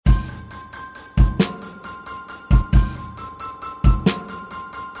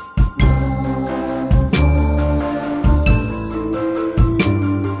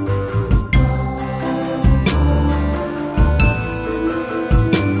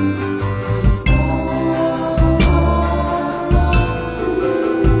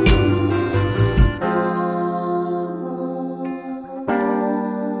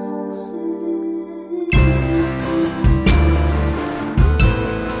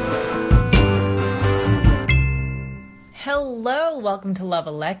Hello, welcome to Love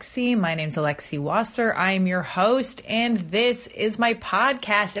Alexi. My name's Alexi Wasser. I am your host, and this is my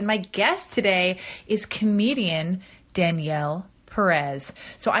podcast. And my guest today is comedian Danielle Perez.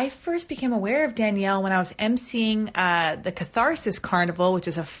 So I first became aware of Danielle when I was emceeing the Catharsis Carnival, which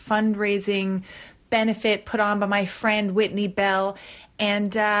is a fundraising benefit put on by my friend Whitney Bell.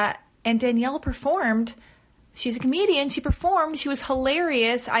 And Danielle performed. She's a comedian. She performed. She was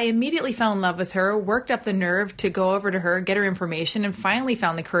hilarious. I immediately fell in love with her, worked up the nerve to go over to her, get her information, and finally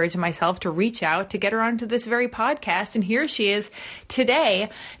found the courage in myself to reach out to get her onto this very podcast. And here she is today.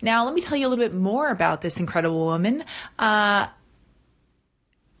 Now, let me tell you a little bit more about this incredible woman.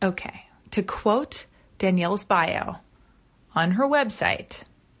 Okay. To quote Danielle's bio on her website,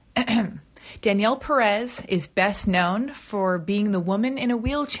 Danielle Perez is best known for being the woman in a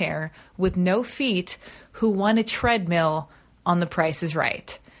wheelchair with no feet who won a treadmill on The Price is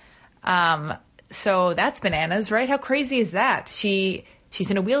Right. So that's bananas, right? How crazy is that? She's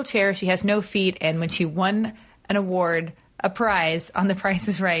in a wheelchair, she has no feet, and when she won an award, a prize on The Price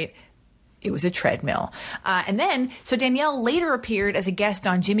is Right, it was a treadmill. So Danielle later appeared as a guest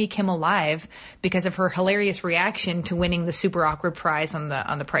on Jimmy Kimmel Live because of her hilarious reaction to winning the super awkward prize on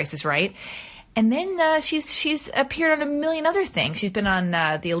the Price is Right. And then she's appeared on a million other things. She's been on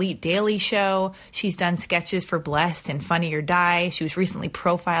the Elite Daily Show. She's done sketches for Blessed and Funny or Die. She was recently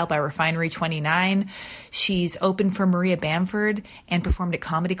profiled by Refinery 29. She's opened for Maria Bamford and performed at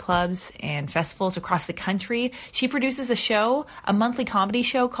comedy clubs and festivals across the country. She produces a monthly comedy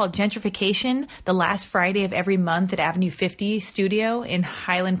show called Gentrification, the last Friday of every month at Avenue 50 Studio in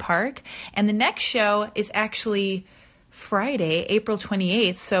Highland Park. And the next show is actually Friday, April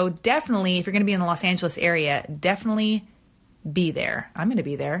 28th. So definitely, if you're going to be in the Los Angeles area, definitely be there. I'm going to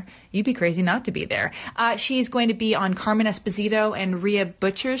be there. You'd be crazy not to be there. She's going to be on Carmen Esposito and Rhea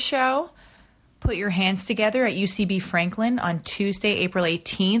Butcher's show, Put Your Hands Together, at UCB Franklin on Tuesday, April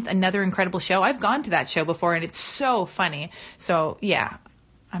 18th. Another incredible show. I've gone to that show before, and it's so funny. So, yeah.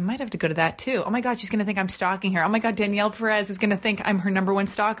 I might have to go to that too. Oh my God, she's going to think I'm stalking her. Oh my God, Danielle Perez is going to think I'm her number one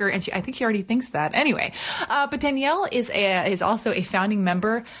stalker. And I think she already thinks that. Anyway, but Danielle is also a founding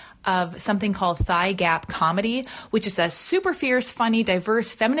member of something called Thigh Gap Comedy, which is a super fierce, funny,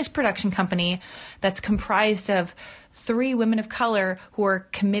 diverse feminist production company that's comprised of 3 women of color who are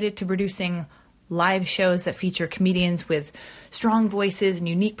committed to producing live shows that feature comedians with strong voices and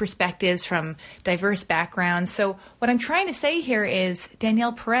unique perspectives from diverse backgrounds. So what I'm trying to say here is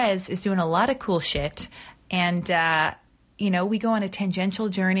Danielle Perez is doing a lot of cool shit. And, we go on a tangential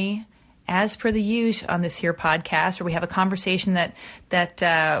journey as per the usual on this here podcast, where we have a conversation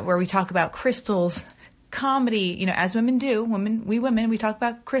where we talk about crystals, comedy, as women do. We talk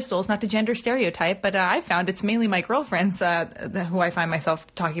about crystals, not to gender stereotype, but I found it's mainly my girlfriends who I find myself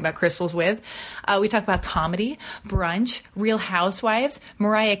talking about crystals with. We talk about comedy, brunch, Real Housewives,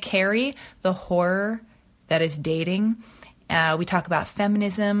 Mariah Carey, the horror that is dating. We talk about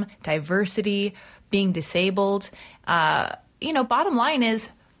feminism, diversity, being disabled. Bottom line is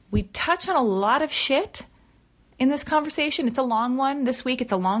we touch on a lot of shit in this conversation. It's a long one. This week,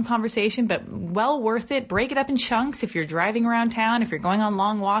 it's a long conversation, but well worth it. Break it up in chunks if you're driving around town, if you're going on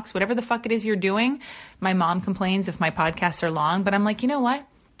long walks, whatever the fuck it is you're doing. My mom complains if my podcasts are long, but I'm like, you know what?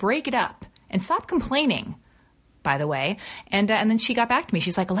 Break it up and stop complaining, by the way. And then she got back to me.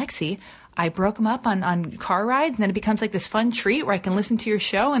 She's like, Alexi, I broke them up on car rides, and then it becomes like this fun treat where I can listen to your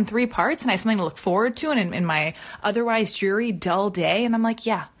show in 3 parts, and I have something to look forward to in my otherwise dreary, dull day. And I'm like,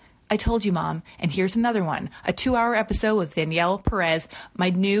 yeah. I told you, Mom, and here's another one. A 2-hour episode with Danielle Perez, my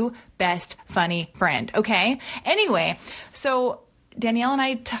new best funny friend, okay? Anyway, so Danielle and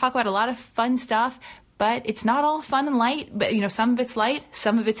I talk about a lot of fun stuff, but it's not all fun and light. But, some of it's light,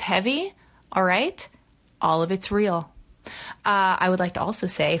 some of it's heavy, all right? All of it's real. I would like to also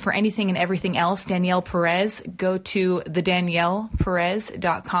say, for anything and everything else, Danielle Perez, go to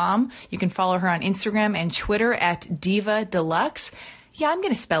thedanielleperez.com. You can follow her on Instagram and Twitter at Diva Deluxe. Yeah, I'm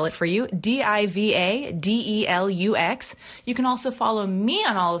going to spell it for you. DIVADELUX. You can also follow me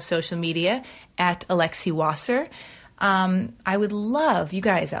on all of social media at Alexi Wasser. I would love you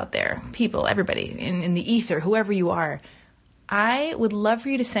guys out there, people, everybody in the ether, whoever you are. I would love for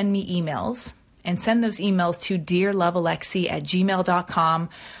you to send me emails and send those emails to dearlovealexi@gmail.com.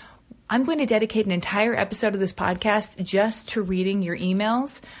 I'm going to dedicate an entire episode of this podcast just to reading your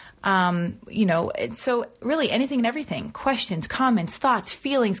emails. So really anything and everything, questions, comments, thoughts,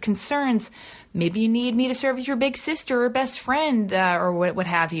 feelings, concerns. Maybe you need me to serve as your big sister or best friend, or what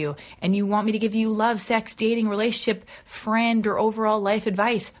have you. And you want me to give you love, sex, dating, relationship, friend, or overall life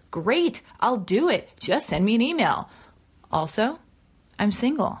advice. Great. I'll do it. Just send me an email. Also, I'm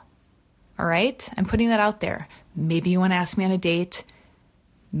single. All right? I'm putting that out there. Maybe you want to ask me on a date.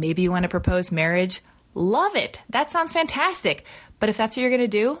 Maybe you want to propose marriage. Love it. That sounds fantastic. But if that's what you're going to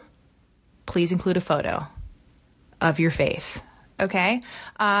do, please include a photo of your face. Okay?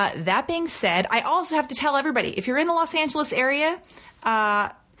 That being said, I also have to tell everybody, if you're in the Los Angeles area,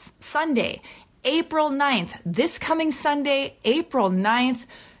 Sunday, April 9th, this coming Sunday, April 9th,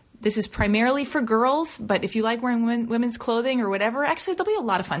 this is primarily for girls, but if you like wearing women's clothing or whatever, actually, there'll be a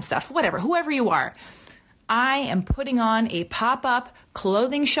lot of fun stuff. Whatever, whoever you are. I am putting on a pop-up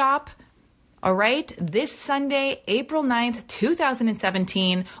clothing shop, all right, this Sunday, April 9th,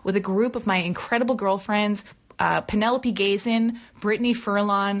 2017, with a group of my incredible girlfriends, Penelope Gazin, Brittany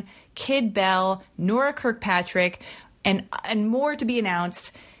Furlan, Kid Bell, Nora Kirkpatrick, and more to be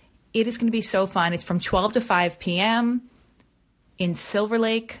announced. It is going to be so fun. It's from 12 to 5 p.m. in Silver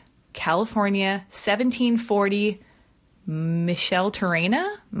Lake, California, 1740 Michael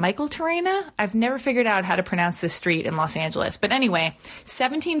Terena? I've never figured out how to pronounce this street in Los Angeles. But anyway,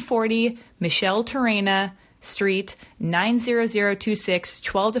 1740 Michael Terena Street, 90026,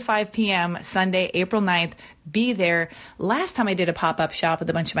 12 to 5 p.m., Sunday, April 9th. Be there. Last time I did a pop-up shop with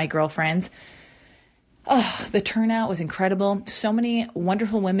a bunch of my girlfriends, the turnout was incredible. So many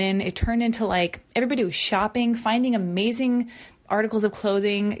wonderful women. It turned into like everybody was shopping, finding amazing articles of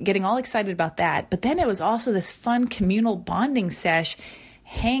clothing, getting all excited about that. But then it was also this fun communal bonding sesh,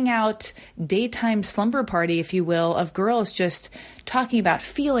 hangout, daytime slumber party, if you will, of girls just talking about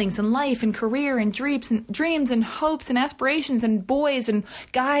feelings and life and career and dreams and hopes and aspirations, and boys and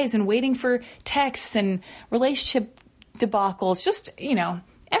guys and waiting for texts and relationship debacles, just,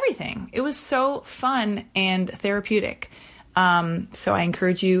 everything. It was so fun and therapeutic. So I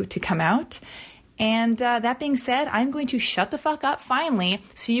encourage you to come out. And that being said, I'm going to shut the fuck up finally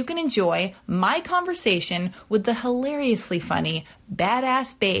so you can enjoy my conversation with the hilariously funny,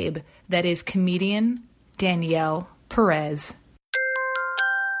 badass babe that is comedian Danielle Perez.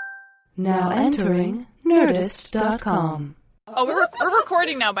 Now entering Nerdist.com. Oh, we're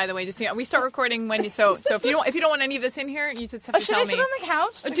recording now, by the way. Just we start recording when you. So if you don't want any of this in here, you just have to tell me. Should I sit on the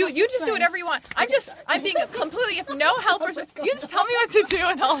couch? Dude, you just do whatever you want. I'm being completely no helpers. You just tell me what to do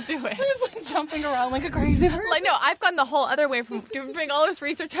and I'll do it. I'm just jumping around like a crazy person. Like, no, I've gone the whole other way from doing all this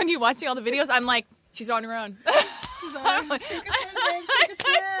research on you, watching all the videos. I'm like, she's on her own. She's on her own. Sink or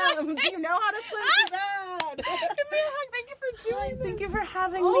swim. Do you know how to swim too bad? Give me a hug. Thank you for doing this. Thank you for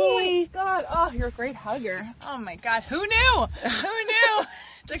having Oh me. my God. Oh, you're a great hugger. Oh my God. Who knew? Who knew?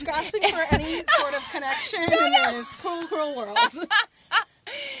 Just grasping for any sort of connection in this cool world.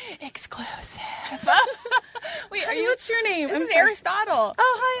 Exclusive. Wait, Honey, what's your name? This is Aristotle.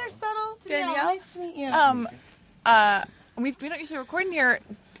 Oh, hi, Aristotle. Danielle. Nice to meet you. We don't usually record in here.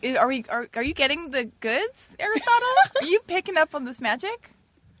 Are you getting the goods, Aristotle? Are you picking up on this magic?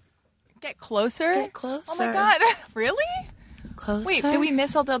 Get closer. Get closer. Oh my God. Really? Closer. Wait, did we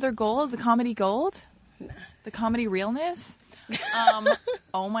miss all the other gold? The comedy gold? No. The comedy realness?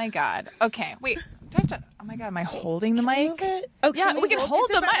 Oh my God. Okay. Wait. Oh my God. Am I holding the mic? Oh, yeah, we can hold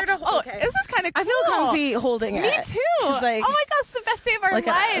the mic. Oh, okay. This is kind of cool. I feel comfy holding it. Me too. Like, oh my God. It's the best day of our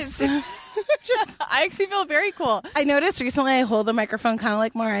lives. I actually feel very cool. I noticed recently I hold the microphone kind of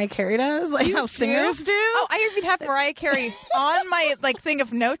like Mariah Carey does, like how singers do. Oh, I even have Mariah Carey on my thing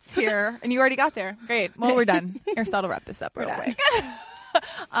of notes here, and you already got there. Great. Well, we're done. Aristotle, wrap this up real quick.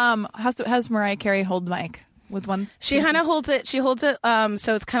 How's Mariah Carey hold the mic? With one, she kind of holds it. She holds it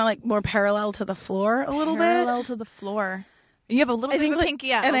so it's kind of like more parallel to the floor a little bit. Parallel to the floor. You have a little bit of a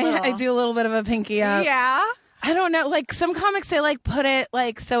pinky up. And I do a little bit of a pinky up. Yeah. I don't know. Like some comics, they put it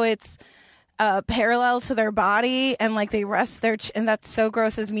so it's parallel to their body and they rest their and that so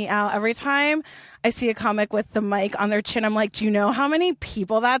grosses me out. Every time I see a comic with the mic on their chin, I'm like, do you know how many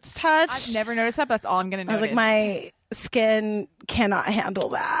people that's touched? I've never noticed that, but that's all I'm going to notice. My skin cannot handle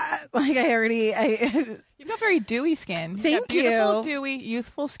that. You've got very dewy skin. Thank you. Beautiful, dewy,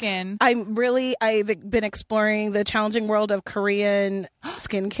 youthful skin. I've been exploring the challenging world of Korean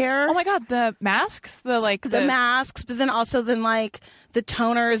skincare. Oh my God, the masks, the masks, but then the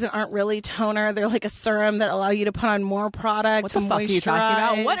toners aren't really toner. They're like a serum that allow you to put on more product. What the fuck are you talking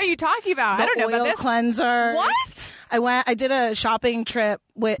about? What are you talking about? I don't know about this. Cleanser. What? I did a shopping trip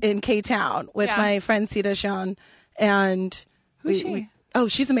in K-Town with my friend Sita Jean, and who's she?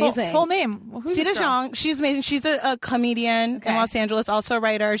 She's amazing. Full name? Sita Jean. She's amazing. She's a comedian in Los Angeles, also a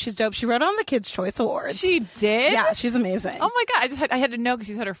writer. She's dope. She wrote on the Kids' Choice Awards. She did? Yeah, she's amazing. Oh my God. I had to know because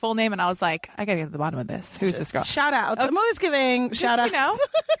she said her full name, and I was like, I got to get to the bottom of this. Who's this girl? Shout out. I'm always giving shout outs.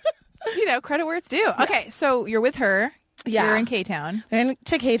 Credit where it's due. Yeah. Okay, so you're with her. Yeah. You're in K-Town. We went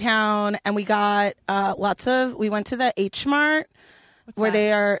to K-Town, and we got we went to the H Mart, where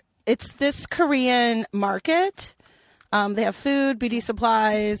they are it's this Korean market. They have food, beauty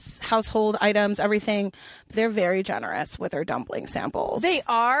supplies, household items, everything. They're very generous with their dumpling samples. They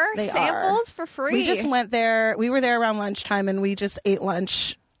are samples for free. We just went there. We were there around lunchtime, and we just ate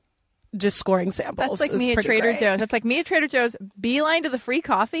lunch, just scoring samples. That's like me at Trader Joe's. That's like me at Trader Joe's. Beeline to the free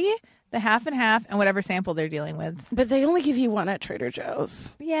coffee, the half and half, and whatever sample they're dealing with. But they only give you one at Trader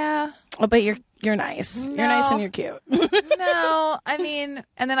Joe's. Yeah. Oh, but you're nice. No. You're nice and you're cute. No, I mean,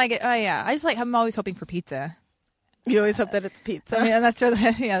 and then I get. Oh yeah, I'm always hoping for pizza. You always hope that it's pizza. I mean, that's where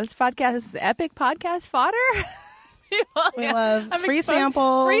this podcast is the epic podcast fodder. We love I'm free exposed-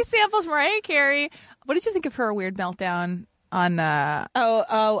 samples. Free samples, Mariah Carey. What did you think of her weird meltdown on?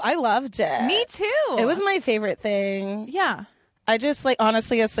 Oh, I loved it. Me too. It was my favorite thing. Yeah. I just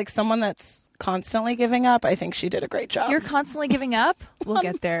honestly, as someone that's constantly giving up, I think she did a great job. You're constantly giving up. We'll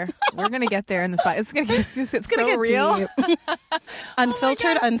get there. We're gonna get there in this. It's gonna get. It's gonna so get real. deep.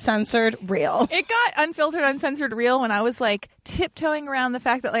 Unfiltered, uncensored, real. It got unfiltered, uncensored, real when I was tiptoeing around the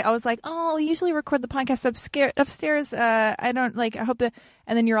fact that I was like, oh, we usually record the podcast upstairs. I don't I hope that.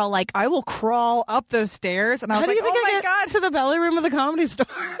 And then you're all like, I will crawl up those stairs. And I was How do like, you think oh I my get god. to the belly room of the Comedy Store?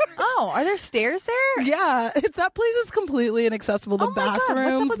 Oh, are there stairs there? Yeah, that place is completely inaccessible. The Oh my God, what's up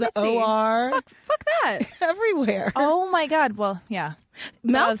bathrooms, with the Missy? OR, Fuck that. everywhere. Oh my god. Well, yeah.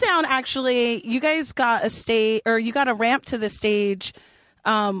 Meltdown, actually, you guys got you got a ramp to the stage.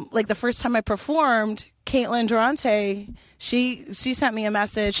 The first time I performed, Caitlin Durante, she sent me a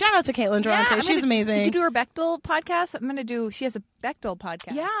message. Shout out to Caitlin Durante. She's amazing. Did you do her Bechtel podcast? She has a Bechtel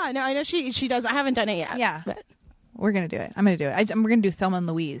podcast. Yeah, no, I know she does. I haven't done it yet. Yeah. but- We're going to do it. I'm going to do it. We're going to do Thelma and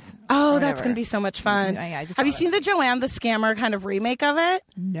Louise. Oh, or that's whatever. going to be so much fun. Yeah, I just Have you saw seen the Joanne the Scammer kind of remake of it?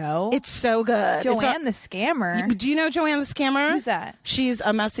 No. It's so good. Joanne the Scammer. Do you know Joanne the Scammer? Who's that? She's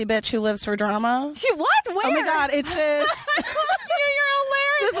a messy bitch who lives for drama. She what? Where? Oh my God, it's this You're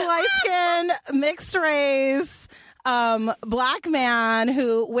hilarious. light-skinned, mixed race, black man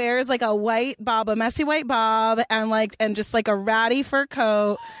who wears a white bob, a messy white bob, and just a ratty fur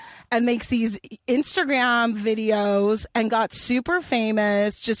coat, and makes these Instagram videos and got super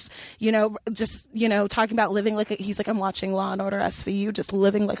famous. Just talking about living he's like, I'm watching Law and Order SVU, just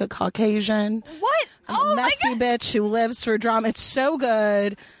living like a Caucasian. What? Oh my messy god. bitch who lives for drama. It's so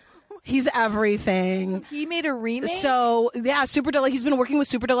good. He's everything. He made a remake? So yeah, Super Deluxe. He's been working with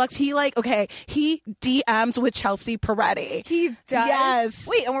Super Deluxe. He DMs with Chelsea Peretti. He does? Yes.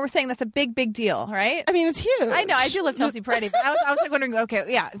 Wait, and we're saying that's a big deal, right? I mean, it's huge. I know. I do love Chelsea Peretti. But I was wondering, okay,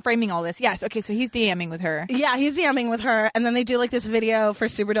 yeah, framing all this. Yes. Okay, so he's DMing with her. Yeah, he's DMing with her, and then they do this video for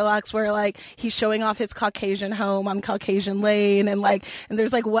Super Deluxe where he's showing off his Caucasian home on Caucasian Lane, and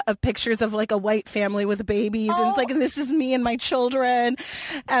there's pictures of a white family with babies, and it's and this is me and my children,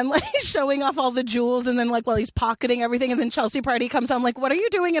 and he's showing off all the jewels, and then while he's pocketing everything, and then Chelsea Peretti comes home what are you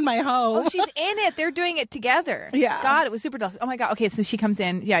doing in my home? Oh, she's in it. They're doing it together. Yeah. God, it was super dull. Oh my God. Okay, so she comes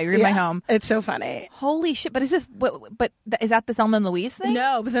in. Yeah, you're in my home. It's so funny. Holy shit! But is this? But is that the Thelma and Louise thing?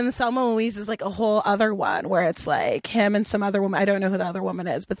 No, but then the Selma and Louise is a whole other one where it's him and some other woman. I don't know who the other woman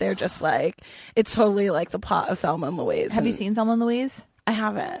is, but they're just it's totally the plot of Thelma and Louise. Have you seen Thelma andLouise? I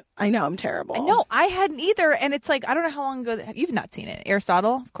haven't. I know I'm terrible. No, I hadn't either. And it's I don't know how long ago. You've not seen it.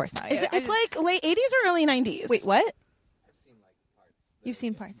 Aristotle? Of course not. It's late 80s or early 90s. Wait, what? You've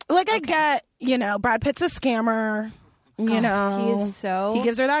seen parts. I get, Brad Pitt's a scammer. He is so. He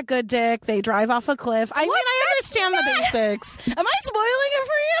gives her that good dick. They drive off a cliff. I mean, I understand the basics. Am I spoiling it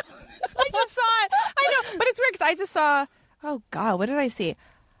for you? I just saw it. I know, but it's weird because I just saw. Oh God, what did I see?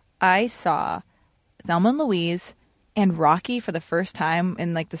 I saw Thelma and Louise and Rocky for the first time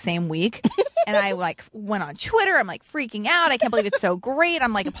in the same week, and I went on Twitter. I'm freaking out. I can't believe it's so great.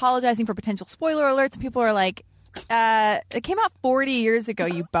 I'm apologizing for potential spoiler alerts. And people are it came out 40 years ago.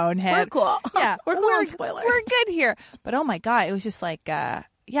 You bonehead. We're cool. Yeah, We're cool on spoilers. We're good here. But oh my God, it was just yeah.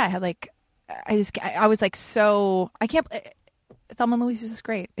 I had I was so I can't. Thelma and Louise is just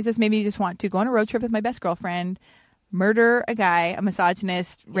great. It just made me just want to go on a road trip with my best girlfriend, murder a guy, a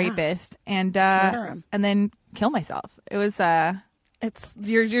misogynist, rapist, and murder him. and then kill myself. It was It's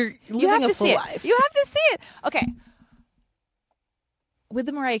you're you living have a to full see life. it. You have to see it. Okay. With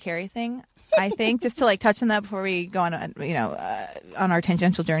the Mariah Carey thing, I think just to touch on that before we go on, on our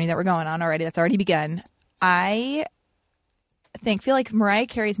tangential journey that we're going on already. That's already begun. I feel like Mariah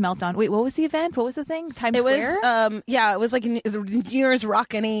Carey's meltdown. Wait, what was the event? What was the thing? Times Square? It was New Year's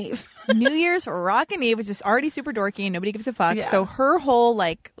Rockin' Eve. New Year's Rockin' Eve, which is already super dorky and nobody gives a fuck. Yeah. So her whole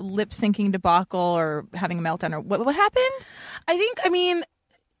lip syncing debacle or having a meltdown or what happened? I mean,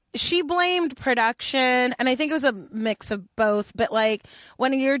 she blamed production, and I think it was a mix of both. But like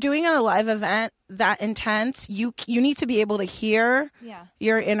when you're doing a live event that intense, you need to be able to hear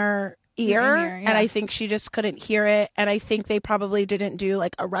your inner ear, and I think she just couldn't hear it. And I think they probably didn't do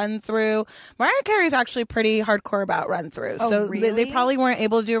like a run through. Mariah Carey's actually pretty hardcore about run through, so they probably weren't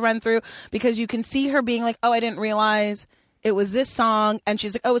able to do a run through because you can see her being like, "Oh, I didn't realize it was this song," and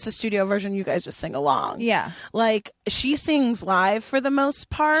she's like, "Oh, it's a studio version. You guys just sing along." Yeah. Like, she sings live for the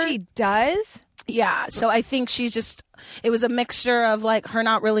most part. She does? Yeah. So I think it was a mixture of like her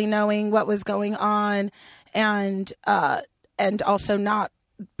not really knowing what was going on and also not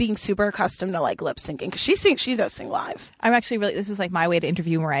being super accustomed to like lip syncing, because she does sing live. I'm actually this is like my way to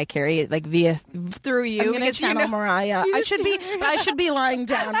interview Mariah Carey, like through you. I'm gonna channel Mariah. I should be lying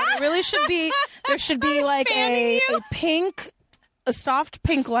down. It really should be. There should be like a soft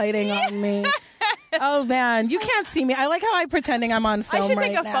pink lighting on me. Oh man, you can't see me. I like how I'm pretending I'm on film. I should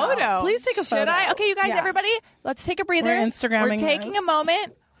take a photo. Please take a photo. Should I? Okay, you guys, everybody, let's take a breather. We're Instagramming. We're taking a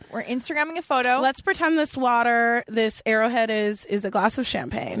moment. We're Instagramming a photo. Let's pretend this Arrowhead is a glass of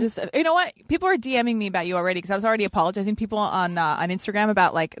champagne. You know what? People are DMing me about you already, because I was already apologizing to people on Instagram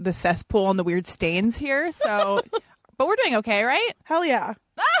about like the cesspool and the weird stains here. So, but we're doing okay, right? Hell yeah.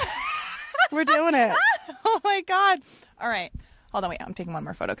 We're doing it. Oh my God. All right. Hold on. Wait, I'm taking one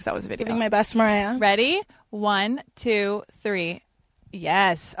more photo because that was a video. Giving my best, Mariah. Ready? 1, 2, 3.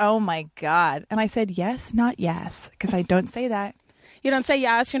 Yes. Oh my God. And I said yes, not yes, because I don't say that. You don't say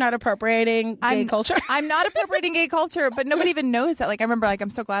yes. You're not appropriating gay culture. I'm not appropriating gay culture, but nobody even knows that. Like, I remember, like,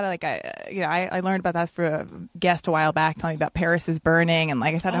 I'm so glad. I learned about that for a guest a while back, telling me about Paris is Burning, and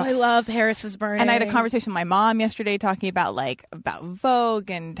like I said, I love Paris is Burning. And I had a conversation with my mom yesterday talking about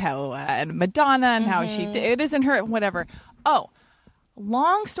Vogue and how and Madonna and how it isn't her, whatever. Oh,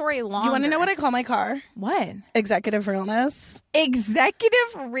 long story longer. You want to know what I call my car? What? Executive realness. Executive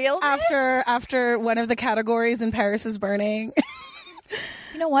realness. After one of the categories in Paris is Burning.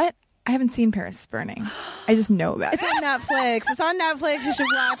 You know what? I haven't seen Paris is Burning. I just know about it. It's on Netflix. You should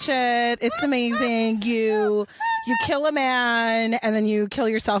watch it. It's amazing. You kill a man and then you kill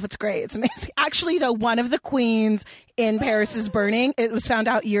yourself. It's great. It's amazing. Actually, though, one of the queens in Paris is Burning, it was found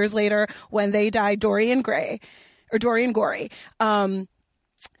out years later when they died, Dorian Gray. They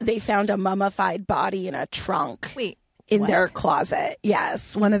found a mummified body in a trunk. In their closet.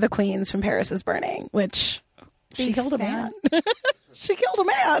 Yes. One of the queens from Paris is Burning, which she killed a man. She killed a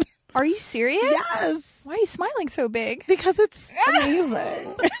man. Are you serious? Yes. Why are you smiling so big? Because it's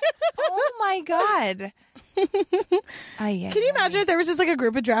amazing. Oh my God. Can you imagine if there was just like a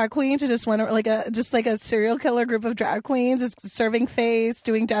group of drag queens who just went like a serial killer group of drag queens just serving face,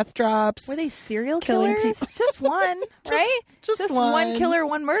 doing death drops? Were they serial killing killers? people? Just one, right? Just one killer,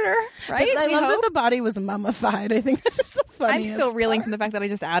 one murder, right? But I love that the body was mummified. I think this is the funniest. I'm still reeling part. from the fact that I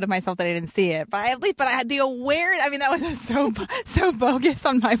just outed myself that I didn't see it. But I had the awareness. I mean, that was so bogus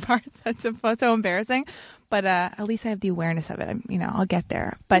on my part. So embarrassing. But at least I have the awareness of it. I'll get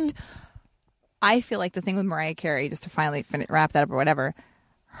there. But I feel like the thing with Mariah Carey, just to finally wrap that up or whatever,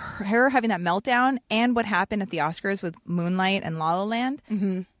 her having that meltdown and what happened at the Oscars with Moonlight and La La Land,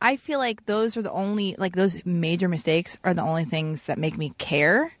 I feel like those are the only, like, those major mistakes are the only things that make me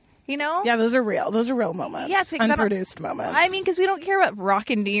care, you know? Yeah, those are real. Those are real moments. Yes, unproduced moments. I mean, because we don't care about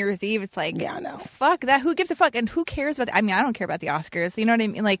Rockin' New Year's Eve. It's like, yeah, no. Fuck that. Who gives a fuck? And who cares about I don't care about the Oscars. You know what I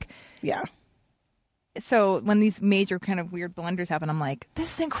mean? Like, yeah. So when these major kind of weird blunders happen, I'm like,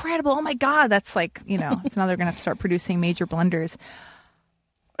 this is incredible. Oh my God. That's like, so now they're going to have to start producing major blunders.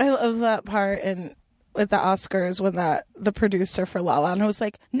 I love that part with the Oscars when the producer for La La Land was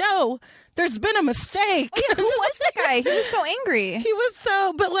like, no, there's been a mistake. Oh, yeah, who was that guy? He was so angry. He was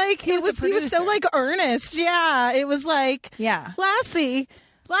so, but like, he was so like earnest. Yeah. It was like, yeah, Lassie's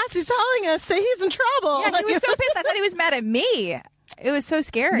telling us that he's in trouble. Yeah, he was so pissed. I thought he was mad at me. It was so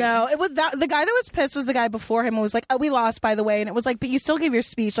scary. No, it was the guy that was pissed was the guy before him and was like, oh, we lost, by the way. And it was like, but you still gave your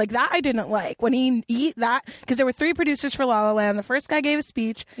speech. Like, that I didn't like. When he that, because there were 3 producers for La La Land. The first guy gave a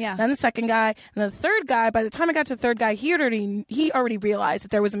speech. Yeah. Then the second guy. And the third guy, by the time I got to the third guy, he already realized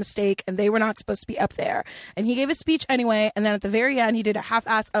that there was a mistake and they were not supposed to be up there. And he gave a speech anyway. And then at the very end, he did a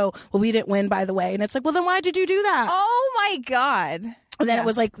half-ass, oh, well, we didn't win, by the way. And it's like, well, then why did you do that? Oh, my God. And then it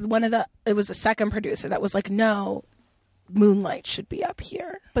was like it was the second producer that was like, no, Moonlight should be up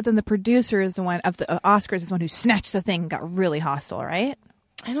here. But then the producer is the one of the Oscars is the one who snatched the thing and got really hostile, right?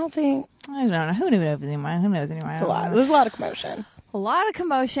 I don't think. I don't know. Who knows anymore? It's a lot. There's a lot of commotion. A lot of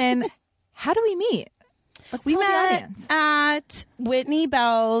commotion. How do we meet? Let's We tell the met audience. at Whitney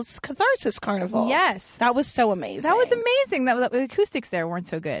Bell's Catharsis Carnival. Yes. That was so amazing. That was amazing. The acoustics there weren't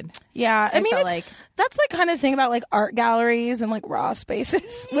so good. Yeah. I mean, felt that's like kind of thing about like art galleries and like raw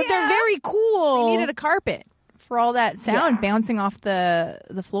spaces. But they're very cool. They needed a carpet for all that sound bouncing off the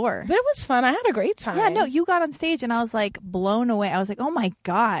floor. But it was fun. I had a great time. Yeah, no, you got on stage and I was like blown away. I was like, oh my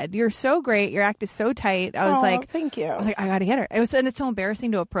God, you're so great. Your act is so tight. I was like, thank you. I was like, I gotta get her. And it's so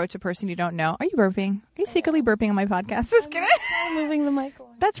embarrassing to approach a person you don't know. Are you burping? Are you secretly burping on my podcast? Just kidding. I'm moving the mic on.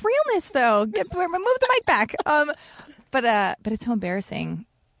 That's realness, though. Move the mic back. But it's so embarrassing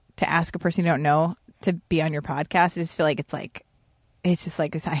to ask a person you don't know to be on your podcast. I just feel like it's just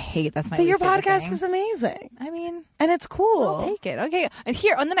like I hate. That's my. But your least favorite podcast thing. is amazing. I mean, And it's cool. I'll take it. Okay,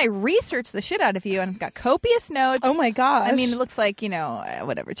 and then I researched the shit out of you and I've got copious notes. Oh my gosh. I mean, it looks like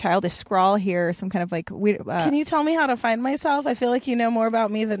whatever childish scrawl here, some kind of like weird. Can you tell me how to find myself? I feel like you know more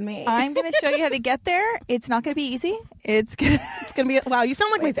about me than me. I'm going to show you how to get there. It's not going to be easy. It's going It's going to be, wow, you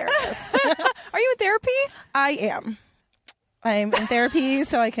sound like my therapist. Are you in therapy? I am. I'm in therapy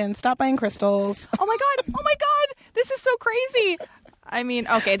so I can stop buying crystals. Oh my God. This is so crazy. I mean,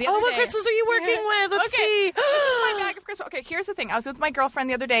 okay. The other What day- crystals are you working with? Let's see. This is my bag of crystals. Okay, here's the thing. I was with my girlfriend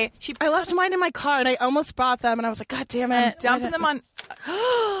the other day. I left mine in my car and I almost bought them and I was like, God damn it. dumping them on.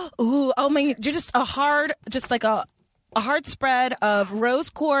 Ooh, oh my, just a hard spread of rose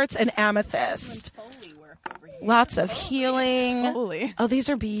quartz and amethyst. Lots of healing. Holy. Oh, these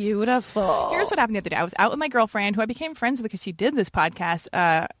are beautiful. Here's what happened the other day. I was out with my girlfriend, who I became friends with because she did this podcast.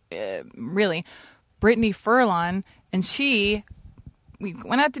 Really, Brittany Furlan, and we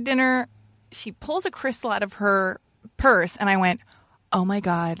went out to dinner. She pulls a crystal out of her purse, and I went, "Oh my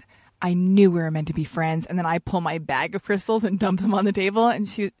God." I knew we were meant to be friends, and then I pull my bag of crystals and dump them on the table, and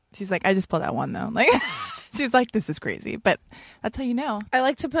she's like, "I just pulled out one though." Like, she's like, "This is crazy," but that's how you know. I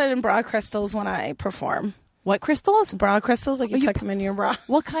like to put in bra crystals when I perform. What crystals? Bra crystals, like you tuck them in your bra.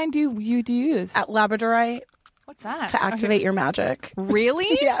 What kind do you use? At labradorite What's that? to activate your magic. Really?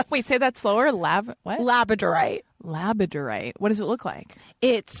 Yes. Wait, say that slower. What? Labradorite. Labradorite. What does it look like?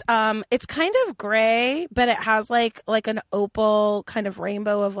 It's kind of gray, but it has like an opal kind of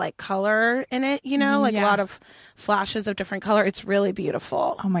rainbow of like color in it, like a Yeah. lot of flashes of different color. It's really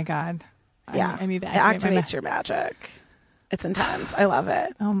beautiful. Oh my God. Yeah. I need to it activate my activates your magic. It's intense. I love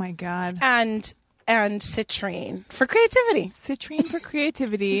it. Oh my God. And citrine for creativity. Citrine for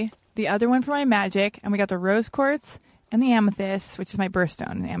creativity. The other one for my magic. And we got the rose quartz and the amethyst, which is my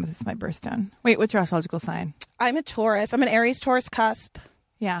birthstone. The amethyst is my birthstone. Wait, what's your astrological sign? I'm a Taurus. I'm an Aries Taurus cusp.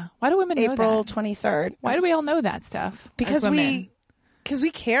 Yeah. Why do women know April that? 23rd. Why do we all know that stuff? Because as women?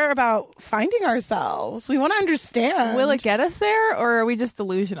 we care about finding ourselves. We want to understand. Will it get us there, or are we just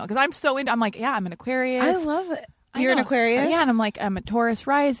delusional? Because I'm like, yeah, I'm an Aquarius. I love it. I You're an know. Aquarius? Yeah, and I'm like, I'm a Taurus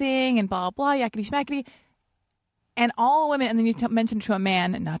rising and blah, blah, yakety schmackety. And all women, and then you mention to a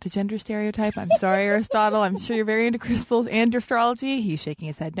man, not to gender stereotype. I'm sorry, Aristotle. I'm sure you're very into crystals and astrology. He's shaking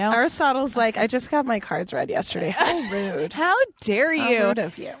his head no. Aristotle's like, I just got my cards read yesterday. How rude. How dare you? How rude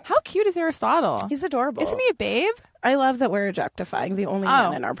of you. How cute is Aristotle? He's adorable. Isn't he a babe? I love that we're objectifying the only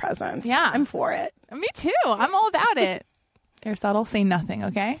man in our presence. Yeah. I'm for it. Me too. I'm all about it. Aristotle, say nothing,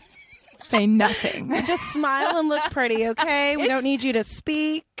 okay? Say nothing. Just smile and look pretty, okay? We don't need you to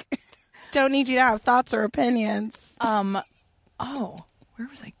speak. Don't need you to have thoughts or opinions. Oh, where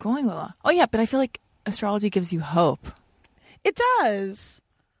was I going with that? Oh, yeah, but I feel like astrology gives you hope. It does.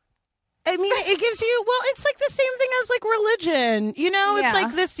 I mean, it gives you, well, it's like the same thing as like religion. It's Yeah.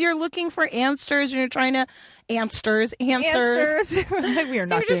 like this, you're looking for answers and you're trying to, answers. We are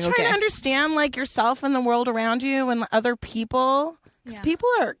not You're doing just trying okay. to understand like yourself and the world around you and other people. Because Yeah. people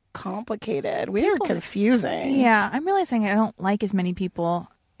are complicated. We are confusing. Yeah, I'm realizing I don't like as many people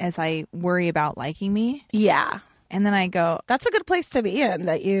as I worry about liking me. Yeah. And then I go, That's a good place to be in,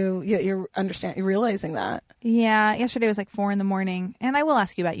 that you're realizing that. yeah, yesterday was like 4 a.m. And I will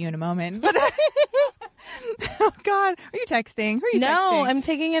ask you about you in a moment. But oh, God. Are you texting? Who are you texting? No, I'm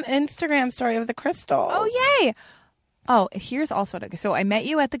taking an Instagram story of the crystals. Oh, yay. Oh, here's also what so I met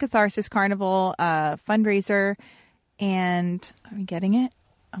you at the Catharsis Carnival fundraiser, and are we getting it?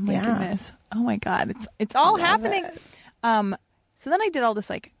 Oh my goodness. Oh my God. It's all happening. it. So then I did all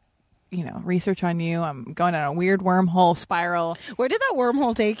this research on you. I'm going on a weird wormhole spiral. Where did that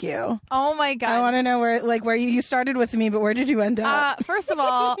wormhole take you? Oh my God. I want to know where you started with me, but where did you end up? First of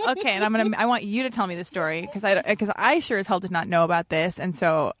all, okay, and I want you to tell me the story because I sure as hell did not know about this, and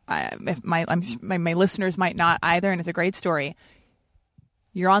so if my listeners might not either, and it's a great story.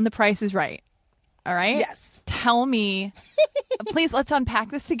 You're on The Price is Right, all right? Yes. Tell me, please. Let's unpack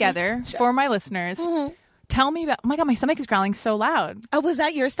this together for my listeners. Mm-hmm. Tell me about. Oh my God, my stomach is growling so loud. Oh, was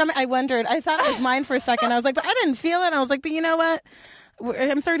that your stomach? I wondered. I thought it was mine for a second. I was like, but I didn't feel it. I was like, but you know what?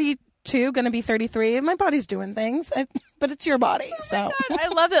 I'm 32, going to be 33, and my body's doing things. But it's your body, so. God, I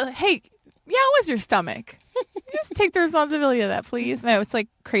love it. Hey, yeah, it was your stomach. Just take the responsibility of that, please. No, it's like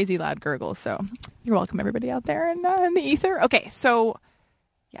crazy loud gurgles. So you're welcome, everybody out there in the ether. Okay, so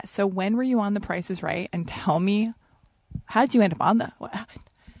yeah, so when were you on The Price is Right? And tell me, how did you end up on the?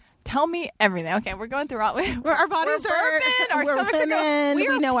 Tell me everything. Okay, we're going through all. Our bodies are burping. Our stomachs are going.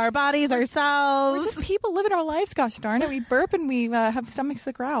 We know our bodies ourselves. We're just people living our lives. Gosh darn it, we burp and we have stomachs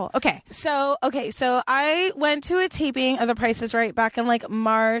that growl. Okay, so I went to a taping of The Price is Right back in like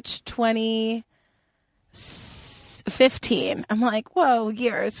March 2015. I'm like, whoa,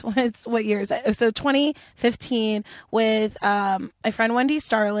 years. What year is it? So 2015 with my friend Wendy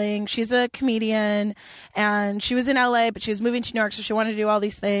Starling. She's a comedian and she was in LA, but she was moving to New York, so she wanted to do all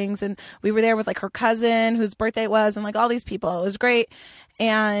these things. And we were there with like her cousin whose birthday it was and like all these people. It was great.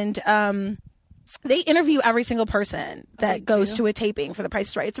 And they interview every single person that goes to a taping for The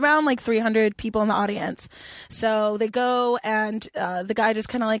Price is Right. It's around like 300 people in the audience. So they go and the guy just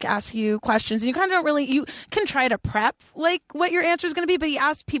kind of like asks you questions. And you kind of don't really, you can try to prep like what your answer is going to be, but he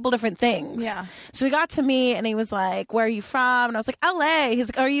asks people different things. Yeah. So he got to me and he was like, where are you from? And I was like, LA.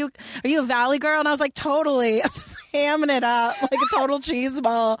 He's like, are you a Valley girl? And I was like, totally. I was just hamming it up like a total cheese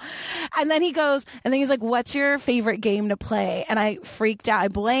ball. And then he's like, what's your favorite game to play? And I freaked out. I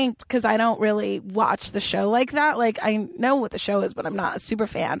blanked because I don't really watch the show like that. Like I know what the show is, but I'm not a super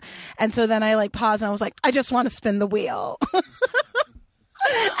fan. And so then I like paused and I was like, I just want to spin the wheel.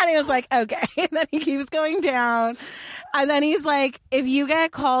 And he was like, okay. And then he keeps going down. And then he's like, if you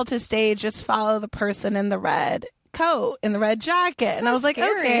get called to stage, just follow the person in the red coat, in the red jacket. And I was like,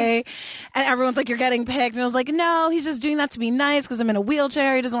 okay. And everyone's like, you're getting picked. And I was like, no, he's just doing that to be nice because I'm in a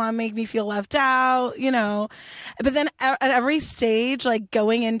wheelchair. He doesn't want to make me feel left out, you know. But then at every stage, like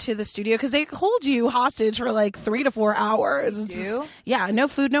going into the studio, because they hold you hostage for like 3 to 4 hours. Yeah, no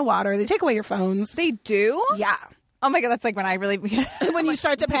food, no water. They take away your phones. They do? Yeah. Oh my God, that's like when I really... when you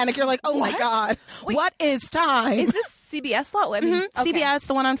start to panic, you're like, oh my God, wait, what is time? Is this CBS slot? I mean, okay. CBS,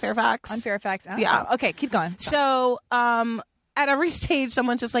 the one on Fairfax. On Fairfax. Oh, yeah. Okay, keep going. So, at every stage,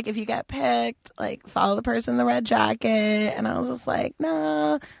 someone's just like, if you get picked, like, follow the person in the red jacket. And I was just like,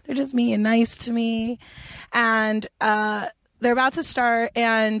 nah, they're just being nice to me. And they're about to start,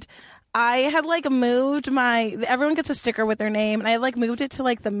 and I had like moved everyone gets a sticker with their name, and I like moved it to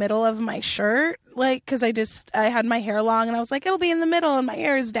like the middle of my shirt, like, because I had my hair long, and I was like, it'll be in the middle, and my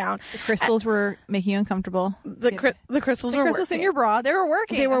hair is down. The crystals were making you uncomfortable. The crystals were crystals working. In your bra, they were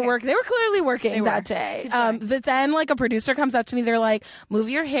working. They were working. They were clearly working that day. But then like a producer comes up to me, they're like, move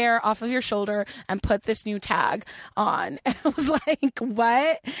your hair off of your shoulder and put this new tag on. And I was like,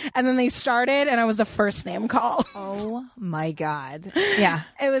 what? And then they started, and I was the first name call. Oh my God. Yeah.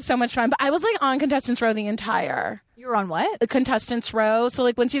 It was so much fun. But I was like on Contestants Row the entire. You were on what? The Contestants Row. So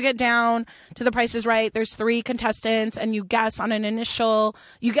like once you get down to The Price is Right, there's 3 contestants, and you guess on an initial,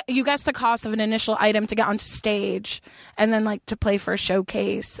 you guess the cost of an initial item to get onto stage, and then like to play for a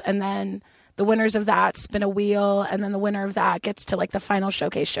showcase, and then the winners of that spin a wheel, and then the winner of that gets to like the final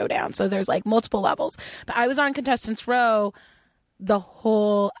showcase showdown. So there's like multiple levels. But I was on Contestants Row the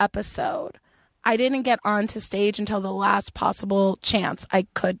whole episode. I didn't get onto stage until the last possible chance I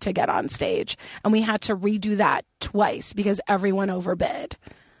could to get on stage. And we had to redo that twice because everyone overbid.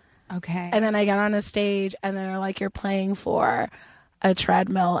 Okay. And then I got on a stage, and they're like, you're playing for a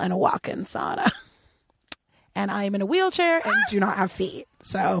treadmill and a walk-in sauna. And I am in a wheelchair and do not have feet.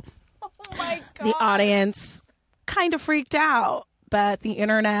 So oh my God. The audience kind of freaked out, but the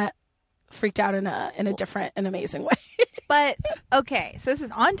internet freaked out in a different and amazing way. But okay, so this is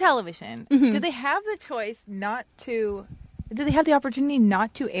on television. Mm-hmm. Did they have the choice did they have the opportunity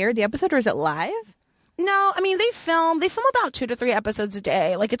not to air the episode, or is it live? No, I mean, they film about 2 to 3 episodes a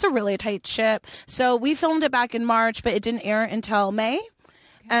day. Like, it's a really tight ship. So we filmed it back in March, but it didn't air until May. Okay.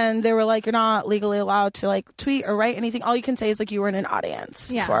 And they were like, you're not legally allowed to like tweet or write anything. All you can say is like you were in an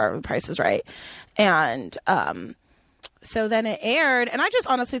audience for The Price is Right. And so then it aired, and I just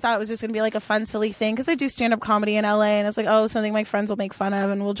honestly thought it was just going to be like a fun, silly thing, because I do stand-up comedy in LA, and it's like, oh, something my friends will make fun of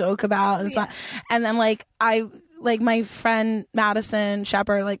and we'll joke about, and it's not. And then like my friend Madison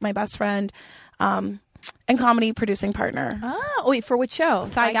Shepard, like my best friend, and comedy producing partner. Oh, wait, for which show?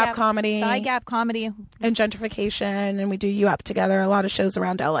 Thigh Gap Comedy. Thigh Gap Comedy. And Gentrification, and we do You Up together, a lot of shows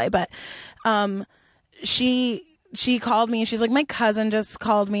around LA. But she she called me and she's like, my cousin just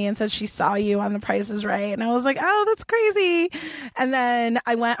called me and said she saw you on The Price is Right. And I was like, oh, that's crazy. And then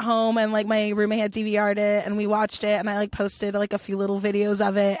I went home and like my roommate had DVR'd it and we watched it and I like posted like a few little videos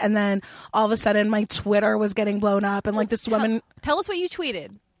of it. And then all of a sudden my Twitter was getting blown up and like this woman. Tell us what you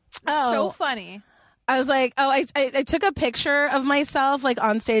tweeted. Oh, So funny. I was like, I took a picture of myself like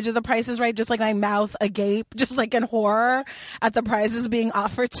on stage of The Price is Right, just like my mouth agape, just like in horror at the prizes being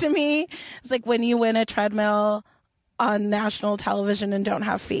offered to me. It's like when you win a treadmill on national television and don't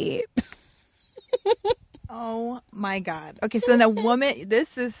have feet. Oh my God. Okay, so then a woman,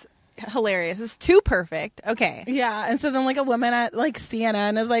 this is hilarious. This is too perfect. Okay. Yeah, and so then like a woman at like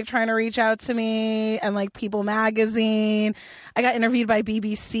CNN is like trying to reach out to me and like People Magazine. I got interviewed by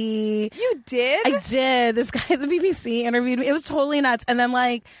BBC. You did? I did. This guy at the BBC interviewed me. It was totally nuts. And then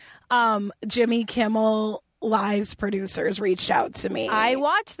like Jimmy Kimmel Live's producers reached out to me. I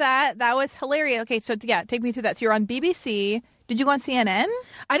watched that. That was hilarious. Okay, so yeah, take me through that. So you're on BBC. Did you go on CNN?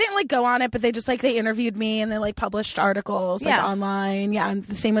 I didn't like go on it, but they just like they interviewed me and they like published articles like online. Yeah, and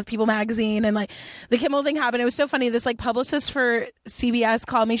the same with People Magazine and like the Kimmel thing happened. It was so funny. This like publicist for CBS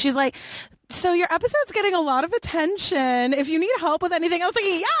called me. She's like, so your episode's getting a lot of attention. If you need help with anything, I was like,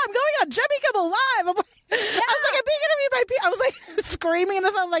 yeah, I'm going on Jimmy Kimmel Live. I'm like, I was like, I'm being interviewed by people. I was like screaming in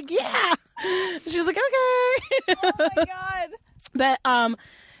the phone, like, yeah. She was like, okay. Oh my God. But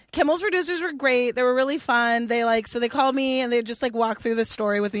Kimmel's producers were great. They were really fun. They like, so they called me and they just like walk through the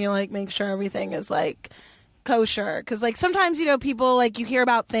story with me and like make sure everything is like kosher. Cause like sometimes, you know, people like you hear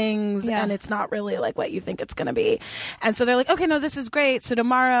about things and it's not really like what you think it's going to be. And so they're like, okay, no, this is great. So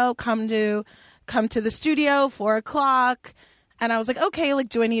tomorrow come to the studio, 4:00. And I was like, okay, like,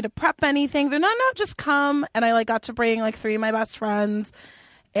 do I need to prep anything? They're not, no, just come. And I like got to bring like 3 of my best friends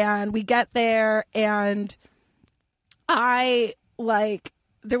and we get there and I like,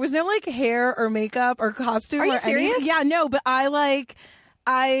 there was no like hair or makeup or costume. Are you or serious? Anything. Yeah, no, but I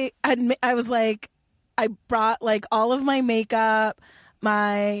was like, I brought like all of my makeup.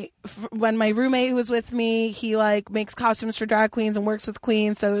 When my roommate who was with me, he like makes costumes for drag queens and works with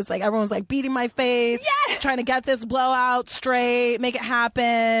queens. So it's like everyone was like beating my face, trying to get this blowout straight, make it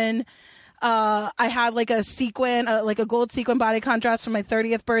happen. I had like a sequin, like a gold sequin bodycon dress for my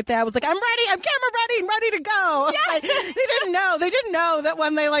 30th birthday. I was like, I'm ready. I'm camera ready. I'm ready to go. Yes! Like, they didn't know that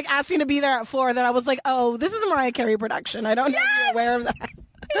when they like asked me to be there at 4 that I was like, oh, this is a Mariah Carey production. I don't know if you're aware of that.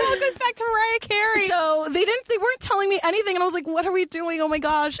 It all goes back to Mariah Carey. So they weren't telling me anything. And I was like, what are we doing? Oh my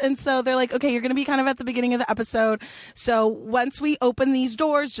gosh. And so they're like, okay, you're going to be kind of at the beginning of the episode. So once we open these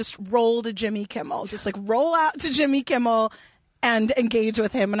doors, just roll to Jimmy Kimmel, just like roll out to Jimmy Kimmel and engage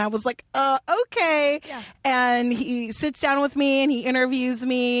with him. And I was like, okay. Yeah. And he sits down with me and he interviews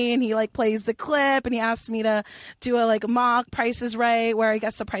me and he like plays the clip and he asks me to do a like mock Price is Right where I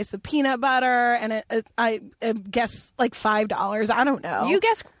guess the price of peanut butter and I guess like $5. I don't know. You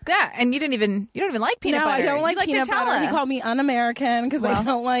guess that, and you don't even like peanut butter. I don't like peanut Nutella. butter. He called me un-American because I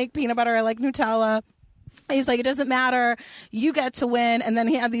don't like peanut butter. I like Nutella. He's like, it doesn't matter. You get to win. And then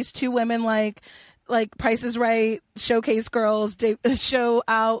he had these 2 women like Price is Right showcase girls show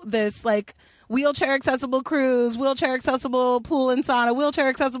out this like wheelchair accessible cruise, wheelchair accessible pool and sauna, wheelchair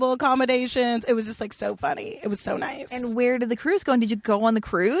accessible accommodations. It was just like so funny. It was so nice. And where did the cruise go? And did you go on the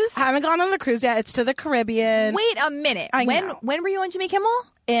cruise? I haven't gone on the cruise yet. It's to the Caribbean. Wait a minute. When were you on Jimmy Kimmel?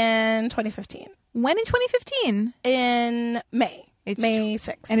 In 2015. When in 2015? In May. It's May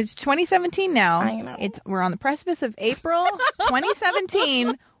 6th. And it's 2017 now. I know. We're on the precipice of April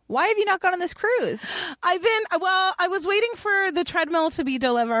 2017. Why have you not gone on this cruise? I was waiting for the treadmill to be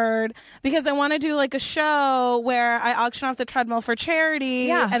delivered because I want to do like a show where I auction off the treadmill for charity.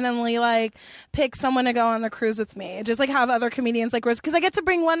 Yeah. And then we like pick someone to go on the cruise with me. Just like have other comedians like Rose because I get to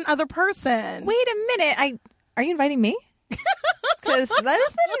bring one other person. Wait a minute. Are you inviting me? Because that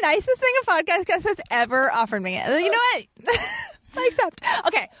is the nicest thing a podcast guest has ever offered me. You know what? I accept.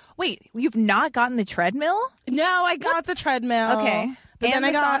 Okay. Wait, you've not gotten the treadmill? No, I got the treadmill. Okay. But and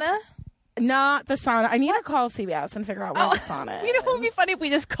then the I got sauna? Not the sauna. I need to call CBS and figure out where the sauna is. You know what would be funny if we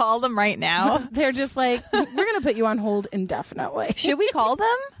just call them right now? They're just like, we're going to put you on hold indefinitely. Should we call them?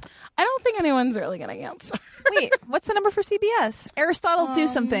 I don't think anyone's really going to answer. Wait, what's the number for CBS? Aristotle, do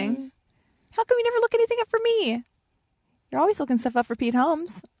something. How come you never look anything up for me? You're always looking stuff up for Pete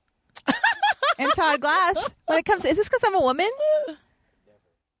Holmes. And Todd Glass. When it comes to, is this because I'm a woman?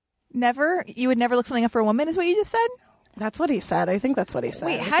 Never? You would never look something up for a woman is what you just said? That's what he said. I think that's what he said.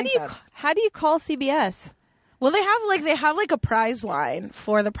 Wait, how do you call CBS? Well, they have like a prize line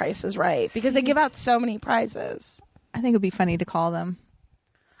for The Price is Right because they give out so many prizes. I think it would be funny to call them.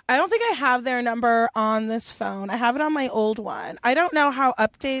 I don't think I have their number on this phone. I have it on my old one. I don't know how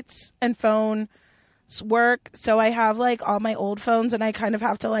updates and phone work, so I have like all my old phones, and I kind of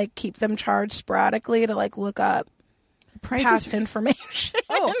have to like keep them charged sporadically to like look up past information.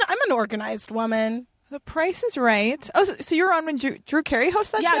 Oh. I'm an organized woman. The Price is Right. Oh, so you were on when Drew Carey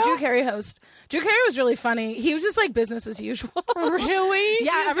hosted that show? Yeah, Drew Carey host. Drew Carey was really funny. He was just like business as usual. Really?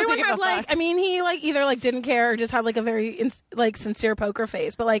 Yeah, everyone had like, I mean, he like either like didn't care or just had like a very like sincere poker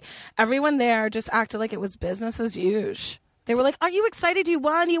face. But like everyone there just acted like it was business as usual. They were like, "Aren't you excited? You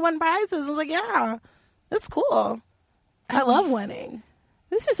won prizes." I was like, "Yeah, that's cool. I love winning."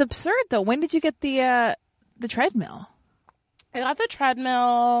 This is absurd, though. When did you get the treadmill? I got the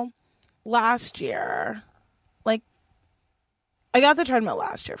treadmill last year. Like, I got the treadmill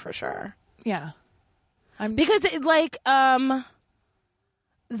last year for sure. Yeah. Because it like the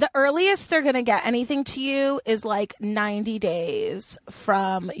earliest they're gonna get anything to you is like 90 days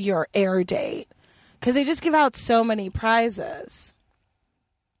from your air date, because they just give out so many prizes.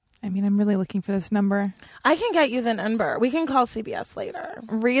 I mean, I'm really looking for this number. I can get you the number. We can call CBS later.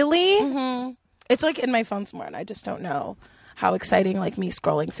 Really? Mm-hmm. It's like in my phone somewhere, and I just don't know how exciting like me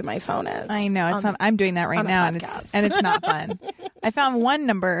scrolling through my phone is. I know it's not. I'm doing that right now, and it's not fun. I found one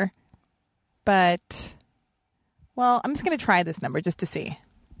number, but well, I'm just gonna try this number just to see.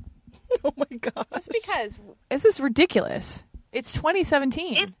 Oh my gosh! Just because this is ridiculous. It's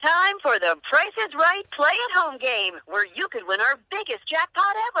 2017. It's time for the Price is Right play-at-home game, where you could win our biggest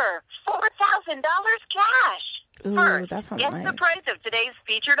jackpot ever, $4,000 cash. Ooh, First, that sounds guess nice. the price of today's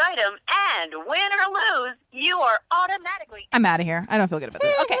featured item, and win or lose, you are automatically... I'm out of here. I don't feel good about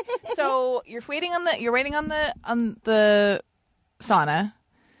this. Okay, so you're waiting on the sauna.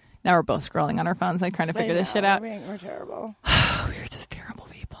 Now we're both scrolling on our phones, like trying to figure this shit out. We're terrible. We're just terrible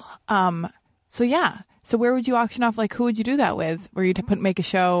people. So yeah. So where would you auction off? Like, who would you do that with? Where you'd make a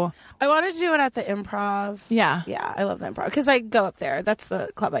show? I wanted to do it at the Improv. Yeah. Yeah, I love the Improv because I go up there. That's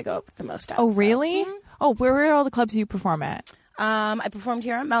the club I go up the most at. Oh, so. really? Oh, where are all the clubs you perform at? I performed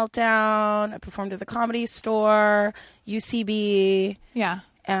here at Meltdown. I performed at the Comedy Store, UCB. Yeah.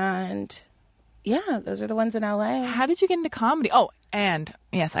 And yeah, those are the ones in LA. How did you get into comedy? Oh, and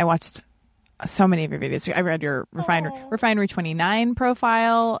yes, I watched so many of your videos. I read your Refinery 29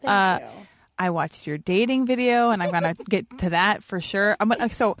 profile. Thank you. I watched your dating video, and I'm going to get to that for sure. And what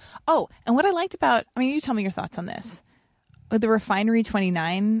I liked about, I mean, you tell me your thoughts on this. With the Refinery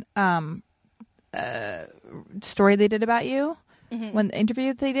 29 story they did about you, when the interview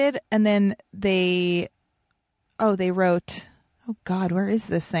that they did, and then they wrote, oh God, where is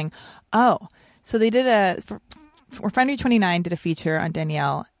this thing? Oh, so they did Refinery 29 did a feature on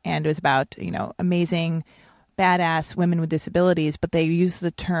Danielle, and it was about, amazing, badass women with disabilities, but they used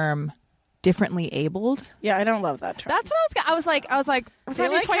the term differently abled. Yeah, I don't love that term. That's what I was like They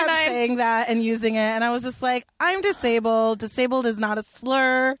like kept saying that and using it, and I was just like, I'm disabled. Disabled is not a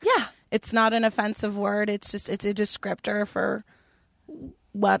slur. Yeah. It's not an offensive word. It's a descriptor for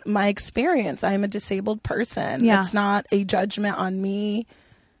what my experience. I'm a disabled person. Yeah. It's not a judgment on me.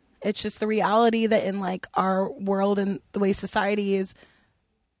 It's just the reality that in like our world and the way society is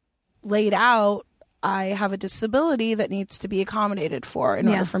laid out, I have a disability that needs to be accommodated for in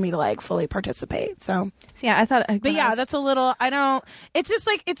order for me to like fully participate. So yeah, I thought, but yeah, that's a little, it's just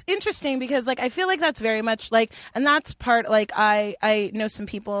like, it's interesting because like, I feel like that's very much like, and that's part, like I know some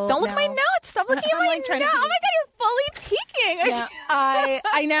people. Don't look at my notes. Stop looking at my notes. Oh my God, you're fully peeking. Yeah,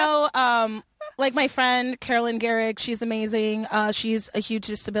 I know, like my friend Carolyn Garrick, she's amazing. She's a huge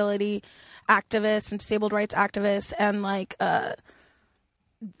disability activist and disabled rights activist, and like,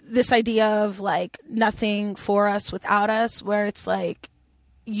 this idea of like nothing for us without us, where it's like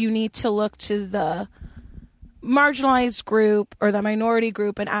you need to look to the marginalized group or the minority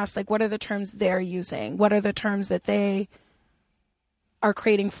group and ask like, what are the terms they're using? What are the terms that they are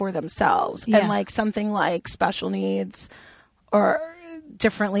creating for themselves? Yeah. And like something like special needs or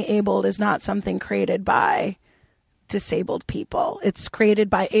differently abled is not something created by disabled people. It's created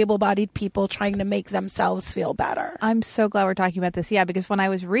by able-bodied people trying to make themselves feel better. I'm so glad we're talking about this. Yeah, because when I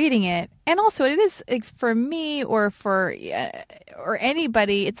was reading it, and also it is like, for me or for or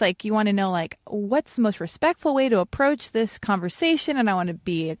anybody, it's like you want to know like what's the most respectful way to approach this conversation, and I want to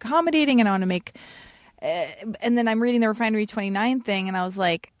be accommodating, and I want to make. And then I'm reading the Refinery 29 thing, and I was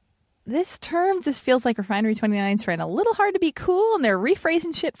like, this term just feels like Refinery 29 is trying a little hard to be cool, and they're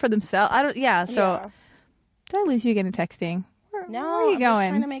rephrasing shit for themselves. So. Did I lose you again in texting? No, where are you I'm going? just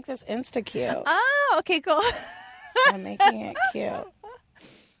trying to make this Insta cute. Oh, okay, cool. I'm making it cute.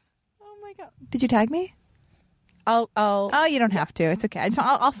 Oh my God! Did you tag me? I'll. Oh, you don't have to. It's okay.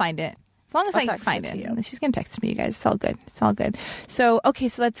 I'll find it. As long as I text find it it. to you. She's gonna text me, you guys. It's all good. It's all good. So okay,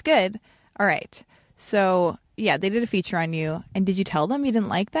 so that's good. All right. So yeah, they did a feature on you, and did you tell them you didn't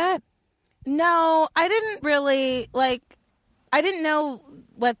like that? No, I didn't really I didn't know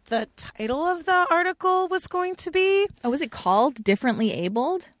what the title of the article was going to be. Oh, was it called Differently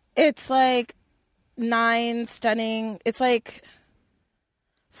Abled? It's like 9 stunning. It's like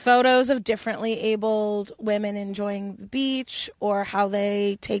photos of differently abled women enjoying the beach or how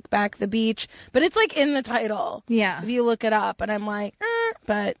they take back the beach. But it's like in the title. Yeah. If you look it up, and I'm like,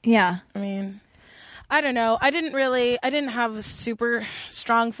 but Yeah. I mean, I don't know. I didn't have super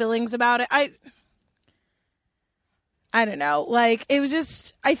strong feelings about it. I don't know. Like, it was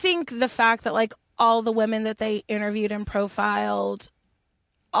just, I think the fact that like all the women that they interviewed and profiled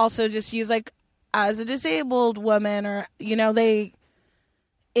also just use like as a disabled woman, or, you know, they,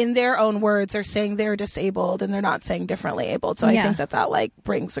 in their own words, are saying they're disabled and they're not saying differently abled. So I think that like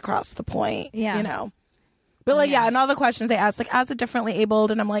brings across the point, Yeah. you know. But like, yeah, and all the questions they asked, like, as a differently abled,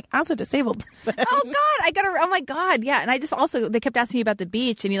 and I'm like, as a disabled person. Oh God, oh my God, yeah. And I just also, they kept asking you about the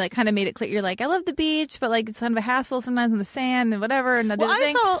beach, and you like kind of made it clear. You're like, I love the beach, but like it's kind of a hassle sometimes in the sand and whatever. And Well,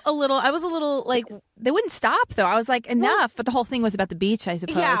 I was a little like, they wouldn't stop though. I was like, enough. But the whole thing was about the beach, I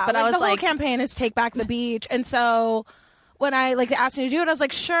suppose. yeah, but like, I was the whole like, campaign is take back the beach, and so when I like they asked me to do it, I was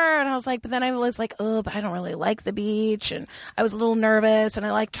like, sure, and I was like, but then I was like, oh, but I don't really like the beach, and I was a little nervous, and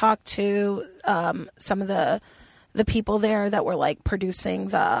I like talked to some of the people there that were like producing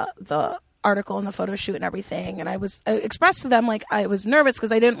the article and the photo shoot and everything, and I expressed to them like I was nervous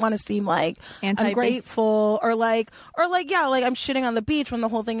because I didn't want to seem like ungrateful or like yeah, like I'm shitting on the beach when the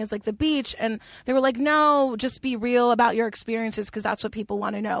whole thing is like the beach. And they were like, no, just be real about your experiences, because that's what people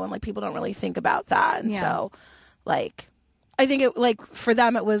want to know, and like people don't really think about that. And so like I think it, like, for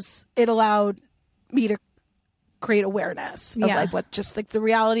them it allowed me to create awareness of like what just like the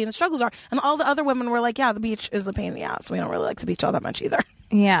reality and the struggles are. And all the other women were like, yeah, the beach is a pain in the ass. We don't really like the beach all that much either.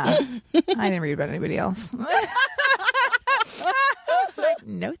 yeah. I didn't read about anybody else.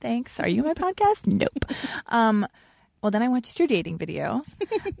 No thanks. Are you on my podcast? Nope. Well, then I watched your dating video.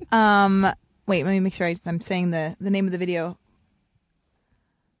 Wait, let me make sure I'm saying the name of the video.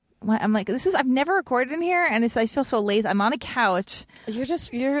 I'm like, I've never recorded in here, and I feel so lazy. I'm on a couch. You're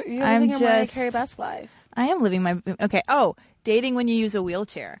living your Mariah Carey best life. I am living my, okay. Oh, dating when you use a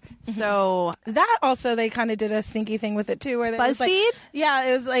wheelchair. So that also, they kind of did a sneaky thing with it too, where BuzzFeed? Like, yeah,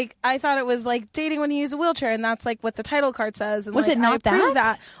 it was like, I thought it was like dating when you use a wheelchair, and that's like what the title card says. And was like, it not I approved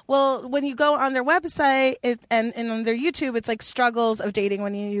that? Well, when you go on their website and on their YouTube, it's like struggles of dating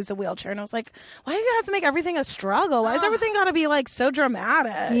when you use a wheelchair. And I was like, why do you have to make everything a struggle? Why is everything got to be like so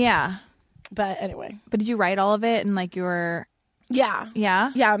dramatic? Yeah. But anyway. But did you write all of it and like your... Yeah.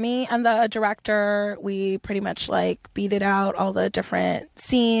 Yeah? Yeah, me and the director, we pretty much like beat it out, all the different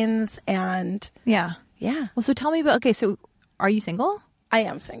scenes, and yeah. Yeah. Well, so tell me about, okay, so are you single? I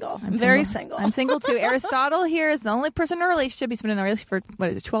am single. I'm very single. I'm single too. Aristotle here is the only person in a relationship. He's been in a relationship for,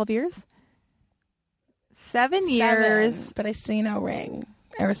 what is it, 12 years? 7 years. But I see no ring.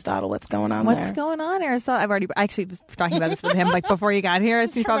 Aristotle, what's going on What's going on, Aristotle? I actually was talking about this with him like before you got here.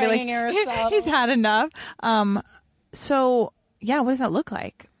 So he's probably like, Aristotle. he's had enough. So yeah, what does that look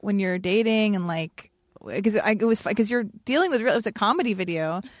like when you're dating and like, because you're dealing with it was a comedy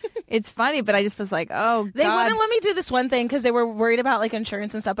video. It's funny, but I just was like, oh, They God. wouldn't let me do this one thing because they were worried about like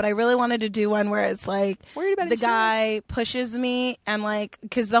insurance and stuff. But I really wanted to do one where it's like Worried about the guy pushes me, and like,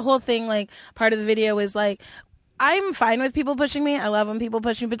 because the whole thing, like part of the video is like, I'm fine with people pushing me. I love when people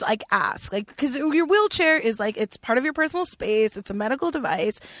push me, but like ask, like, because your wheelchair is like, it's part of your personal space. It's a medical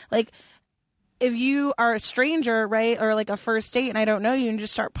device. Like, if you are a stranger, right, or like a first date and I don't know you and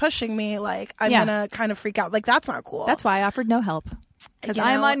just start pushing me, like, I'm gonna kind of freak out. Like, that's not cool. That's why I offered no help. Because You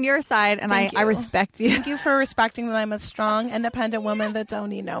I'm know, on your side and I respect you. Thank you for respecting that I'm a strong, independent woman that don't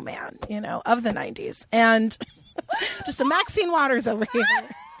need no man, you know, of the 90s. And just a Maxine Waters over here.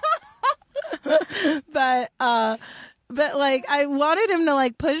 But like, I wanted him to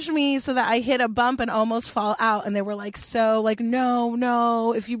like push me so that I hit a bump and almost fall out. And they were like, so like,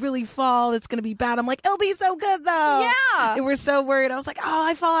 no, if you really fall, it's going to be bad. I'm like, it'll be so good though. Yeah. And we're so worried. I was like, oh,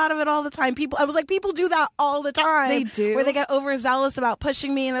 I fall out of it all the time. People do that all the time. They do? Where they get overzealous about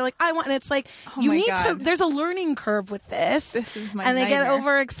pushing me and they're like, and it's like, Oh you my need God. to, there's a learning curve with this. This is my And they get nightmare.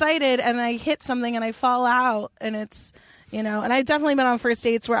 overexcited and I hit something and I fall out, and it's, you know, and I've definitely been on first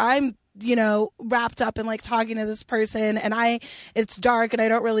dates where I'm, you know, wrapped up in like talking to this person and it's dark and I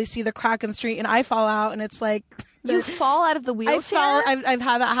don't really see the crack in the street and I fall out, and it's like You fall out of the wheelchair? I've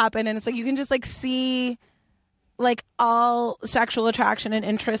had that happen, and it's like you can just like see like all sexual attraction and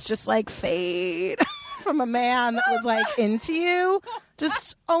interest just like fade from a man that was like into you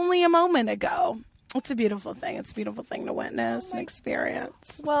just only a moment ago. It's a beautiful thing. It's a beautiful thing to witness and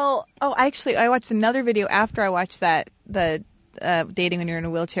experience. Well, I watched another video after I watched the dating when you're in a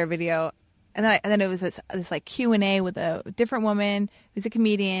wheelchair video, and then it was this like Q&A with a different woman who's a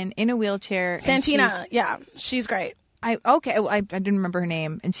comedian in a wheelchair. Santina, yeah, she's great. I didn't remember her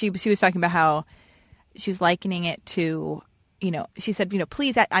name, and she was talking about how she was likening it to, she said,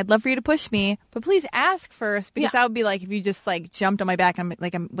 please, I'd love for you to push me, but please ask first, because that would be like if you just like jumped on my back and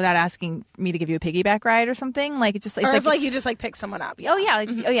I'm without asking me to give you a piggyback ride or something. Like it's or if like you just like pick someone up. Yeah. Oh yeah,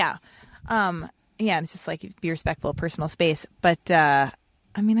 yeah, and it's just like be respectful of personal space. But I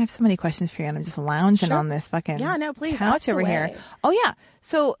have so many questions for you, and I'm just lounging on this fucking please couch over here. Oh yeah,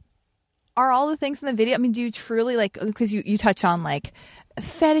 so. Are all the things in the video? Do you truly like? Because you touch on like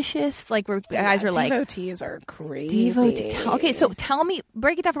fetishists, like where guys are like devotees are crazy. Okay, so tell me,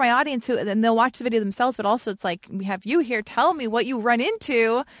 break it down for my audience, and they'll watch the video themselves. But also, it's like we have you here. Tell me what you run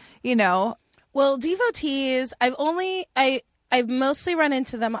into. Well, devotees, I've mostly run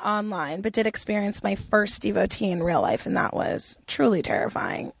into them online, but did experience my first devotee in real life, and that was truly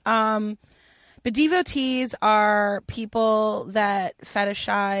terrifying. But devotees are people that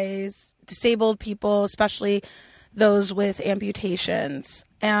fetishize disabled people, especially those with amputations.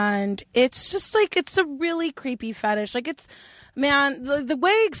 And it's just like, it's a really creepy fetish. Like it's, man, the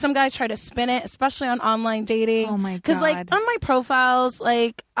way some guys try to spin it, especially on online dating. Oh my God. Because like on my profiles,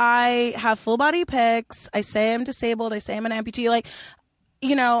 like I have full body pics. I say I'm disabled. I say I'm an amputee. Like,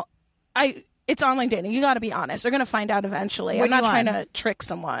 it's online dating. You got to be honest. They're going to find out eventually. I'm not trying to trick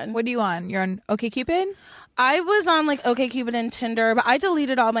someone. What are you on? You're on OkCupid? I was on like OkCupid and Tinder, but I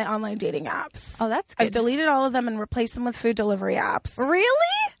deleted all my online dating apps. Oh, that's good. I've deleted all of them and replaced them with food delivery apps.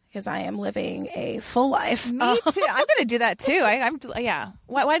 Really? Because I am living a full life. Me too. I'm going to do that too. Yeah.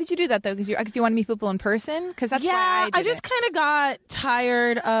 Why did you do that though? Because you want to meet people in person? Because that's why I just kind of got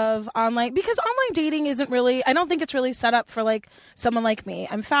tired of online, because online dating isn't really, I don't think it's really set up for like someone like me.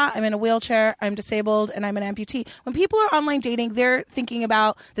 I'm fat, I'm in a wheelchair, I'm disabled, and I'm an amputee. When people are online dating, they're thinking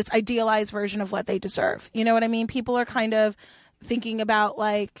about this idealized version of what they deserve. You know what I mean? People are kind of thinking about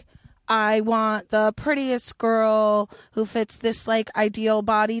like, I want the prettiest girl who fits this like ideal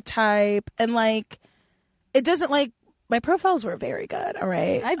body type. And like, it doesn't like, my profiles were very good. All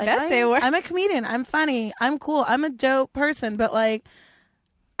right. I bet they were. I'm a comedian. I'm funny. I'm cool. I'm a dope person. But like,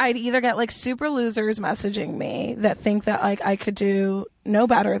 I'd either get like super losers messaging me that think that like I could do no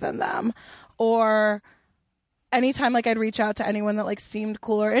better than them, or anytime like I'd reach out to anyone that like seemed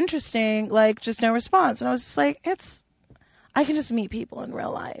cool or interesting, like just no response. And I was just like, I can just meet people in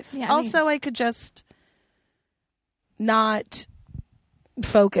real life. Yeah, I could just not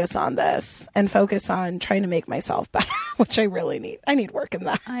focus on this and focus on trying to make myself better, which I really need. I need work in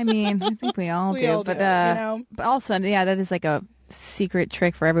that. I think we all do. But also, that is like a secret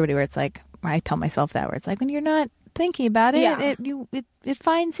trick for everybody where it's like, I tell myself that, where it's like, when you're not thinking about it, it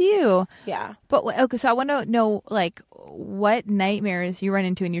finds you. Yeah. But okay, so I want to know like what nightmares you run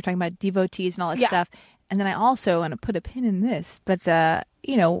into, and you're talking about devotees and all that stuff. And then I also want to put a pin in this, but what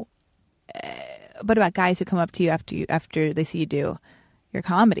about guys who come up to you after they see you do your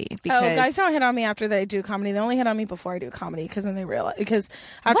comedy? Because guys don't hit on me after they do comedy. They only hit on me before I do comedy, because then they realize, because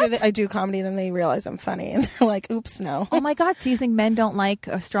after I do comedy, then they realize I'm funny, and they're like, "Oops, no." Oh my God! So you think men don't like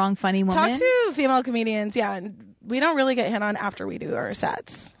a strong, funny woman? Talk to female comedians, and we don't really get hit on after we do our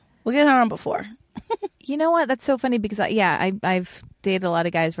sets. We'll get hit on before. You know what? That's so funny because I've dated a lot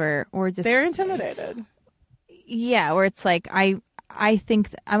of guys where we're just they're intimidated. Yeah, where it's like I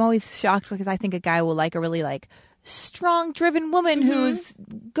think I'm always shocked because I think a guy will like a really like strong, driven woman who's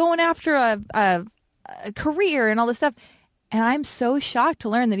going after a career and all this stuff, and I'm so shocked to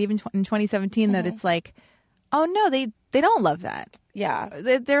learn that even in 2017 that it's like, oh no, they don't love that. Yeah,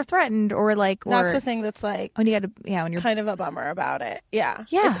 they're threatened or like that's the thing that's like when you got to when you're kind of a bummer about it. Yeah,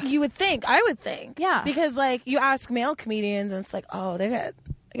 yeah. You would think, I would think, yeah, because like you ask male comedians and it's like, oh, they get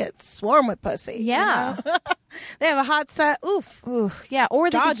swarmed with pussy. Yeah. You know? They have a hot set. Oof. Yeah. Or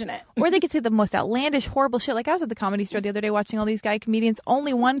they dodging it. Or they could say the most outlandish, horrible shit. Like I was at the Comedy Store the other day watching all these guy comedians.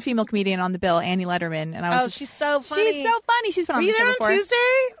 Only one female comedian on the bill, Annie Letterman. And I was she's so funny. She's so funny. She's been on the the show there before. on Tuesday?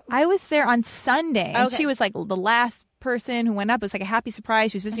 I was there on Sunday. And okay. she was like the last person who went up. It was like a happy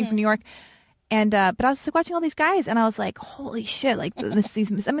surprise. She was visiting from New York. And but I was like watching all these guys, and I was like, "Holy shit!" Like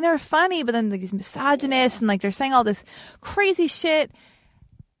these. I mean, they're funny, but then like, these misogynists, and like they're saying all this crazy shit.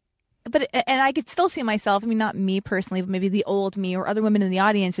 But and I could still see myself. I mean, not me personally, but maybe the old me or other women in the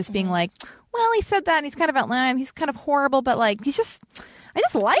audience just being like, "Well, he said that, and he's kind of outlandish. He's kind of horrible, but like I just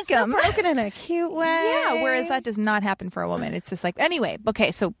like him." So broken in a cute way. Yeah. Whereas that does not happen for a woman. It's just like anyway.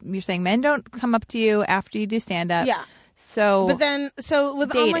 Okay, so you're saying men don't come up to you after you do stand up. Yeah. So, but then,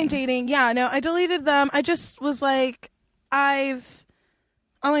 with dating. Online dating, yeah, no, I deleted them. I just was like, online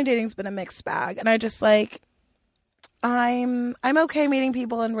dating's been a mixed bag, and I just like, I'm okay meeting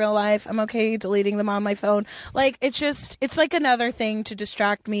people in real life. I'm okay deleting them on my phone. Like, it's like another thing to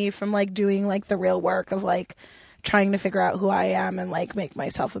distract me from like doing like the real work of like trying to figure out who I am and like make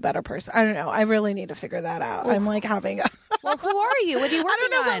myself a better person. I don't know. I really need to figure that out. I'm like having Well, who are you? What are you working I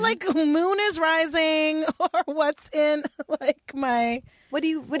don't know, on? but like moon is rising or what's in like my what are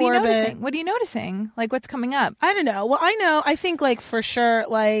you orbit. noticing? What are you noticing? Like, what's coming up? I don't know. Well, I think like for sure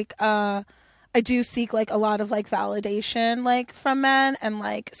like I do seek like a lot of like validation like from men, and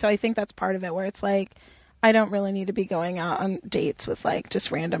like so I think that's part of it where it's like I don't really need to be going out on dates with like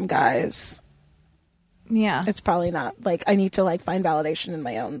just random guys. Yeah. It's probably not like I need to like find validation in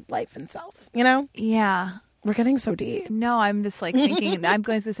my own life and self, you know? Yeah. We're getting so deep. No, I'm just like thinking I'm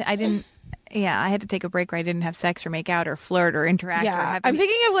going to say I had to take a break where I didn't have sex or make out or flirt or interact. Or Yeah. have I'm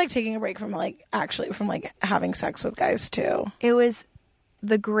thinking of like taking a break from like actually from like having sex with guys too. It was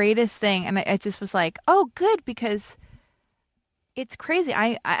the greatest thing, and I just was like, oh, good, because it's crazy.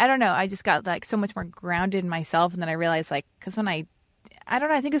 I don't know. I just got like so much more grounded in myself, and then I realized like because when I don't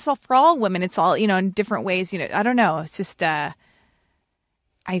know. I think it's all for all women. It's all, in different ways. I don't know. It's just I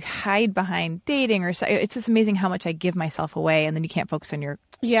hide behind dating, or it's just amazing how much I give myself away, and then you can't focus on your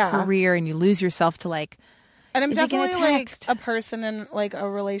career, and you lose yourself to like. And I'm is he gonna definitely like text? a person in like a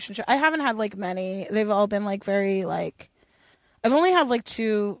relationship. I haven't had like many. They've all been like very like. I've only had like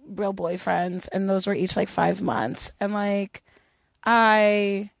 2 real boyfriends, and those were each like 5 months. And like,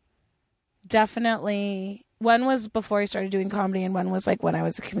 I definitely. One was before I started doing comedy, and one was like when I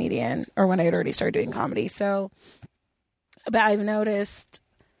was a comedian or when I had already started doing comedy. So, but I've noticed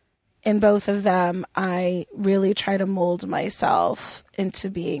in both of them, I really try to mold myself into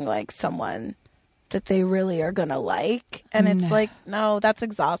being like someone that they really are going to like. And it's like, no, that's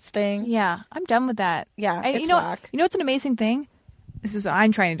exhausting. Yeah, I'm done with that. Yeah, it's you know, whack. You know what's an amazing thing? This is what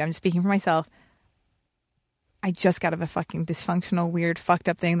I'm trying to do. I'm just speaking for myself. I just got out of a fucking dysfunctional, weird, fucked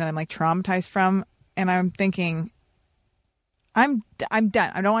up thing that I'm like traumatized from. And I'm thinking, I'm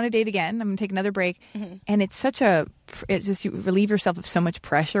done. I don't want to date again. I'm going to take another break. Mm-hmm. And it's just you relieve yourself of so much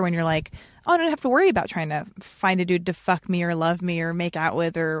pressure when you're like, oh, I don't have to worry about trying to find a dude to fuck me or love me or make out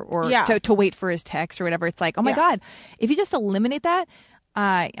with or to wait for his text or whatever. It's like, oh my God, if you just eliminate that,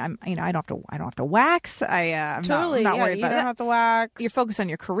 I don't have to wax. I'm totally not worried you about don't that. have to wax. You're focused on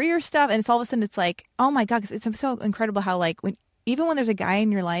your career stuff, and it's all of a sudden it's like, oh my God, 'cause it's so incredible how like even when there's a guy in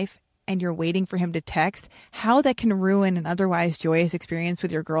your life and you're waiting for him to text, how that can ruin an otherwise joyous experience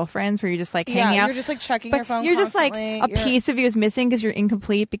with your girlfriends where you're just like hanging out. You're just like checking but your phone you're constantly. just like a piece of you is missing because you're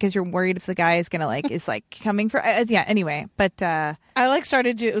incomplete because you're worried if the guy is gonna like is like coming for anyway. But I like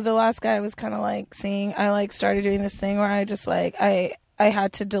started the last guy I was kind of like seeing. I like started doing this thing where I just like I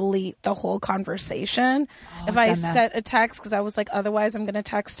had to delete the whole conversation if I sent a text, because I was like, otherwise I'm gonna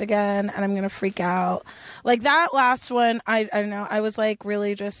text again and I'm gonna freak out. Like that last one, I don't know. I was like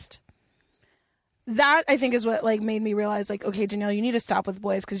really just. That I think is what like made me realize like, okay, Danielle, you need to stop with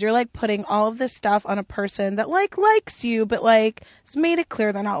boys, because you're like putting all of this stuff on a person that like likes you, but like it's made it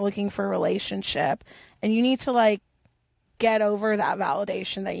clear they're not looking for a relationship, and you need to like get over that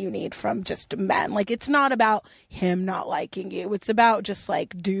validation that you need from just men. Like it's not about him not liking you; it's about just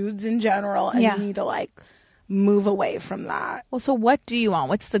like dudes in general, and you need to like move away from that. Well, so what do you want?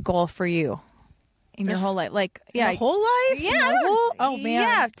 What's the goal for you in your whole life? Like, the whole life? Yeah. Oh man.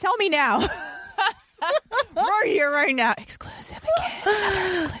 Yeah. Tell me now. We're here right now. Exclusive again.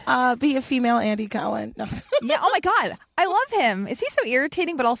 Another exclusive. Be a female Andy Cohen. No. Yeah. Oh my God. I love him. Is he so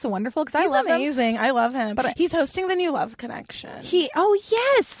irritating but also wonderful? Because I love him. He's amazing. I love him. But he's hosting the new Love Connection. Oh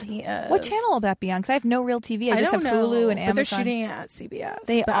yes. He is. What channel will that be on? Because I have no real TV. I just have Hulu and Amazon. But they're shooting it at CBS.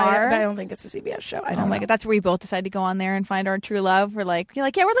 They but are. But I don't think it's a CBS show. I don't know. My God. That's where we both decided to go on there and find our true love. We're like,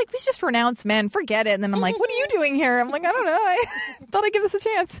 we just renounce men. Forget it. And then I'm like, what are you doing here? I'm like, I don't know. I thought I'd give this a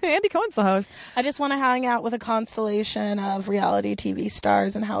chance. Andy Cohen's the host. I just want to hang out with a constellation of reality TV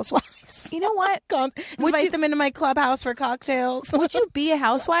stars and housewives. You know what? Invite them into my clubhouse for cocktails. Would you be a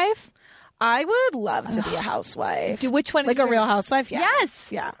housewife? I would love to be a housewife. Which one? Like a real housewife? Yeah.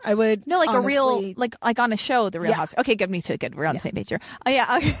 Yes. Yeah, I would. No, like honestly. a real, like on a show, the Real House. Okay, good. Me too. Good. We're on the same page here. Oh,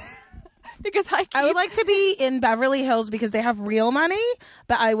 yeah. Okay. Because I would like to be in Beverly Hills because they have real money,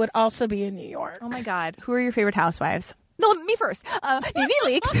 but I would also be in New York. Oh my God. Who are your favorite housewives? No, me first. Nene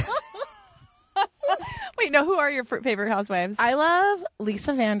Leakes. Wait, no, who are your favorite housewives? I love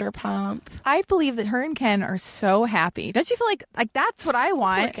Lisa Vanderpump. I believe that her and Ken are so happy. Don't you feel like that's what I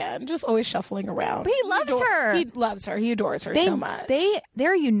want? Poor Ken, just always shuffling around. But he loves her. He loves her. He adores her so much.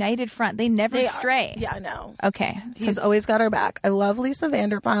 They're a united front. They never stray. Yeah, I know. Okay. He's always got her back. I love Lisa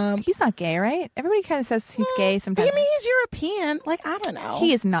Vanderpump. He's not gay, right? Everybody kind of says he's gay sometimes. I mean, he's European. Like, I don't know.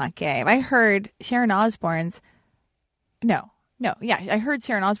 He is not gay. I heard Sharon Osbourne's No. Yeah, I heard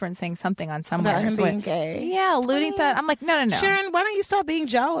Sharon Osbourne saying something on somewhere. About him So being gay. Yeah, alluding to that. I'm like, no. Sharon, why don't you stop being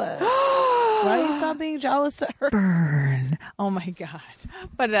jealous? Why don't you stop being jealous at her? Burn. Oh my God.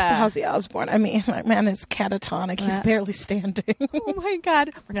 But Ozzy Osbourne. I mean, that man is catatonic. He's barely standing. oh my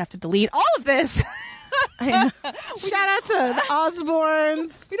God. We're gonna have to delete all of this. Shout out to the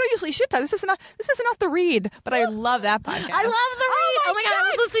Osbournes. We don't usually shit talk. This is not the read, but I love that podcast. I love the read. Oh my God. I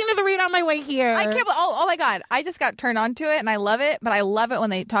was listening to the read on my way here. I can't. Oh my God. I just got turned on to it and I love it. But I love it when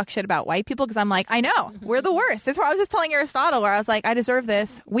they talk shit about white people because I'm like, I know we're the worst. That's what I was just telling Aristotle, where I was like, I deserve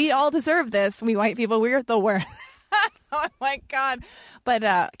this. We all deserve this. We white people, we're the worst. Oh my God.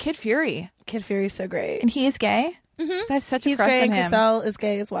 But Kid Fury. Kid Fury's so great. And he is gay. Mm-hmm. I have such a He's crush gay. on him. Cassell is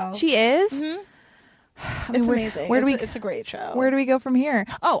gay as well. She is. Mm-hmm. I mean, It's amazing. It's a great show. Where do we go from here?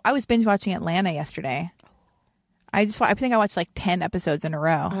 Oh, I was binge watching Atlanta yesterday. I think I watched like 10 episodes in a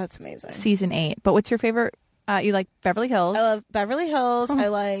row. Oh, that's amazing. Season 8. But what's your favorite? You like Beverly Hills? I love Beverly Hills. I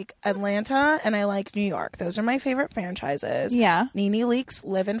like Atlanta, and I like New York. Those are my favorite franchises. Yeah. Nene Leakes,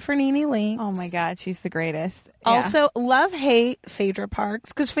 living for Nene Leakes. Oh my God, she's the greatest. Yeah. Also, love-hate Phaedra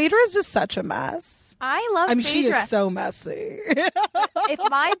Parks, because Phaedra is just such a mess. I love I mean, she Phaedra. is so messy.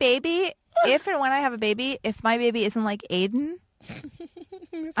 If and when I have a baby, if my baby isn't like Aiden,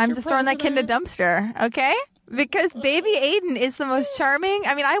 I'm just throwing that kid in a dumpster, okay? Because baby Aiden is the most charming.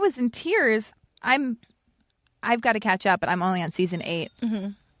 I mean, I was in tears. I've got to catch up, but I'm only on season 8. Mm-hmm.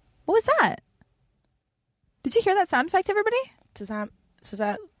 What was that? Did you hear that sound effect, everybody?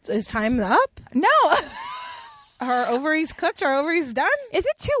 Is time up? No. Our ovaries cooked? Our ovaries done? Is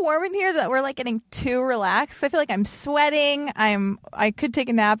it too warm in here that we're like getting too relaxed? I feel like I'm sweating. I could take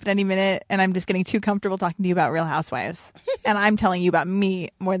a nap at any minute, and I'm just getting too comfortable talking to you about Real Housewives. And I'm telling you about me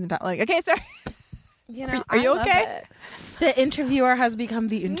more than okay, sorry. You know, are you I love okay? it. The interviewer has become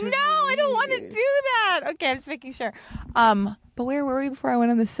the interviewer. No, I don't want to do that. Okay, I'm just making sure. But where were we before I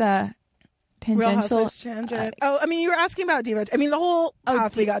went on this tangential? Real Housewives tangent. I mean, you were asking about devotees. I mean, the whole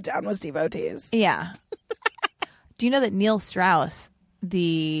path we got down was devotees. Yeah. Do you know that Neil Strauss,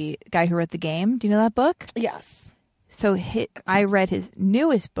 the guy who wrote The Game, do you know that book? Yes. So I read his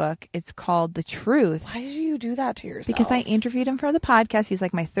newest book. It's called The Truth. Why did you do that to yourself? Because I interviewed him for the podcast. He's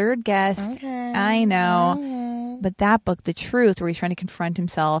like my third guest. Okay. I know. But that book, The Truth, where he's trying to confront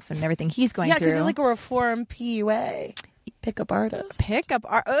himself and everything he's going through. Yeah, because he's like a reformed PUA. Pickup artist.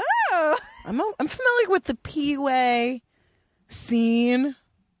 Oh! I'm familiar with the PUA scene.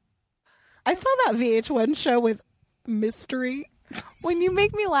 I saw that VH1 show with Mystery. When you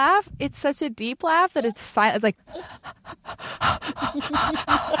make me laugh, it's such a deep laugh that it's silent. It's like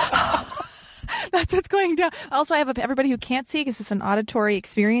that's what's going down. Also, I have everybody who can't see because it's an auditory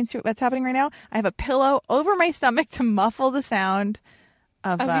experience that's happening right now. I have a pillow over my stomach to muffle the sound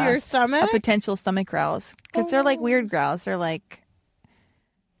of your stomach, of potential stomach growls, because they're like weird growls. They're like,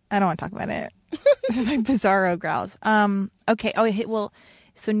 I don't want to talk about it. They're like bizarro growls. Okay. Well,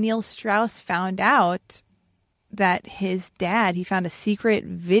 so Neil Strauss found out that his dad, he found a secret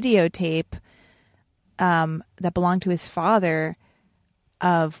videotape that belonged to his father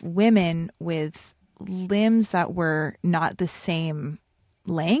of women with limbs that were not the same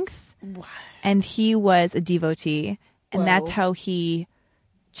length. What? And he was a devotee. And Whoa. that's how he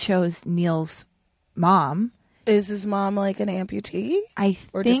chose Neil's mom. Is his mom like an amputee?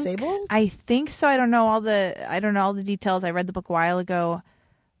 Or disabled? I think so. I don't know all the details. I read the book a while ago.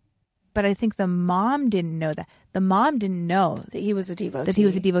 But I think the mom didn't know that. The mom didn't know That he was a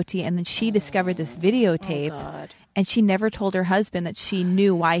devotee. And then she discovered this videotape. Oh, God. And she never told her husband that she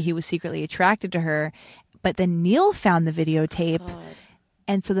knew why he was secretly attracted to her. But then Neil found the videotape. God.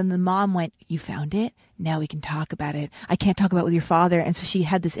 And so then the mom went, "You found it? Now we can talk about it. I can't talk about it with your father." And so she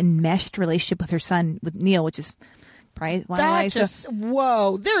had this enmeshed relationship with her son, with Neil, which is probably why.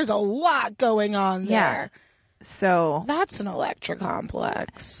 Whoa, there's a lot going on there. Yeah. So That's an electric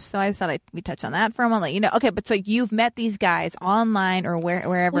complex. So I thought we'd touch on that for a moment, let you know. Okay, but so you've met these guys online or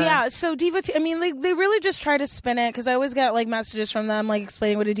wherever. Well, yeah, so devotee, I mean, they really just try to spin it, because I always get like messages from them like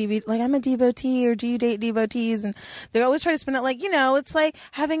explaining what a devotee, like, I'm a devotee, or do you date devotees? And they always try to spin it like, it's like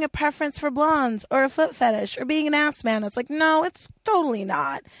having a preference for blondes or a foot fetish or being an ass man. It's like, no, it's totally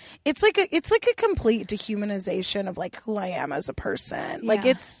not. It's like a complete dehumanization of like who I am as a person. Like,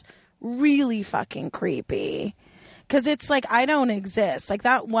 it's really fucking creepy, because it's like I don't exist. Like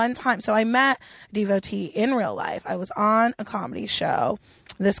that one time, so I met a devotee in real life. I was on a comedy show.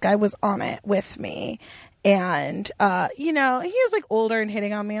 This guy was on it with me, and he was like older and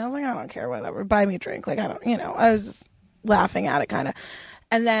hitting on me. And I was like, I don't care, whatever, buy me a drink. Like, I don't, I was just laughing at it kind of.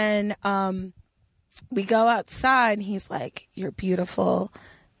 And then we go outside, and he's like, "You're beautiful,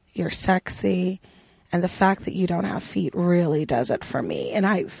 you're sexy." And the fact that you don't have feet really does it for me. And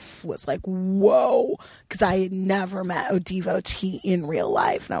I was like, whoa, because I had never met a devotee in real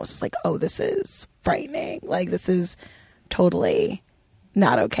life. And I was just like, oh, this is frightening. Like, this is totally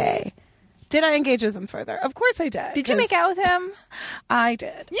not okay. Did I engage with him further? Of course I did. Did you make out with him? I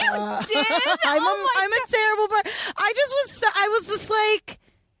did. You did? I'm Oh a terrible person. I was just like,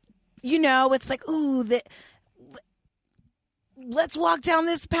 it's like, ooh, let's walk down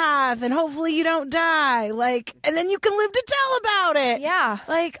this path and hopefully you don't die. Like, and then you can live to tell about it. Yeah.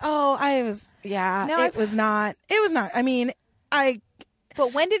 Like, oh, it was not. I mean,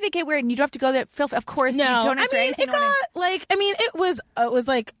 But when did it get weird? And you don't have to go there. Of course, no, you don't answer anything. It was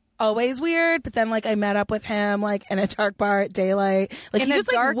like always weird. But then, like, I met up with him, like, in a dark bar at daylight. Like, he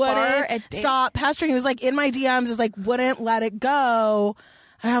just, like, wouldn't stop pestering. He was, like, in my DMs, just, like, wouldn't let it go.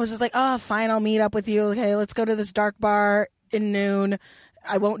 And I was just like, oh, fine, I'll meet up with you. Okay, let's go to this dark bar in noon.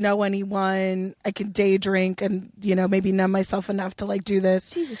 I won't know anyone. I can day drink and, maybe numb myself enough to, like, do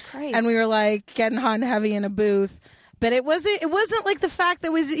this. Jesus Christ. And we were, like, getting hot and heavy in a booth. But it wasn't like the fact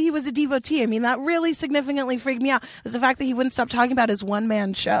that he was a devotee. I mean, that really significantly freaked me out. It was the fact that he wouldn't stop talking about his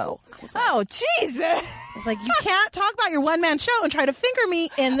one-man show. Like, oh, Jesus. I was like, you can't talk about your one-man show and try to finger me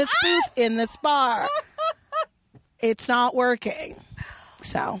in this booth in this bar. It's not working.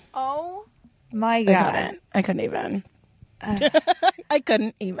 So. Oh, my God. I couldn't even. I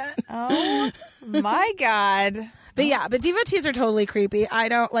couldn't even. Oh, my God. But yeah, but devotees are totally creepy. I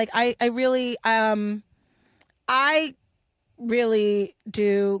don't, like, I really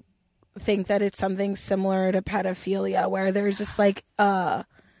do think that it's something similar to pedophilia, where there's just like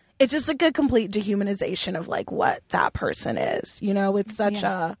it's just like a complete dehumanization of like what that person is. It's such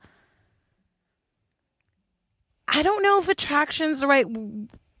a, I don't know if attraction's the right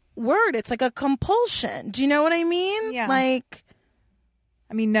word. It's like a compulsion. Do you know what I mean? Yeah. Like,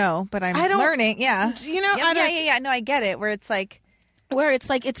 I mean, no, but I'm learning. Yeah. Yeah. No, I get it. Where it's like,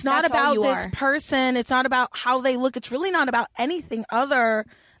 it's not about this person. It's not about how they look. It's really not about anything other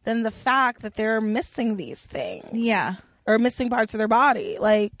than the fact that they're missing these things. Yeah. Or missing parts of their body.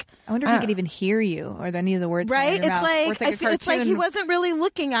 Like, I wonder if he could even hear you or any of the words. Right? It's like he wasn't really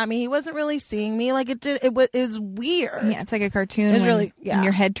looking at me. He wasn't really seeing me. Like, it was weird. Yeah, it's like a cartoon. It's really, yeah. When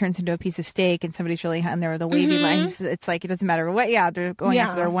your head turns into a piece of steak and somebody's really on there with the wavy lines. It's like, it doesn't matter what. Yeah, they're going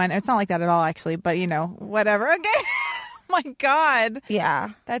after their one. It's not like that at all, actually. But, whatever. Okay. My God.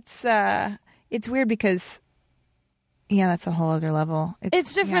 Yeah. That's it's weird because that's a whole other level.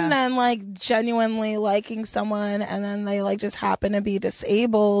 It's different than like genuinely liking someone and then they like just happen to be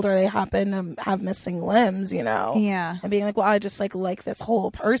disabled or they happen to have missing limbs, Yeah. And being like, well, I just like this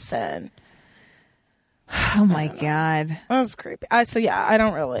whole person. Oh my God. That was creepy. I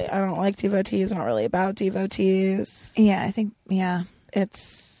don't like devotees. I'm not really about devotees. Yeah, I think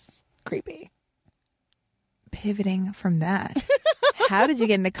it's creepy. Pivoting from that, how did you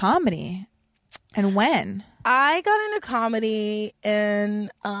get into comedy and when? I got into comedy in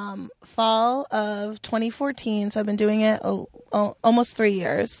fall of 2014, so I've been doing it almost 3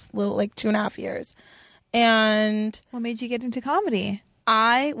 years, like 2.5 years. And what made you get into comedy?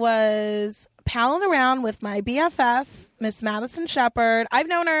 I was palling around with my BFF, Miss Madison Shepard. I've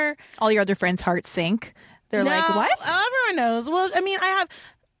known her. All your other friends' hearts sink. They're like, what? Everyone knows. Well, I mean, I have,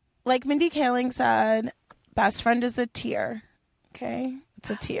 like Mindy Kaling said, best friend is a tear. Okay? It's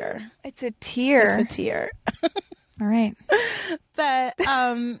a tear. It's a tear. It's a tear. All right. But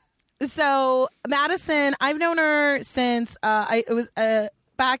so Madison, I've known her since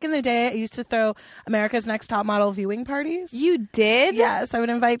back in the day. I used to throw America's Next Top Model viewing parties. You did? Yes, I would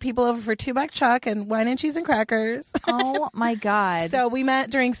invite people over for 2-buck chuck and wine and cheese and crackers. Oh my God. So we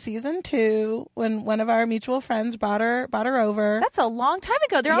met during season 2 when one of our mutual friends brought her over. That's a long time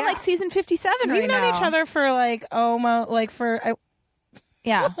ago. They're on like season 57 right now. We've known each other for like almost like for a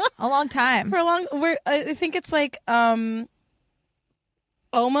long time. For a long, I think it's like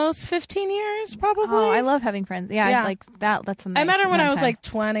almost 15 years, probably. Oh, I love having friends. Yeah. Like that. That's a nice I met her when I was time. like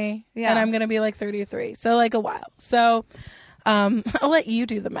 20, and I'm gonna be like 33, so like a while. So, I'll let you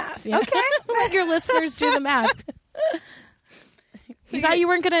do the math. Okay, let your listeners do the math. You thought you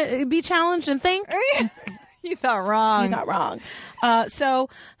weren't gonna be challenged and think? You thought wrong. You thought wrong. So,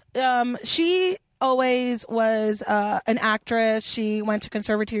 she always was an actress. She went to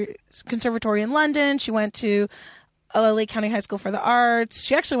conservatory in London. She went to Lake County High School for the Arts.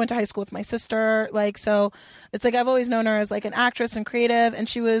 She actually went to high school with my sister. Like, so it's like I've always known her as like an actress and creative. And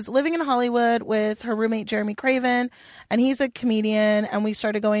she was living in Hollywood with her roommate, Jeremy Craven. And he's a comedian. And we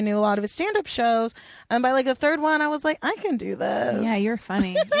started going to a lot of his stand-up shows. And by like the third one, I was like, I can do this. Yeah, you're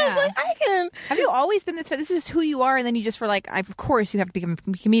funny. I Yeah. was like, I can. Have you always been this? This is who you are, and then you just were like, of course, you have to become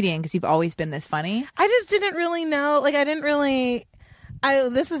a comedian because you've always been this funny. I just didn't really know. Like, I didn't really.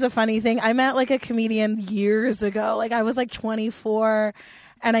 This is a funny thing. I met like a comedian years ago. Like, I was like 24,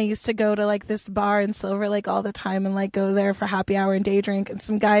 and I used to go to like this bar in Silver Lake all the time and like go there for happy hour and day drink. And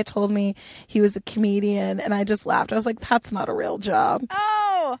some guy told me he was a comedian, and I just laughed. I was like, that's not a real job.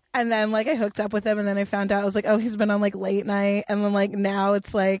 Oh, And then like I hooked up with him, and then I found out I was like, oh, he's been on like late night, and then like now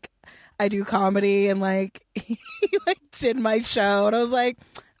it's like I do comedy, and like he like did my show, and I was like,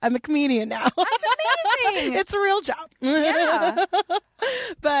 I'm a comedian now. that's amazing. It's a real job. Yeah.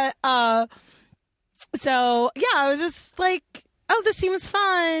 But so yeah, I was just like, oh, this seems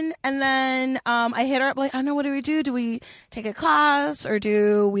fun. And then I hit her up like, I don't know, what do we do? Do we take a class, or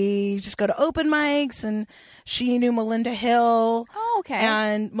do we just go to open mics? And she knew Melinda Hill. Oh, okay.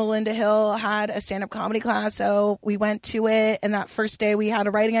 And Melinda Hill had a stand-up comedy class, so we went to it. And that first day we had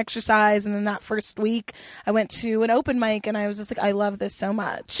a writing exercise, and then that first week I went to an open mic, and I was just like, I love this so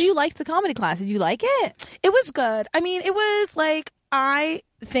much. So you liked the comedy class? Did you like it? It was good. I mean, it was like, I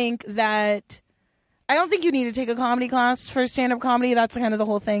think that I don't think you need to take a comedy class for stand-up comedy. That's kind of the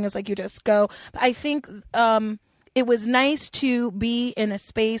whole thing, is like you just go. But I think it was nice to be in a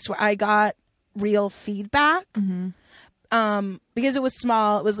space where I got real feedback. Because it was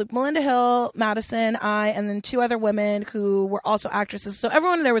small. It was like Melinda Hill, Madison, I, and then two other women who were also actresses. So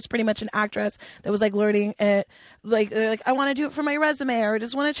everyone there was pretty much an actress that was like learning it. Like, they're like, I want to do it for my resume, or I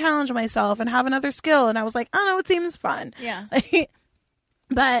just want to challenge myself and have another skill. And I was like, I don't know, it seems fun. Yeah.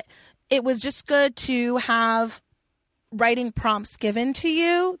 But it was just good to have writing prompts given to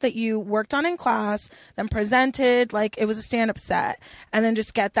you that you worked on in class, then presented like it was a stand-up set, and then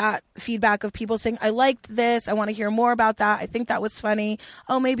just get that feedback of people saying, I liked this, I want to hear more about that, I think that was funny,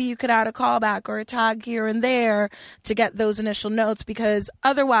 oh, maybe you could add a callback or a tag here and there, to get those initial notes. Because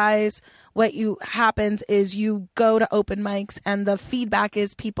otherwise what happens is you go to open mics and the feedback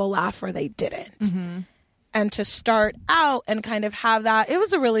is people laugh or they didn't. And to start out and kind of have that, it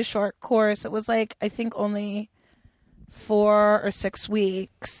was a really short course. It was like, I think only 4 or 6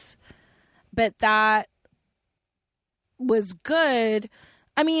 weeks, but that was good.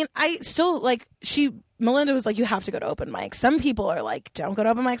 I mean, I still like, Melinda was like, you have to go to open mics. Some people are like, don't go to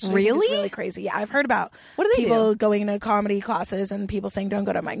open mics. Really? It's really crazy. Yeah, I've heard about What do they people do? going to comedy classes and people saying don't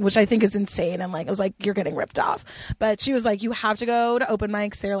go to mic, which I think is insane. And like, I was like, you're getting ripped off. But she was like, you have to go to open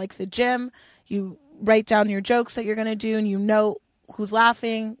mics. They're like the gym. You write down your jokes that you're going to do, and you know who's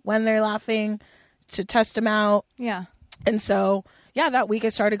laughing, when they're laughing, to test them out. Yeah. And so, yeah, that week I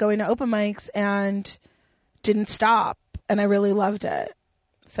started going to open mics and didn't stop. And I really loved it.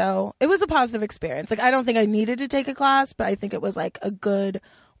 So it was a positive experience. Like, I don't think I needed to take a class, but I think it was like a good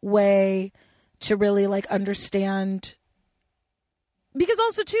way to really like understand. Because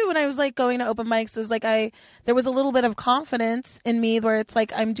also too, when I was like going to open mics, it was like there was a little bit of confidence in me where it's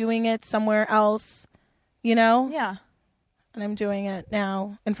like I'm doing it somewhere else, you know? Yeah. And I'm doing it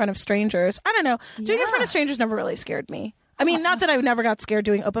now in front of strangers. I don't know. Doing it in front of strangers never really scared me. I mean, not that I never got scared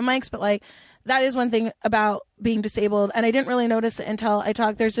doing open mics, but like that is one thing about being disabled. And I didn't really notice it until I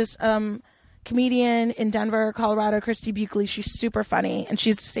talked. There's this comedian in Denver, Colorado, Christy Buckley. She's super funny and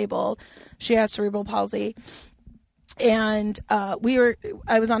she's disabled. She has cerebral palsy. And I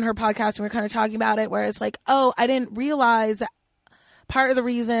was on her podcast and we were kind of talking about it, where it's like, oh, I didn't realize that part of the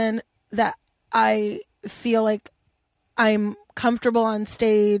reason that I feel like I'm comfortable on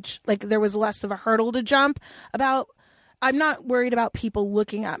stage, like there was less of a hurdle to jump about. I'm not worried about people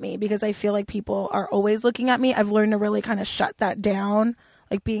looking at me because I feel like people are always looking at me. I've learned to really kind of shut that down,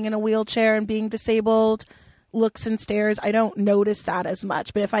 like being in a wheelchair and being disabled, looks and stares. I don't notice that as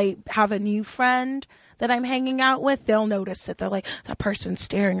much. But if I have a new friend that I'm hanging out with, they'll notice it. They're like, that person's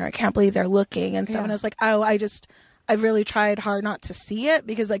staring, or I can't believe they're looking and stuff. Yeah. And I was like, oh, I've really tried hard not to see it,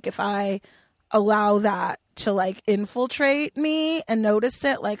 because like if I allow that to like infiltrate me and notice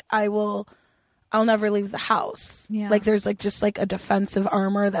it, like I'll never leave the house. Yeah. Like there's like just like a defensive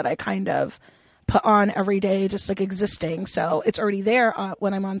armor that I kind of put on every day, just like existing. So it's already there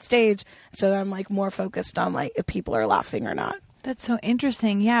when I'm on stage. So I'm like more focused on like if people are laughing or not. That's so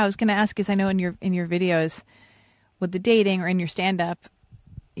interesting. Yeah, I was going to ask, because I know in your videos with the dating or in your stand-up,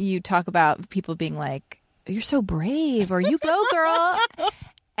 you talk about people being like, you're so brave, or you go, girl.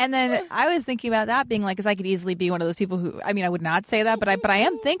 And then I was thinking about that being like, because I could easily be one of those people who, I mean, I would not say that, but I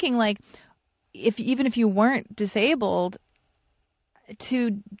am thinking like, even if you weren't disabled,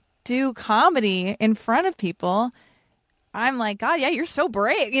 to do comedy in front of people, I'm like, God, yeah, you're so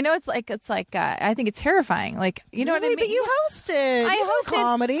brave. You know, it's like I think it's terrifying. Like, you know what I mean? But you hosted. I You did hosted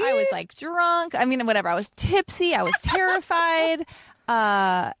comedy. I was like drunk. I mean, whatever. I was tipsy. I was terrified.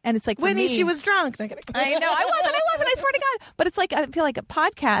 And it's like for Whitney, me, she was drunk. No, kidding. I know. I wasn't. I swear to God. But it's like I feel like a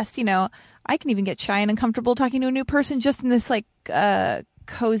podcast. You know, I can even get shy and uncomfortable talking to a new person just in this like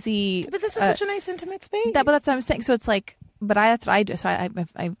cozy. But this is such a nice intimate space. But that's what I'm saying. So it's like, that's what I do. So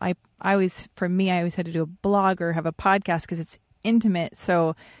I always, for me, I always had to do a blog or have a podcast because it's intimate.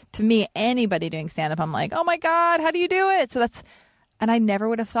 So to me, anybody doing stand up, I'm like, oh my God, how do you do it? So and I never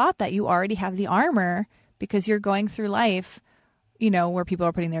would have thought that you already have the armor because you're going through life, you know, where people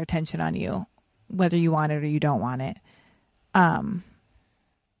are putting their attention on you, whether you want it or you don't want it.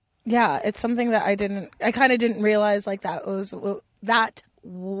 Yeah, it's something that I kind of didn't realize like that was that.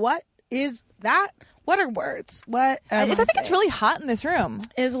 What is that? What are words? What? I think it's really hot in this room.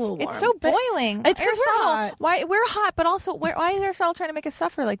 It is a little warm. It's so boiling. It's 'cause we're Aristotle, hot. Why we're hot, but also why is Aristotle trying to make us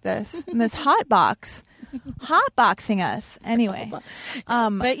suffer like this in this hot box? Hot boxing us anyway.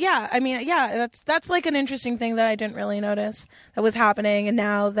 But yeah, I mean, yeah, that's like an interesting thing that I didn't really notice that was happening, and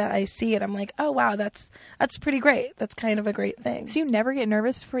now that I see it, I'm like, oh wow, that's pretty great. That's kind of a great thing. So you never get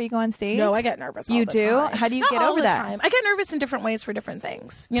nervous before you go on stage? No, I get nervous. You all the do? time. How do you Not get all over the that? time. I get nervous in different ways for different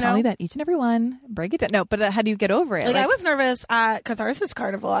things. You Tell know, me about each and every one. Break it down. No, but how do you get over it? like I was nervous at Catharsis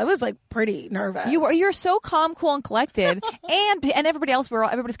Carnival. I was like pretty nervous. You're so calm, cool, and collected, and everybody else,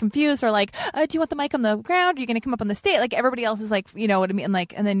 everybody's confused. Or like, do you want the mic on the ground? Are you going to come up on the stage? Like everybody else is like, you know what I mean? And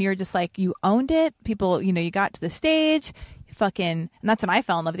like, and then you're just like, you owned it. People, you know, you got to the stage, and that's when I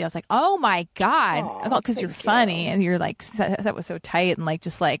fell in love with you. I was like, oh my God, because you're funny and you're like, that was so tight and like,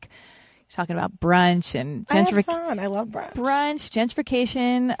 just like talking about brunch and gentrification. I love brunch.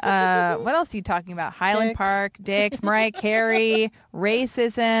 Gentrification. What else are you talking about? Highland Dicks. Park, Dicks, Mariah Carey,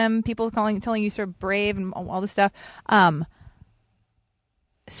 racism, people telling you sort of brave and all this stuff.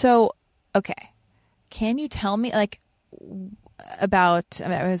 So, okay. Can you tell me, like, about,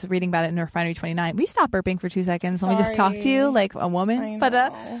 I was reading about it in Refinery 29. Will you stop burping for 2 seconds? Let me just talk to you like a woman. But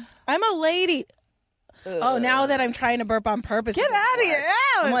I'm a lady. Oh, now that I'm trying to burp on purpose. Get out of here.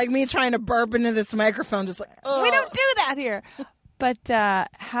 I'm like me trying to burp into this microphone, just like, ugh. We don't do that here. But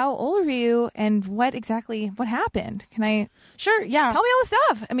how old were you and what happened? Can I? Sure, yeah. Tell me all the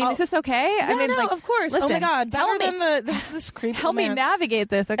stuff. I mean, is this okay? Yeah, I mean, no, like, of course. Listen, oh my God. Better help me. than this creepy Help me man. navigate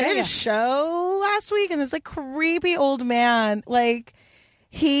this, okay? I did a show last week, and this like creepy old man, like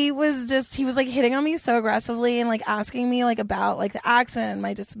he was like hitting on me so aggressively and like asking me like about like the accent and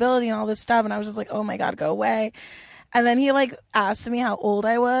my disability and all this stuff, and I was just like, oh my God, go away. And then he like asked me how old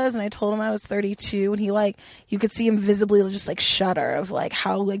I was, and I told him I was 32, and he like, you could see him visibly just like shudder of like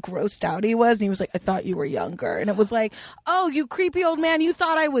how like grossed out he was, and he was like, I thought you were younger. And it was like, oh, you creepy old man, you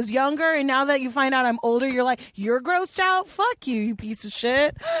thought I was younger, and now that you find out I'm older, you're like, you're grossed out? Fuck you, you piece of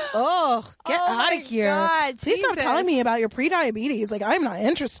shit. Oh, get out of here. God, Please stop Jesus. telling me about your pre-diabetes. Like, I'm not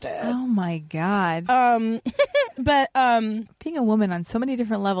interested. Oh my God. But Being a woman on so many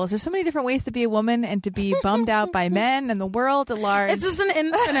different levels. There's so many different ways to be a woman and to be bummed out by men and the world at large. it's just an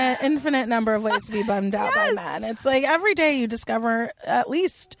infinite number of ways to be bummed out by men. It's like every day you discover at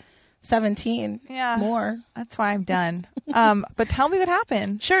least 17 more. That's why I'm done. But tell me what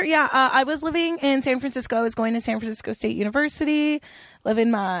happened. Sure, yeah. I was living in San Francisco. I was going to San Francisco State University, living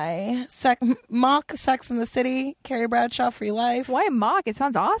my mock Sex in the City, Carrie Bradshaw free life. Why mock? It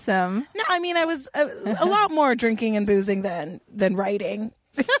sounds awesome. No, I mean, I was a lot more drinking and boozing than writing.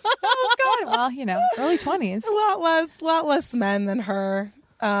 Oh God. Well, you know, early 20s. A lot less men than her.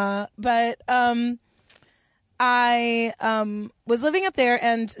 But I was living up there,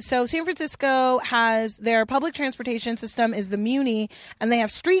 and so San Francisco has their public transportation system is the Muni, and they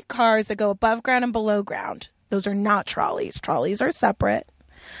have streetcars that go above ground and below ground. Those are not trolleys. Trolleys are separate.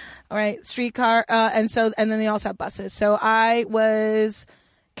 All right, streetcar, and then they also have buses. So I was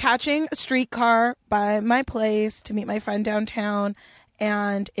catching a streetcar by my place to meet my friend downtown,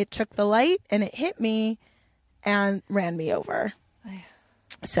 and it took the light and it hit me and ran me over.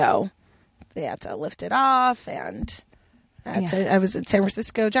 So they had to lift it off, and I was at San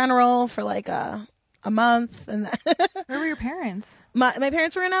Francisco General for like a month. And Where were your parents? my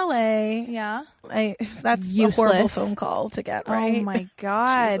parents were in LA. Yeah. That's Useless. a horrible phone call to get, right? Oh my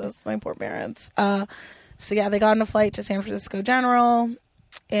God. Jesus, my poor parents. So yeah, they got on a flight to San Francisco General,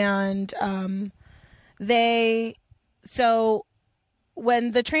 and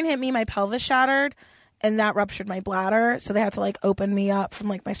when the train hit me, my pelvis shattered, and that ruptured my bladder. So they had to like open me up from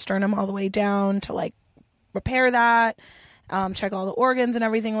like my sternum all the way down to like repair that. check all the organs and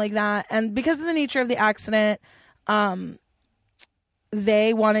everything like that. And because of the nature of the accident,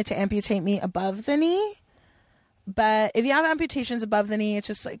 they wanted to amputate me above the knee. But if you have amputations above the knee, it's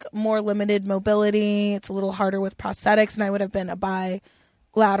just like more limited mobility. It's a little harder with prosthetics, and I would have been a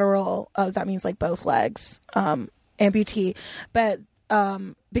bilateral, that means like both legs, amputee. But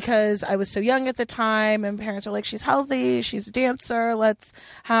because I was so young at the time, and parents are like, she's healthy, she's a dancer, let's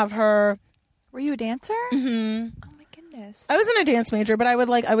have her. Were you a dancer? Mm-hmm. Oh my goodness. I wasn't a dance major, but I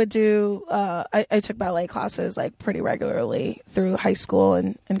would do, I took ballet classes like pretty regularly through high school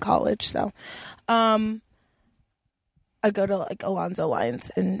and college. So, I'd go to like Alonzo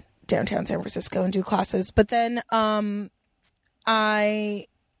Lines in downtown San Francisco and do classes. But then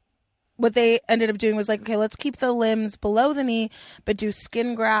what they ended up doing was like, okay, let's keep the limbs below the knee, but do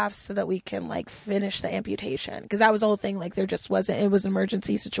skin grafts so that we can like finish the amputation. Because that was the whole thing. Like there just wasn't, it was an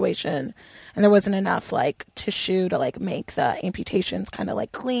emergency situation and there wasn't enough like tissue to like make the amputations kind of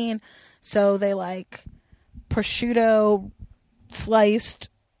like clean. So they like prosciutto sliced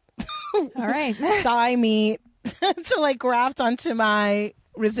All right. thigh meat to like graft onto my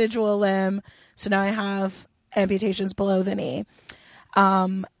residual limb. So now I have amputations below the knee.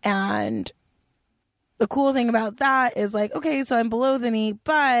 And the cool thing about that is like, okay, so I'm below the knee,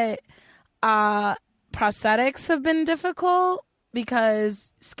 but prosthetics have been difficult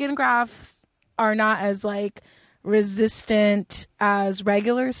because skin grafts are not as like resistant as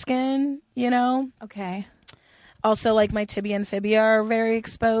regular skin, you know? Okay. Also, like my tibia and fibia are very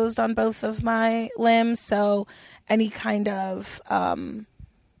exposed on both of my limbs. So any kind of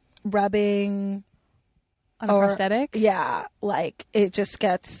rubbing On a prosthetic? Yeah, like it's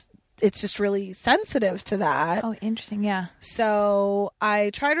just really sensitive to that. Oh, interesting. Yeah. So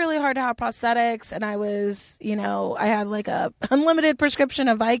I tried really hard to have prosthetics, and I was, I had like a unlimited prescription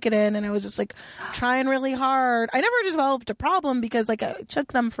of Vicodin, and I was just like trying really hard. I never developed a problem because like I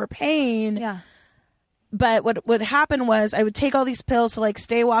took them for pain. Yeah. But what would happen was I would take all these pills to like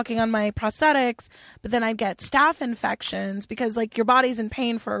stay walking on my prosthetics, but then I'd get staph infections because like your body's in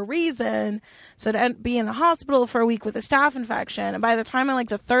pain for a reason. So to be in the hospital for a week with a staph infection. And by the time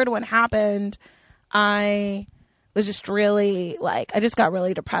the third one happened, I was just really like, I just got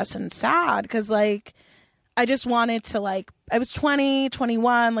really depressed and sad because like I just wanted to like, I was 20,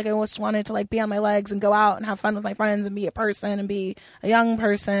 21. Like I just wanted to like be on my legs and go out and have fun with my friends and be a person and be a young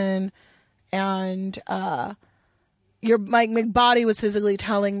person. And my body was physically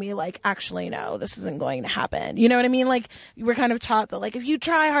telling me like, actually, no, this isn't going to happen. You know what I mean? Like you were kind of taught that like, if you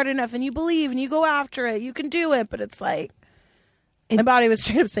try hard enough and you believe and you go after it, you can do it. But it's like, my body was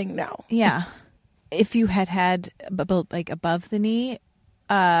straight up saying no. Yeah. If you had like above the knee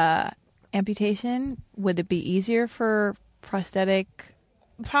amputation, would it be easier for prosthetic?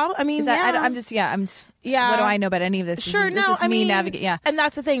 Probably. I mean, yeah. What do I know about any of this? Sure, this is me navigate. Yeah, and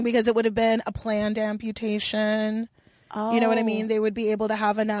that's the thing because it would have been a planned amputation. Oh. You know what I mean? They would be able to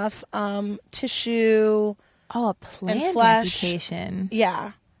have enough tissue. Oh, a planned and flesh. amputation.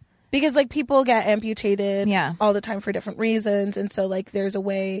 Yeah, because like people get amputated all the time for different reasons, and so like there's a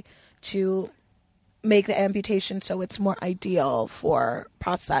way to make the amputation so it's more ideal for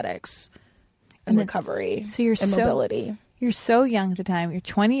prosthetics and recovery. So you're and mobility. You're so young at the time. You're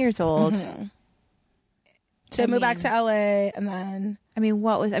 20 years old. Mm-hmm. So I moved back to LA, and then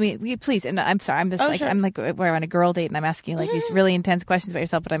please. And I'm sorry. I'm just I'm like we're on a girl date, and I'm asking like these really intense questions about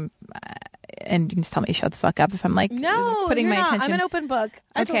yourself. But and you can just tell me shut the fuck up if I'm like putting my attention. I'm an open book.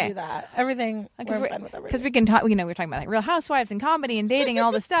 I told you that everything. We're fine with everything because we can talk. We're talking about like Real Housewives and comedy and dating and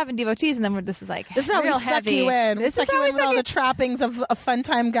all this stuff and devotees, and then this is how we real suck heavy. You in. This is how we with all the trappings of a fun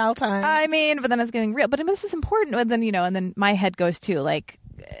time, gal time. I mean, but then it's getting real. But this is important. But then and then my head goes to like.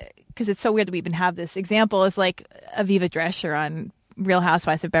 Because it's so weird that we even have this example is like Aviva Drescher on Real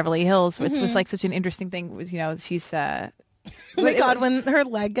Housewives of Beverly Hills, which was like such an interesting thing. Was she's oh my God, when her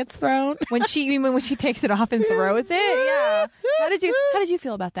leg gets thrown, when she takes it off and throws it, yeah. How did you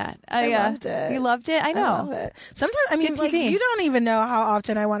feel about that? I loved it. You loved it. I know. I love it. Sometimes like you don't even know how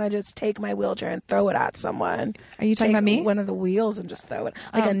often I want to just take my wheelchair and throw it at someone. Are you talking about me? One of the wheels and just throw it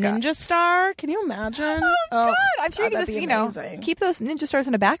like a ninja star. Can you imagine? Oh God! I'm sure you can just keep those ninja stars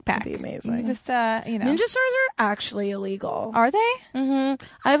in a backpack. That'd be amazing. You just ninja stars are actually illegal. Are they? Mm-hmm.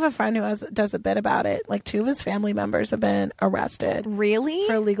 I have a friend who does a bit about it. Like 2 of his family members have been arrested. Really?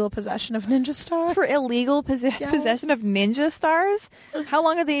 For illegal possession of ninja stars. For illegal possession of ninja stars? How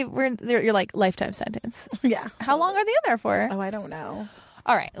long are they? You're like lifetime sentence. Yeah. How long are they in there for? Oh, I don't know.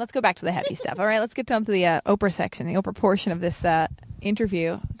 All right, let's go back to the heavy stuff. All right, let's get down to the Oprah section, the Oprah portion of this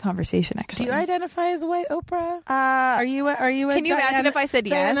interview conversation. Actually, do you identify as white Oprah? Are you? Can you imagine if I said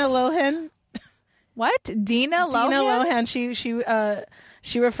yes? Diana Lohan. What? Dina Lohan? Dina Lohan.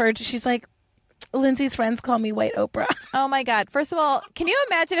 She referred to, she's like, Lindsay's friends call me White Oprah. Oh my God. First of all, can you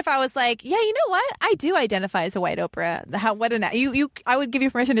imagine if I was like, yeah, you know what? I do identify as a White Oprah. I would give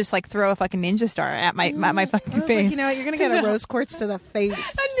you permission to just like throw a fucking ninja star at my fucking face. Like, you know what? You're going to get a rose quartz to the face.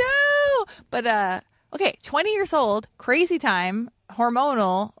 No. But, okay, 20 years old, crazy time,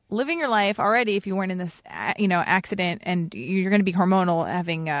 hormonal, living your life already if you weren't in this, accident, and you're going to be hormonal,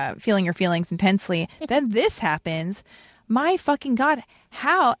 having, feeling your feelings intensely. Then this happens. My fucking God.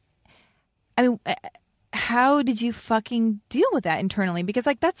 How did you fucking deal with that internally? Because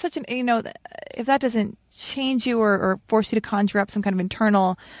like that's such an, if that doesn't change you or force you to conjure up some kind of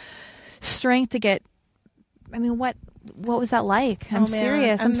internal strength to get, what was that like? I'm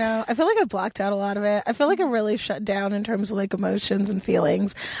serious. I feel like I blocked out a lot of it. I feel like I really shut down in terms of like emotions and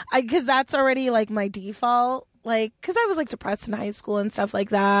feelings. Because that's already like my default. Like, because I was like depressed in high school and stuff like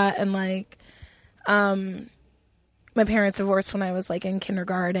that. And like, my parents divorced when I was like in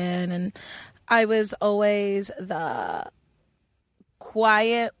kindergarten, and I was always the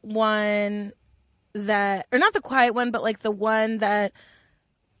quiet one or not the quiet one, but like the one that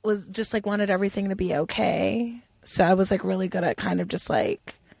was just like wanted everything to be okay. So I was like really good at kind of just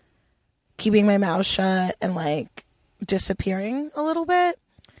like keeping my mouth shut and like disappearing a little bit.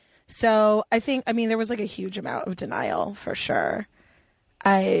 So there was like a huge amount of denial for sure.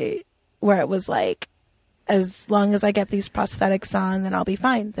 Where it was like, as long as I get these prosthetics on, then I'll be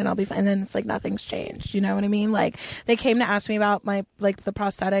fine. And then it's like nothing's changed. You know what I mean? Like they came to ask me about my like the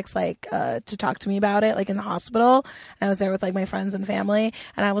prosthetics, like to talk to me about it, like in the hospital. And I was there with like my friends and family,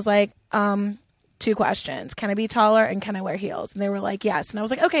 and I was like, 2 questions: can I be taller, and can I wear heels? And they were like, yes. And I was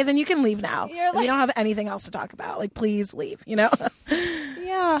like, okay, then you can leave now. We don't have anything else to talk about. Like, please leave. You know?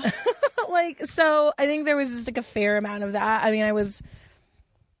 Yeah. Like, so I think there was just like a fair amount of that. I mean,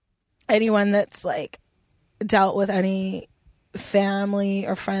 anyone that's like dealt with any family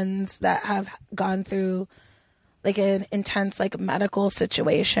or friends that have gone through like an intense like medical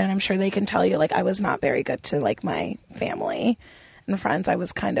situation, I'm sure they can tell you like I was not very good to like my family and friends. I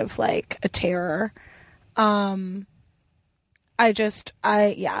was kind of like a terror. There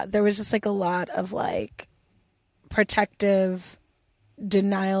was just like a lot of like protective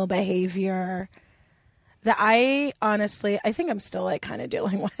denial behavior that I think I'm still like kind of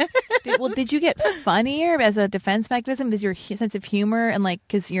dealing with. Did you get funnier as a defense mechanism? Is your sense of humor and like,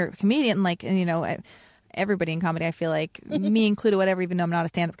 because you're a comedian, like, and everybody in comedy, I feel like, me included, whatever, even though I'm not a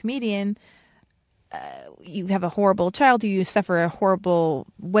stand-up comedian, you have a horrible childhood, you suffer a horrible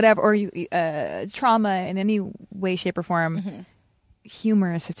whatever, or you trauma in any way, shape, or form. Mm-hmm.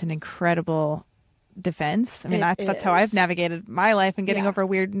 Humor is such an incredible defense. I mean, that's how I've navigated my life and getting over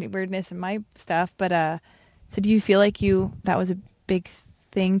weirdness and my stuff. But so do you feel like that was a big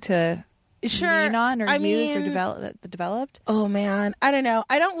thing to lean on or use or developed? Oh man, I don't know.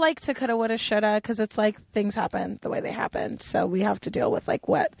 I don't like to coulda, woulda, shoulda, because it's like things happen the way they happen, so we have to deal with like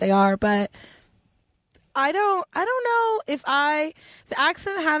what they are. But I don't know if the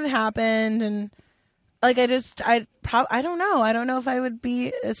accident hadn't happened, and like I don't know. I don't know if I would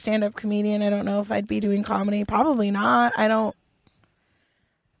be a stand-up comedian. I don't know if I'd be doing comedy. Probably not. I'm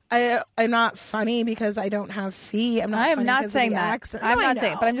not funny because I don't have feet. I'm not saying that. Accident. I'm not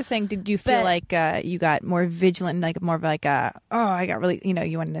saying, but I'm just saying, did you feel like you got more vigilant, like more of like I got really,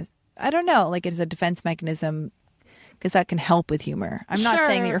 you wanted to, I don't know, like it's a defense mechanism, because that can help with humor. I'm not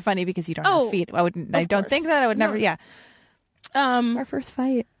saying that you're funny because you don't have feet. I don't think that. I would never. Yeah. Our first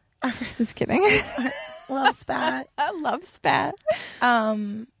fight. Just kidding. Love spat. I love spat.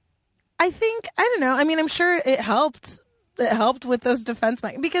 I think, I don't know. I mean, I'm sure it helped. It helped with those defense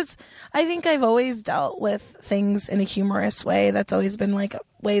because I think I've always dealt with things in a humorous way. That's always been like a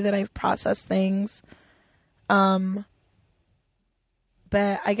way that I've processed things. But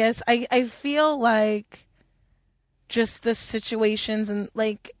I guess I feel like just the situations and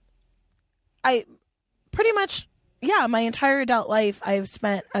like I pretty much, my entire adult life I've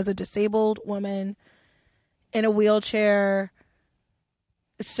spent as a disabled woman in a wheelchair.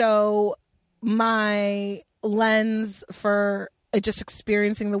 So my lens for just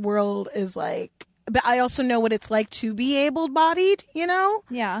experiencing the world is like, but I also know what it's like to be able-bodied,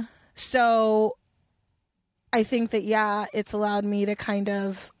 Yeah. So I think that, it's allowed me to kind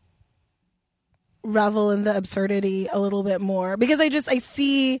of revel in the absurdity a little bit more, because I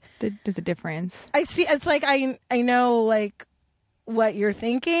see there's a difference. I see, it's like, I know like what you're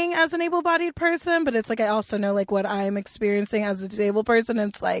thinking as an able-bodied person, but it's like I also know like what I'm experiencing as a disabled person.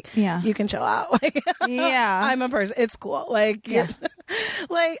 It's like, you can chill out. Like, I'm a person. It's cool. Like,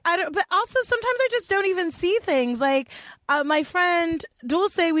 Like, I don't, but also sometimes I just don't even see things. Like, my friend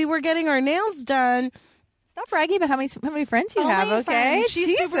Dulce, we were getting our nails done. Stop bragging about how many friends you have, my okay?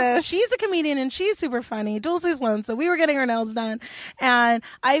 friend, she's a comedian and she's super funny. Dulce's loan. So we were getting our nails done and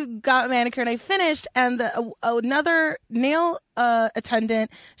I got manicured. I finished and another nail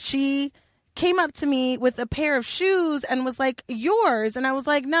attendant, she came up to me with a pair of shoes and was like, yours. And I was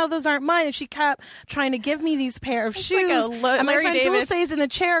like, no, those aren't mine. And she kept trying to give me these pair of shoes. Like and my Larry friend David. Dulce is in the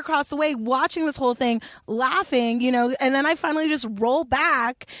chair across the way watching this whole thing, laughing, you know, and then I finally just roll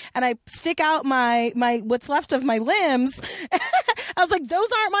back and I stick out my what's left of my limbs. I was like,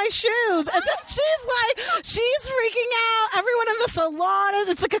 those aren't my shoes. And then she's freaking out. Everyone in the salon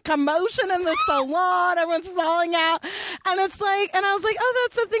it's like a commotion in the salon. Everyone's falling out. And it's like, and I was like, oh,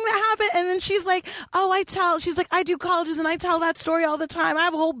 that's the thing that happened. And then she's like, oh, she's like, I do colleges and I tell that story all the time. I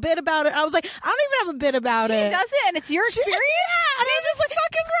have a whole bit about it. I was like, I don't even have a bit about it. She does it, and it's your experience. Yeah. And I was just like,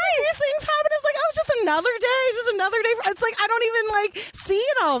 fuck is right. These things happen. I was like, oh, it's just another day. It's like, I don't even like see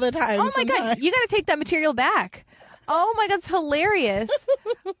it all the time. Oh my God, you got to take that material back. Oh my God, it's hilarious.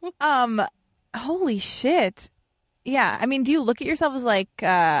 Holy shit. Yeah, I mean, do you look at yourself as like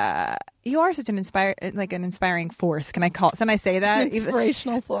you are such an inspiring force? Can I say that?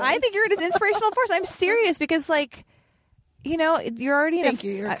 Inspirational force. I think you're an inspirational force. I'm serious because, like, you know, you're already in Thank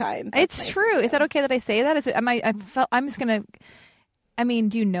you. You're kind. It's That's nice true. of you. Is that okay that I say that? Is it? I'm just gonna. I mean,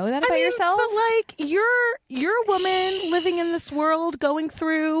 do you know that about yourself? But like, you're a woman living in this world, going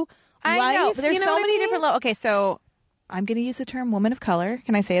through I life. know, but there's you know so what I many mean? different. Okay, so I'm going to use the term "woman of color."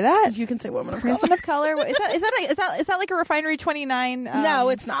 Can I say that? You can say woman of color. Person of color. Is that like a Refinery 29? No,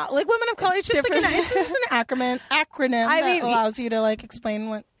 it's not. Like women of color. It's just like it's just an acronym. I mean, that allows you to like explain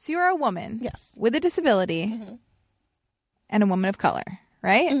what. So you're a woman, Yes, with a disability, and a woman of color,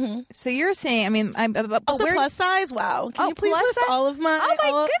 right? So you're saying, I mean, also plus size. Wow, can you please plus list size? all of my? Oh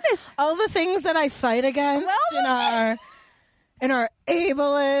my goodness! All the things that I fight against in our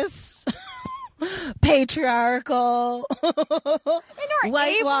ableist. Patriarchal,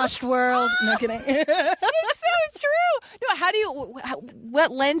 whitewashed world. No kidding. It's so true. No,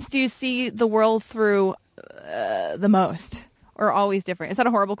 what lens do you see the world through the most, or always different? Is that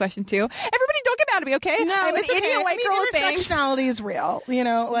a horrible question too? Everybody, don't get mad at me, okay? No, I'm it's an okay. idiot white girl with bangs. Intersectionality is real. You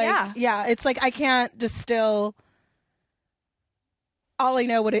know, like yeah, it's like I can't distill. All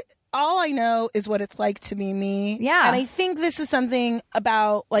I know is what it's like to be me. Yeah. And I think this is something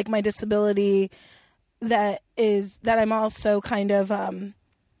about like my disability that I'm also kind of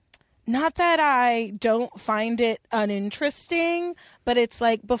not that I don't find it uninteresting, but it's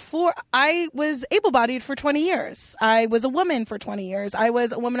like before I was able-bodied for 20 years. I was a woman for 20 years. I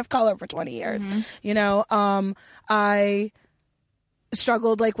was a woman of color for 20 years. You know, I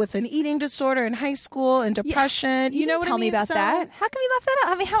struggled like with an eating disorder in high school and depression. You know what I mean? Tell me about that. How come you left that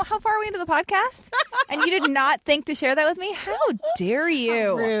out? I mean, how far are we into the podcast? And you did not think to share that with me? How dare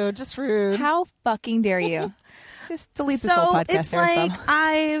you? Rude, just rude. How fucking dare you? Just delete this whole So podcast. it's like Aristotle.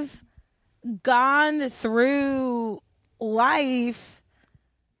 I've gone through life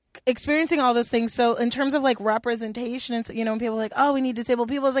experiencing all those things. So in terms of like representation, and you know, when people are like, oh, we need disabled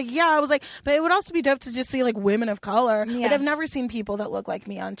people, it's like, yeah, I was like, but it would also be dope to just see like women of color. Yeah. Like I've never seen people that look like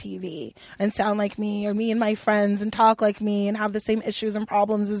me on TV and sound like me, or me and my friends and talk like me and have the same issues and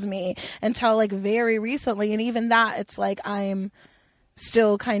problems as me until like very recently. And even that, it's like I'm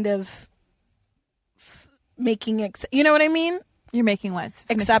still kind of making you know what I mean? You're making what?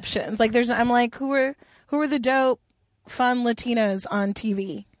 Exceptions. Like I'm like, who are the dope, fun Latinas on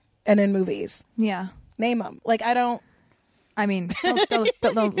TV and in movies? Yeah. Name them. Like I don't. I mean, don't look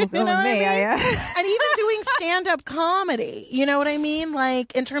You know at me. what I mean? And even doing stand-up comedy. You know what I mean?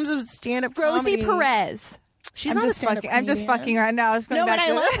 Like in terms of stand-up Rosie comedy. Perez. She's I'm not just a stand-up fucking. I'm just comedian. fucking right now. I was going No, back but I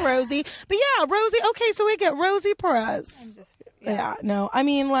to love Rosie. But yeah, Rosie. Okay, so we get Rosie Perez. Yeah. No, I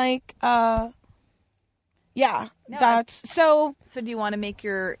mean like, yeah. No, that's so. So do you want to make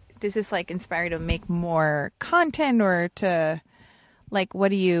does this like inspire you to make more content, or to like, what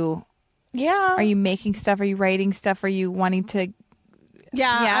do you, Yeah. are you making stuff? Are you writing stuff? Are you wanting to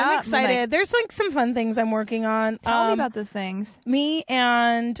Yeah, Yeah, I'm excited. like- There's like some fun things I'm working on. tell me about those things? Me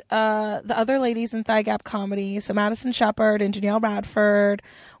and the other ladies in Thigh Gap Comedy, so Madison Shepard and Janelle Radford,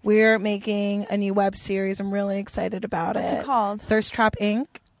 we're making a new web series. I'm really excited about What's it called? Thirst Trap Inc.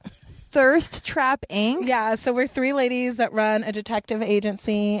 Thirst Trap Inc. Yeah, so we're three ladies that run a detective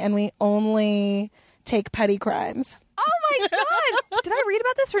agency, and we only take petty crimes. Oh my god! Did I read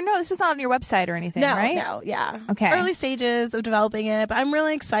about this or no? This is not on your website or anything, No, right? no, yeah. Okay. Early stages of developing it, but I'm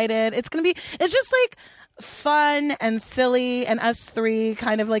really excited. It's just like fun and silly, and us three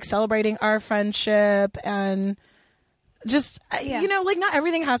kind of like celebrating our friendship and you know, like not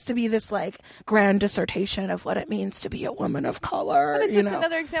everything has to be this like grand dissertation of what it means to be a woman of color. But it's just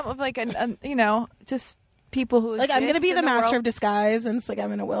another example of like you know, just people who like I'm going to be the master world. of disguise, and it's like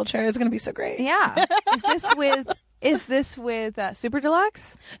I'm in a wheelchair. It's going to be so great. Yeah. Is this with Super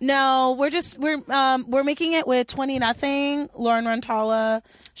Deluxe? No, we're making it with 20 Nothing. Lauren Rantala.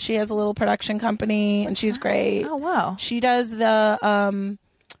 She has a little production company, and she's great. Oh wow. She does the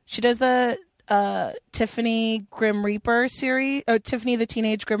Tiffany Grim Reaper series, Tiffany the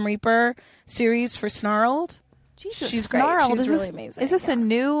Teenage Grim Reaper series for Snarled. Jesus, she's great. Snarled. She's really amazing. Is this a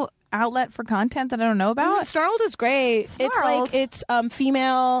new outlet for content that I don't know about? Snarled is great. Snarled. It's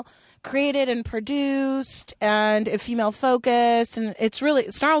female created and produced and female focused, and it's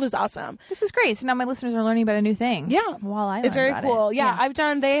really Snarled is awesome. This is great. So now my listeners are learning about a new thing. Yeah, while I it's learn very about cool. it.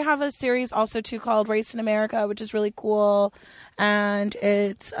 Yeah, they have a series also too called Race in America, which is really cool, and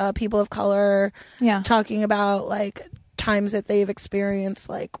it's people of color talking about like times that they've experienced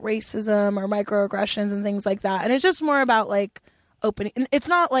like racism or microaggressions and things like that, and it's just more about like opening. It's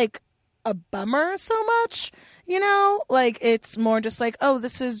not like a bummer so much, you know, like it's more just like, oh,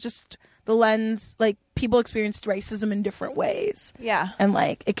 this is just the lens, like people experienced racism in different ways. Yeah. And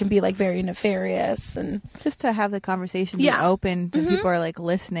like it can be like very nefarious, and just to have the conversation be open to people are like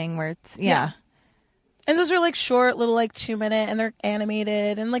listening where it's And those are like short little like 2-minute, and they're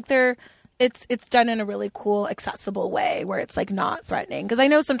animated, and like it's done in a really cool, accessible way where it's like not threatening. Because I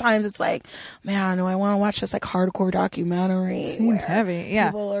know sometimes it's like, man, do I want to watch this like hardcore documentary? Seems heavy. Yeah.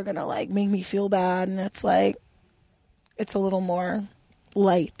 People are gonna like make me feel bad, and it's like it's a little more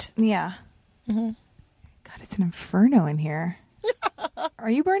light. Yeah. Mm-hmm. God, it's an inferno in here. Are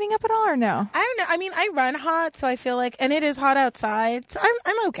you burning up at all or no? I don't know. I mean, I run hot, so I feel like, and it is hot outside, so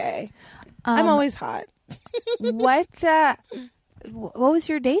I'm okay. I'm always hot. What was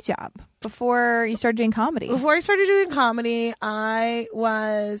your day job before you started doing comedy? Before I started doing comedy, I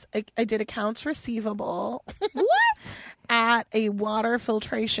did accounts receivable. What? At a water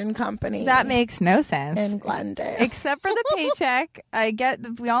filtration company. That makes no sense. In Glendale. Except for the paycheck.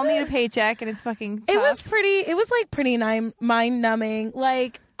 We all need a paycheck, and it's fucking tough. It was like pretty mind numbing.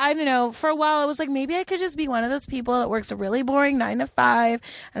 Like, I don't know, for a while I was like, maybe I could just be one of those people that works a really boring 9 to 5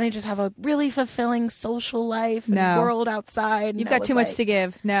 and they just have a really fulfilling social life and world outside. And you've got too much to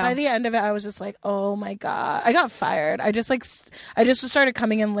give. No. By the end of it, I was just like, oh my God. I got fired. I just started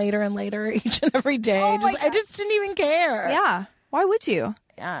coming in later and later each and every day. I just didn't even care. Yeah. Why would you?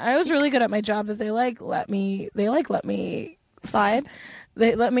 Yeah. I was really good at my job that they let me slide.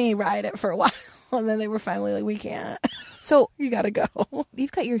 They let me ride it for a while. And then they were finally like, we can't. So you gotta go.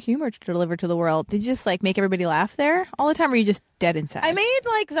 You've got your humor to deliver to the world. Did you just like make everybody laugh there all the time, or were you just dead inside? I made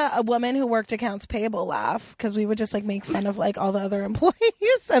like a woman who worked accounts payable laugh, because we would just like make fun of like all the other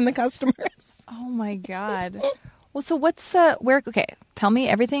employees and the customers. Oh my God. Well, so okay, tell me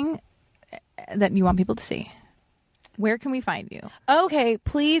everything that you want people to see. Where can we find you? Okay,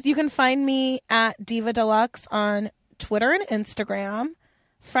 please, you can find me at Diva Deluxe on Twitter and Instagram.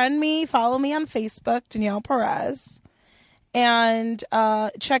 Friend me, follow me on Facebook, Danielle Perez. And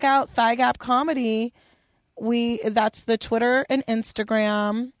check out Thigh Gap Comedy. That's the Twitter and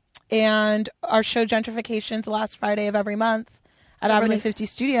Instagram. And our show Gentrification's the last Friday of every month at Avenue 50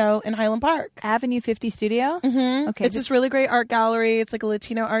 Studio in Highland Park. Avenue 50 Studio? Mm-hmm. Okay. It's this really great art gallery. It's like a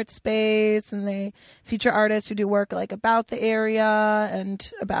Latino art space, and they feature artists who do work like about the area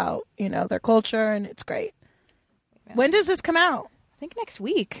and about, you know, their culture, and it's great. When does this come out? I think next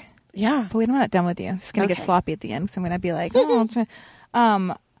week. Yeah. But I'm not done with you. I'm just going to get sloppy at the end, because I'm going to be like, because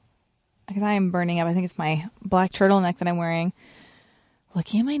I am burning up. I think it's my black turtleneck that I'm wearing.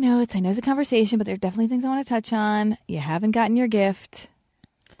 Looking at my notes, I know it's a conversation, but there are definitely things I want to touch on. You haven't gotten your gift.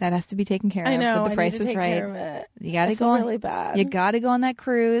 That has to be taken care of. I know. But the price I need to is take right. care of it. You got to go on. Really bad. You got to go on that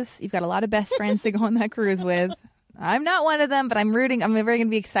cruise. You've got a lot of best friends to go on that cruise with. I'm not one of them, but I'm rooting. I'm very going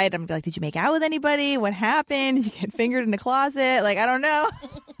to be excited. I'm going to be like, did you make out with anybody? What happened? Did you get fingered in the closet? Like, I don't know.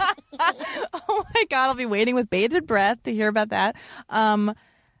 Oh my God. I'll be waiting with bated breath to hear about that.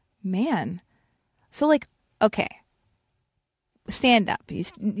 Man. So like, okay. Stand up.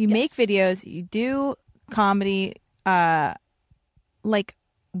 You make videos. You do comedy. Like,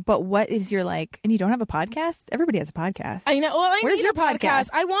 but what is your like, and you don't have a podcast? Everybody has a podcast. I know. Well, Where's need your a podcast? podcast?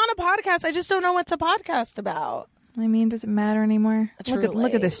 I want a podcast. I just don't know what to podcast about. I mean, does it matter anymore?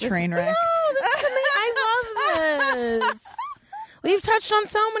 Look at this train wreck. No, I love this. We've touched on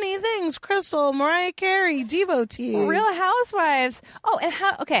so many things. Crystal, Mariah Carey, devotees. Real Housewives. Oh, and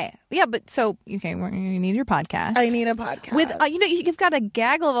how? Okay, yeah, but so okay, you need your podcast. I need a podcast with you've got a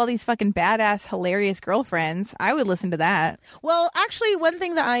gaggle of all these fucking badass, hilarious girlfriends. I would listen to that. Well, actually, one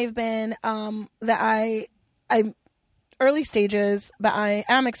thing that I've been I'm early stages, but I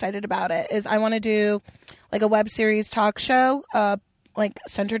am excited about it, is I want to do like a web series talk show, like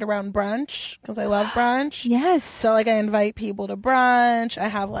centered around brunch, because I love brunch. Yes. So like I invite people to brunch. I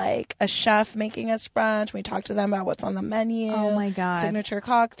have like a chef making us brunch. We talk to them about what's on the menu. Oh my God. Signature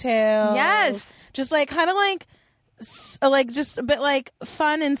cocktails. Yes. Just like kind of like just a bit like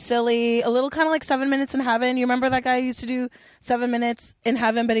fun and silly, a little kind of like 7 Minutes in Heaven. You remember that guy who used to do 7 Minutes in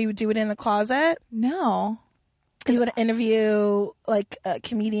Heaven, but he would do it in the closet? No. He would interview like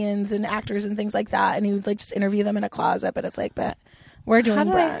comedians and actors and things like that, and he would like just interview them in a closet. But it's like, but we're doing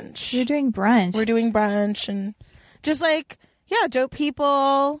brunch. You're doing brunch. We're doing brunch, and just like, yeah, dope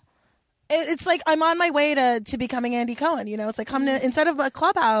people. It's like I'm on my way to becoming Andy Cohen. You know, it's like come to, instead of a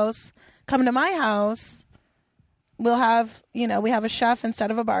clubhouse, come to my house. We'll have, you know, we have a chef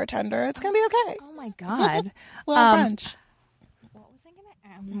instead of a bartender. It's gonna be okay. Oh my God. We'll have brunch. What was I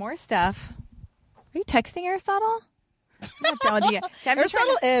gonna add? More stuff. Are you texting Aristotle? I'm not done with you yet. See, I'm just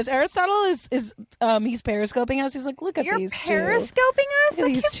trying Aristotle is he's periscoping us. He's like, look at You're these periscoping us? two. Look at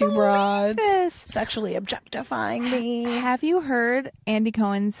I these can't two believe broads this. sexually objectifying me. Have you heard Andy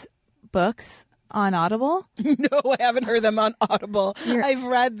Cohen's books on Audible? No, I haven't heard them on Audible. I've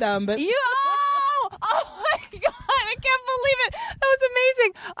read them, but Oh my God, I can't believe it. That was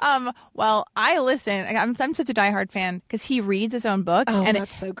amazing. Well, I listen. I'm such a diehard fan because he reads his own books. Oh, and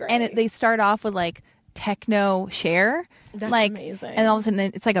that's so great. And they start off with like techno share. That's like, amazing. And all of a sudden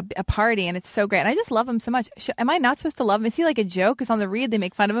it's like a party, and it's so great. And I just love him so much. Am I not supposed to love him? Is he like a joke? Because on the read they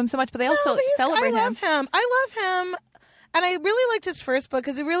make fun of him so much, but they also celebrate I love him. I love him. And I really liked his first book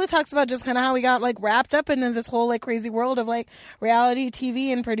because it really talks about just kind of how he got like wrapped up into this whole like crazy world of like reality TV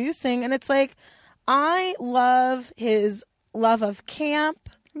and producing. And it's like, I love his love of camp.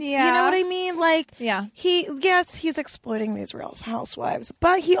 Yeah. You know what I mean? Like, Yeah. He's exploiting these Real Housewives,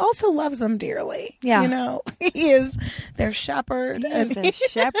 but he also loves them dearly. Yeah. You know, he is their shepherd. He is their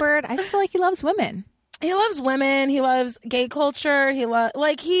shepherd. I just feel like he loves women. He loves women. He loves gay culture. He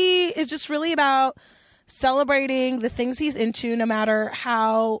is just really about celebrating the things he's into, no matter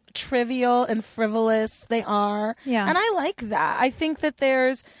how trivial and frivolous they are. Yeah. And I like that. I think that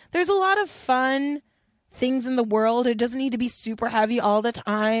there's a lot of fun things in the world. It doesn't need to be super heavy all the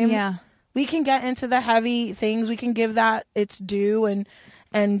time. Yeah. We can get into the heavy things. We can give that its due and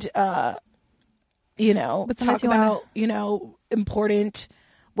you know, But sometimes talk about, you know, important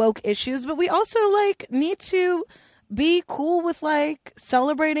woke issues, but we also like need to be cool with like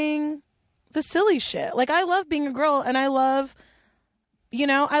celebrating the silly shit. Like, I love being a girl, and I love, you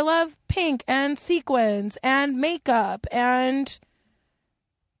know, I love pink and sequins and makeup and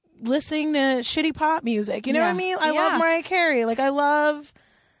listening to shitty pop music. You know what I mean? I love Mariah Carey. Like, I love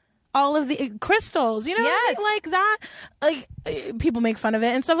all of the crystals. You know what I mean? Like that. Like, people make fun of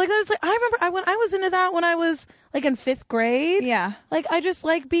it and stuff like that. It's like, I remember when I was into that when I was like in 5th grade. Yeah. Like, I just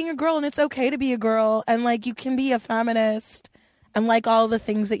like being a girl, and it's okay to be a girl, and like you can be a feminist and like all the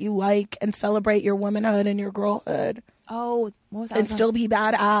things that you like and celebrate your womanhood and your girlhood. Oh, what was that? And still be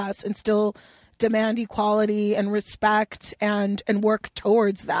badass and still demand equality and respect and work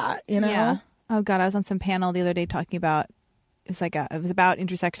towards that, you know? Yeah. Oh God, I was on some panel the other day talking about, it was about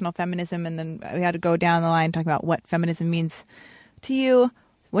intersectional feminism, and then we had to go down the line talking about what feminism means to you.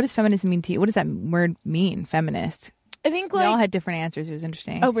 What does feminism mean to you? What does that word mean, feminist? I think We like... all had different answers. It was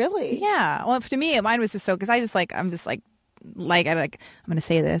interesting. Oh, really? Yeah. Well, to me, mine was just so, because I'm going to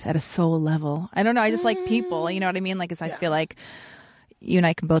say this at a soul level. I don't know. I just like people, you know what I mean? Like, I feel like you and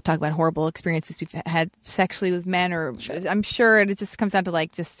I can both talk about horrible experiences we've had sexually with men, or I'm sure it just comes down to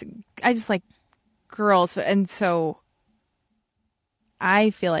like, I just like girls. And so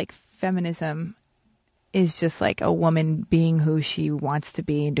I feel like feminism is just like a woman being who she wants to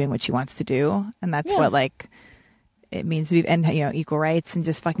be and doing what she wants to do. And that's what like it means to be, and you know, equal rights and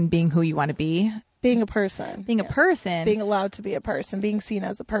just fucking being who you want to be. Being a person. Being a person. Being allowed to be a person. Being seen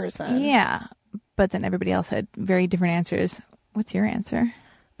as a person. Yeah. But then everybody else had very different answers. What's your answer?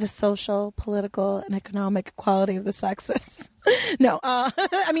 The social, political, and economic equality of the sexes. No.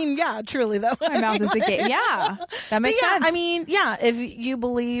 I mean, yeah, truly, though. My mouth is agape. Yeah. That makes sense. I mean, yeah, if you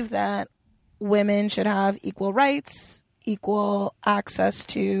believe that women should have equal rights, equal access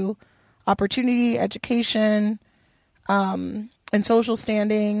to opportunity, education, and social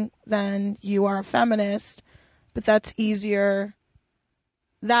standing, then you are a feminist. But that's easier.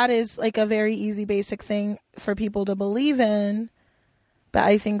 That is like a very easy, basic thing for people to believe in. But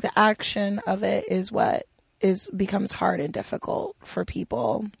I think the action of it is what becomes hard and difficult for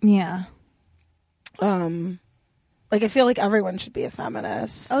people. Yeah. Like, I feel like everyone should be a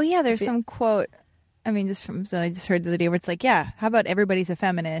feminist. Oh yeah, there's some quote. I mean, that I just heard the other day where it's like, yeah, how about everybody's a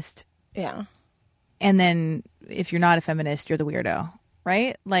feminist? Yeah. And then if you're not a feminist, you're the weirdo,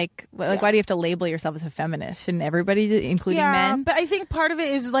 right? Like why do you have to label yourself as a feminist? Shouldn't everybody, including men? But I think part of it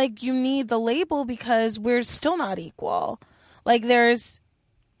is like you need the label because we're still not equal. Like there's,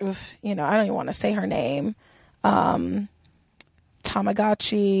 you know, I don't even want to say her name,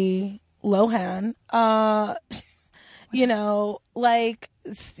 Tamagotchi Lohan, you know, like,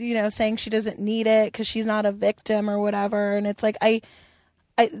 you know, saying she doesn't need it because she's not a victim or whatever. And it's like,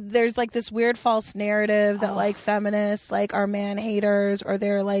 there's like this weird false narrative that like feminists like are man haters or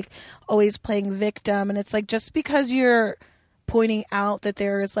they're like always playing victim. And it's like, just because you're pointing out that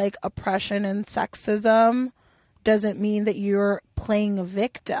there is like oppression and sexism doesn't mean that you're playing a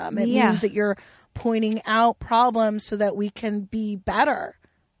victim. It means that you're pointing out problems so that we can be better,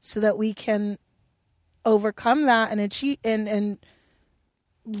 so that we can overcome that and achieve and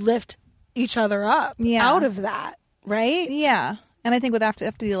lift each other up out of that, right? Yeah. And I think with after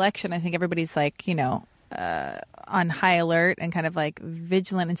the election, I think everybody's like, you know, on high alert and kind of like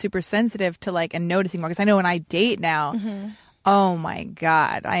vigilant and super sensitive to like and noticing more. Because I know when I date now, oh my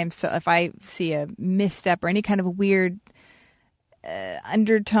God, I am so, if I see a misstep or any kind of weird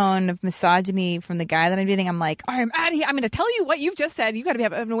undertone of misogyny from the guy that I'm dating, I'm like, I'm out of here. I'm going to tell you what you've just said. You got to be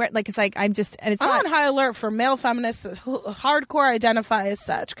aware. Like, it's like, I'm on high alert for male feminists that hardcore identify as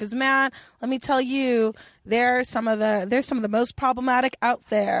such. Because, man, let me tell you, there's some of the most problematic out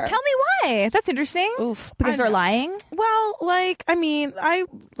there. Tell me why. That's interesting. Oof. Because they're lying? Well, like, I mean, I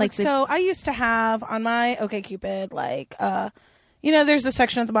used to have on my OkCupid, like, you know, there's a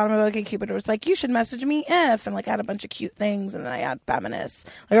section at the bottom of OkCupid where it's like, you should message me if, and like I had a bunch of cute things, and then I had feminists,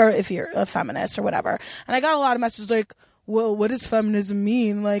 like, or if you're a feminist or whatever. And I got a lot of messages like, well, what does feminism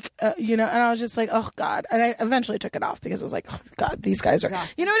mean? Like, you know, and I was just like, oh God. And I eventually took it off because it was like, oh God, these guys are,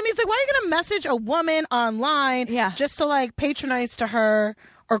 you know what I mean? It's like, why are you going to message a woman online just to like patronize to her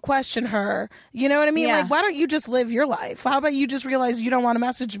or question her? You know what I mean? Like, why don't you just live your life? How about you just realize you don't want to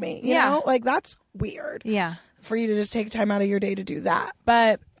message me? You know, like that's weird. Yeah. For you to just take time out of your day to do that.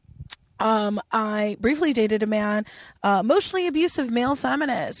 But I briefly dated a man, emotionally abusive male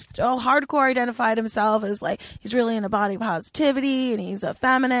feminist. Hardcore identified himself as like, he's really into body positivity and he's a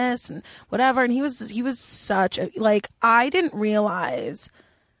feminist and whatever. And he was such a, like, I didn't realize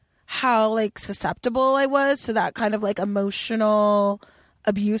how like susceptible I was to that kind of like emotional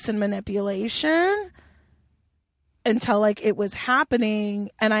abuse and manipulation until like it was happening.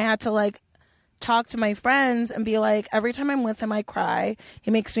 And I had to like talk to my friends and be like, every time I'm with him, I cry.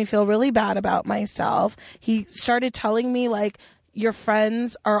 He makes me feel really bad about myself. He started telling me like, your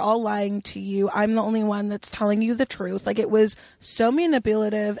friends are all lying to you. I'm the only one that's telling you the truth. Like, it was so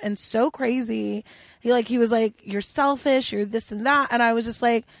manipulative and so crazy. He was like, you're selfish, you're this and that. And I was just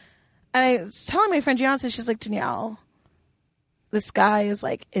like, and I was telling my friend Gianna, she's like, Danielle, this guy is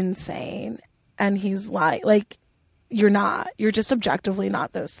like insane. And he's like, you're just objectively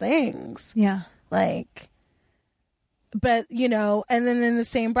not those things. Yeah. Like, but you know, and then in the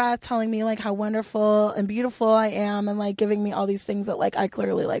same breath telling me like how wonderful and beautiful I am and like giving me all these things that like I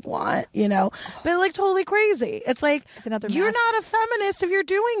clearly like want, you know, but like totally crazy. It's like, you're not a feminist if you're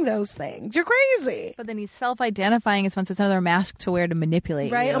doing those things. You're crazy. But then he's self-identifying as one, so it's another mask to wear to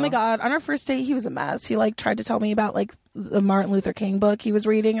manipulate right? you. Oh my God. On our first date, he was a mess. He like tried to tell me about like the Martin Luther King book he was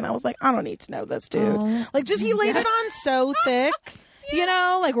reading. And I was like, I don't need to know this, dude. Like, just, he laid it on so thick. You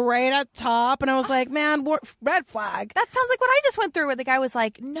know, like right at top. And I was like, man, red flag. That sounds like what I just went through, where the guy was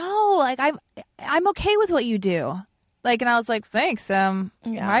like, no, like I'm okay with what you do. Like, and I was like, thanks. Why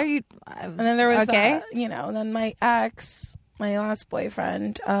are you? And then there was, you know, and then my ex, my last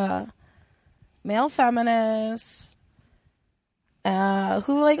boyfriend, male feminist,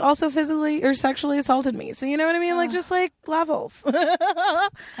 who like also physically or sexually assaulted me. So you know what I mean? Like, just like levels. I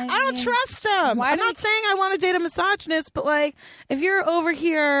don't trust him. I'm not saying I want to date a misogynist, but like, if you're over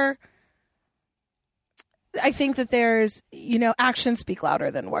here, I think that there's, you know, actions speak louder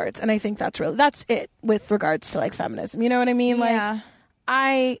than words. And I think that's it with regards to like feminism. You know what I mean? Yeah. Like,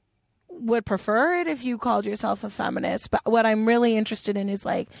 I would prefer it if you called yourself a feminist, but what I'm really interested in is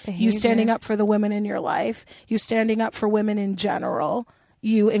like you standing up for the women in your life, you standing up for women in general,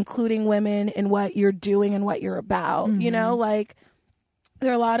 you including women in what you're doing and what you're about. You know, like,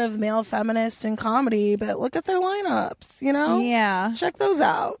 there are a lot of male feminists in comedy, but look at their lineups, you know? Yeah. Check those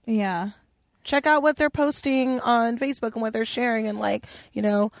out. Yeah. Check out what they're posting on Facebook and what they're sharing, and like, you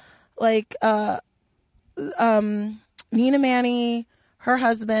know, like Nina Manny, her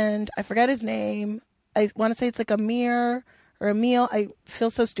husband, I forget his name. I want to say it's like Amir or Emil. I feel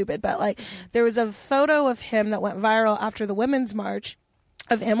so stupid, but like there was a photo of him that went viral after the Women's March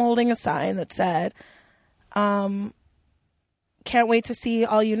of him holding a sign that said, can't wait to see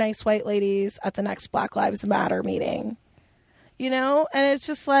all you nice white ladies at the next Black Lives Matter meeting. You know? And it's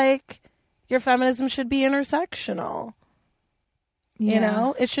just like, your feminism should be intersectional. Yeah. You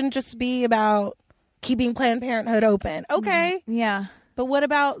know? It shouldn't just be about keeping Planned Parenthood open. Okay. Yeah. But what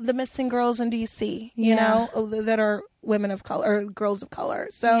about the missing girls in D.C., you Yeah. know, that are women of color or girls of color?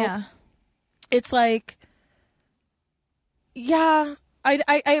 So Yeah. it's like, yeah,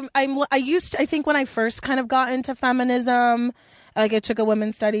 I think when I first kind of got into feminism, like I took a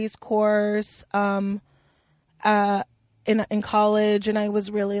women's studies course, in college, and I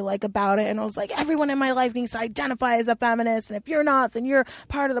was really like about it, and I was like, everyone in my life needs to identify as a feminist, and if you're not, then you're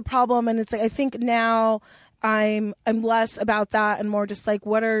part of the problem. And it's like, I think now I'm less about that and more just like,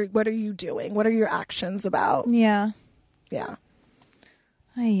 what are you doing? What are your actions about? Yeah. Yeah.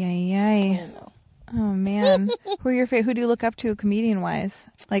 Ay, ay, I ay. don't know. Oh man, who are your favorite? Who do you look up to, comedian wise?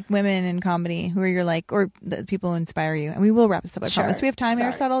 Like women in comedy. Who are your like, or the people who inspire you? And we will wrap this up. I Sure. promise. Do we have time, Sorry.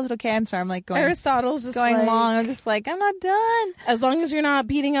 Aristotle? Is it okay? I'm sorry. I'm like going Aristotle's just going like, long. I'm just like, I'm not done. as long as you're not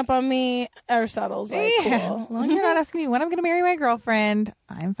beating up on me, Aristotle's like, Yeah. cool. As long as you're not asking me when I'm going to marry my girlfriend,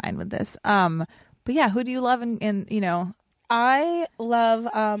 I'm fine with this. But yeah, who do you love? And you know, I love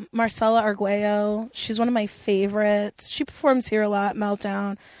Marcella Arguello. She's one of my favorites. She performs here a lot,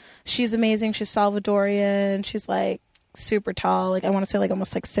 Meltdown. She's amazing. She's Salvadorian. She's like super tall. Like I want to say like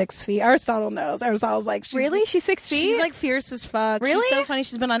almost like 6 feet. Aristotle knows. Aristotle's like, really, she's 6 feet. She's like fierce as fuck. Really? She's so funny.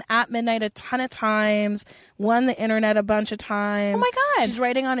 She's been on At Midnight a ton of times. Won the internet a bunch of times. Oh my God. She's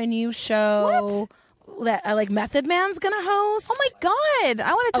writing on a new show that like Method Man's gonna host. oh my god,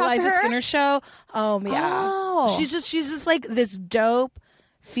 I want to talk Eliza to her. Skinner show. Oh yeah. Oh. She's just like this dope,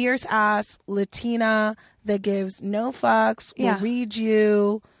 fierce ass Latina that gives no fucks. Yeah. Will read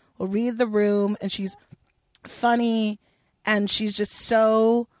you, will read the room, and she's funny, and she's just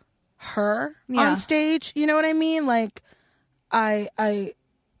so her Yeah. on stage. You know what I mean? Like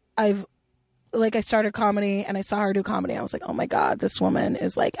I've like I started comedy and I saw her do comedy. I was like, oh my God, this woman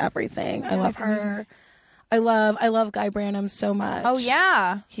is like everything. I love her. I love Guy Branum so much. Oh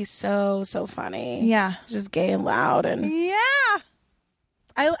yeah, He's so funny. yeah, Just gay and loud, and yeah.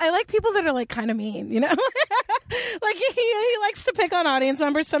 I like people that are like kind of mean, you know? Like he likes to pick on audience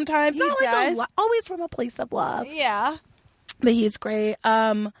members sometimes. He Not like does. always from a place of love. Yeah. But he's great.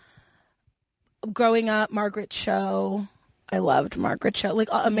 Growing up, Margaret Cho. I loved Margaret Cho. Like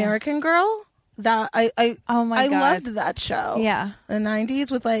American Girl. That I Oh my I God. loved that show. Yeah. The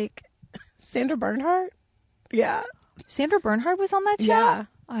 90s with like Sandra Bernhardt. Yeah. Sandra Bernhard was on that show. Yeah.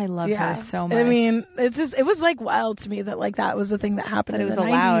 I love her so much. I mean, it was like wild to me that like that was the thing that happened That it in was the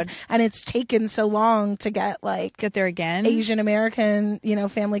allowed. 90s, and it's taken so long to get like get there again. Asian American, you know,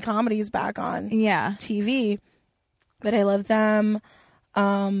 family comedies back on Yeah. TV. But I love them.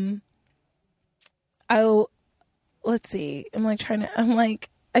 Let's see. I'm like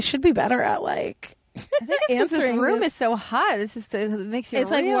I should be better at like I think it's 'cause this answering room this. is so hot. It's just it makes you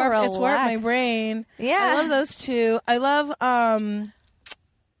It's like real warped, it's warped my relaxed. brain. Yeah. I love those two. I love am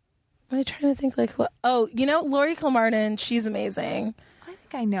I trying to think like what? Oh, you know, Lori Kilmartin, she's amazing. I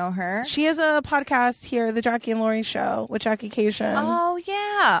think I know her. She has a podcast here, the Jackie and Lori Show with Jackie Cation. Oh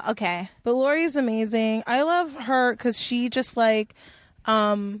yeah. Okay. But Lori's amazing. I love her because she just like,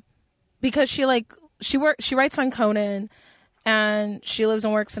 because she writes on Conan, and she lives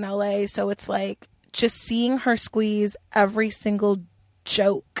and works in LA. So it's like just seeing her squeeze every single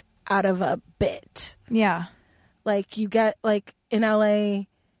joke out of a bit. Yeah. Like you get like in LA,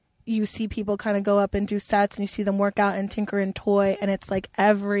 you see people kind of go up and do sets, and you see them work out and tinker and toy, and it's like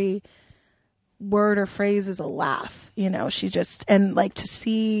every word or phrase is a laugh, you know. She just, and like to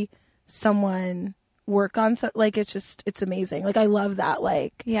see someone work on like it's amazing. Like I love that.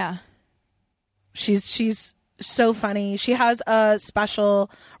 Like Yeah. she's so funny. She has a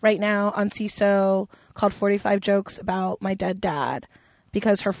special right now on CISO called 45 Jokes About My Dead Dad,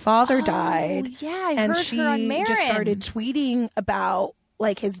 because her father died. Yeah, I And heard she her on Marin. just started tweeting about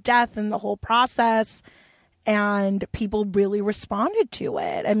like his death and the whole process, and people really responded to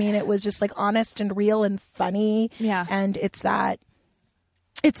it. I mean, it was just like honest and real and funny. Yeah. And it's that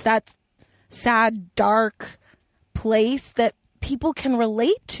sad, dark place that people can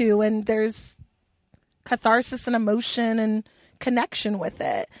relate to, and there's catharsis and emotion and connection with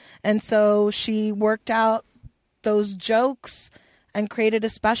it. And so she worked out those jokes and created a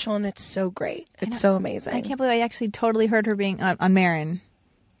special, and it's so great. It's so amazing. I can't believe I actually totally heard her being on Marin.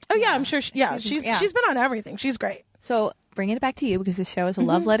 Oh yeah, I'm sure. She's yeah. she's been on everything. She's great. So bringing it back to you, because this show is a Mm-hmm.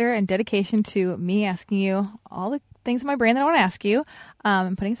 love letter and dedication to me asking you all the things in my brain that I want to ask you,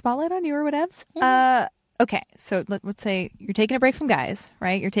 and putting a spotlight on you or whatevs. Mm-hmm. okay, so let's say you're taking a break from guys,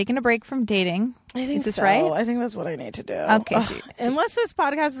 right? You're taking a break from dating. I think Is this so. right? I think that's what I need to do. Okay, Ugh, so- unless this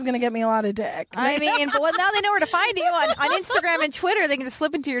podcast is going to get me a lot of dick. I mean, well, now they know where to find you on Instagram and Twitter. They can just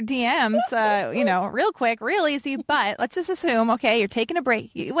slip into your DMs, real quick, real easy. But let's just assume, okay, you're taking a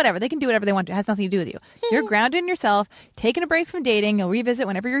break. Whatever. They can do whatever they want to. It has nothing to do with you. You're grounded in yourself, taking a break from dating. You'll revisit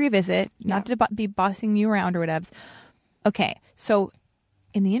whenever you revisit, not to be bossing you around or whatevs. Okay, so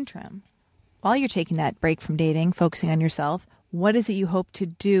in the interim, while you're taking that break from dating, focusing on yourself, what is it you hope to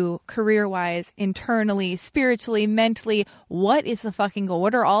do career-wise, internally, spiritually, mentally? What is the fucking goal?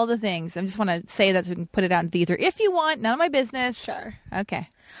 What are all the things? I just want to say that so we can put it out into the ether. If you want, none of my business. Sure. Okay.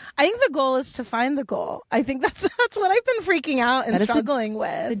 I think the goal is to find the goal. I think that's what I've been freaking out and That is struggling The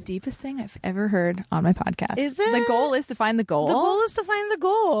with. deepest thing I've ever heard on my podcast. Is it? The goal is to find the goal. The goal is to find the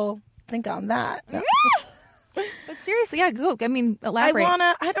goal. Think on that. No. But seriously, yeah, go. I mean, elaborate.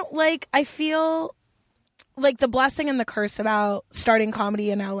 I feel like the blessing and the curse about starting comedy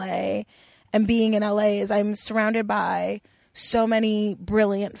in LA and being in LA is I'm surrounded by so many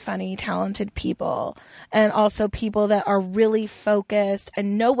brilliant, funny, talented people, and also people that are really focused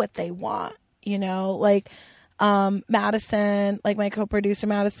and know what they want, like Madison, like my co-producer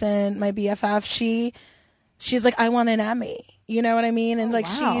Madison, my BFF, she's like, I want an Emmy. You know what I mean? And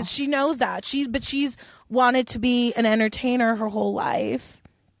wow. she knows that. She's wanted to be an entertainer her whole life.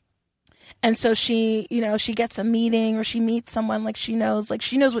 And so she gets a meeting or she meets someone, like she knows what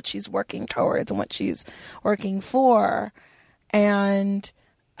she's working towards and what she's working for. And,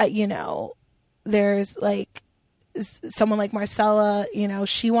 there's like someone like Marcella,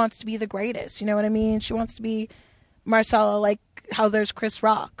 she wants to be the greatest. You know what I mean? She wants to be Marcella, like how there's Chris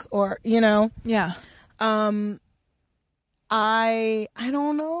Rock or, Yeah. I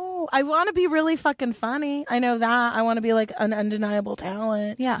don't know. I want to be really fucking funny. I know that. I want to be like an undeniable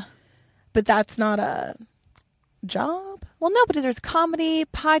talent. Yeah. But that's not a job. Well, no, but there's comedy,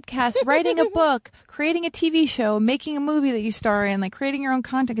 podcasts, writing a book, creating a TV show, making a movie that you star in, like creating your own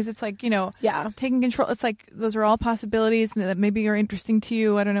content. Because it's like, Yeah. taking control. It's like those are all possibilities that maybe are interesting to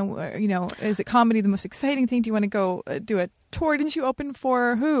you. I don't know. Is it comedy the most exciting thing? Do you want to go do a tour? Didn't you open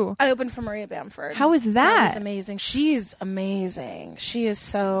for who? I opened for Maria Bamford. How is that? That was amazing. She's amazing. She is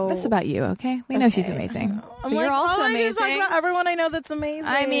so... That's about you, okay? We know she's amazing. I'm But you're like, also I just talk amazing. about everyone I know that's amazing.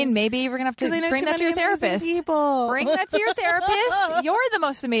 I mean, maybe we're going to 'Cause I have know to bring too that to your many amazing therapist. people. Bring that to your therapist. You're the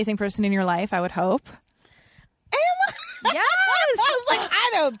most amazing person in your life, I would hope. Yes. I was like, I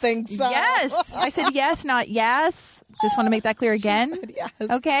don't think so. Yes. I said yes, not yes. Just want to make that clear again. said yes.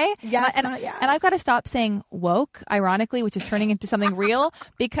 Okay? Yes, and, not yes. And I've got to stop saying woke, ironically, which is turning into something real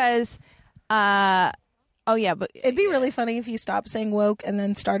because, but It'd be really funny if you stopped saying woke and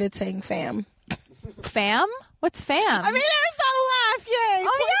then started saying fam. fam? What's fam? I mean, Aristotle laugh. Yay.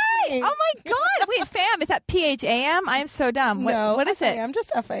 Oh, yay. point. Oh, my God. Wait, fam. Is that PHAM? I'm so dumb. No, What is it? FAM,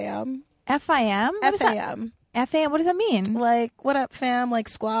 just FAM. FIM? What is that? FAM. FAM? What does that mean? Like, what up, fam? Like,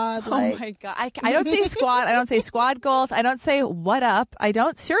 squad. Like, Oh my God. I don't say squad. I don't say squad goals. I don't say what up. I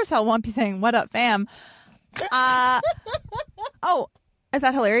don't sure as hell won't be saying what up, fam. Oh, is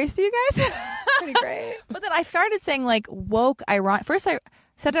that hilarious to you guys? pretty great. But then I started saying like woke ironic. First I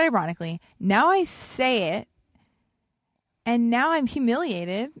said it ironically. Now I say it. And now I'm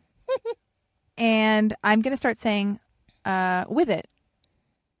humiliated. And I'm going to start saying with it.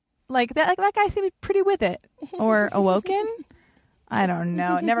 Like that guy seemed pretty with it. Or awoken? I don't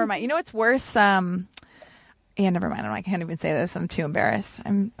know. Never mind. You know what's worse? Never mind. I can't even say this. I'm too embarrassed.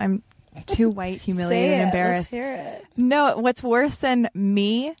 I'm too white, humiliated, Say it. embarrassed. Let's hear it. No, what's worse than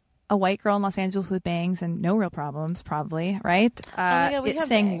me, a white girl in Los Angeles with bangs and no real problems, probably, right? Oh my God, we have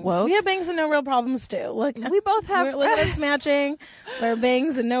saying bangs. woke. We have bangs and no real problems too. Look, We both have. look at us matching. We're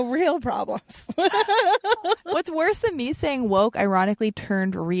bangs and no real problems. What's worse than me saying woke, ironically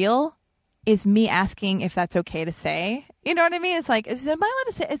turned real, is me asking if that's okay to say. You know what I mean? It's like, am I allowed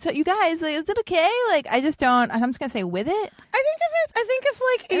to say? So you guys, like, is it okay? Like, I just don't. I'm just gonna say with it. I think if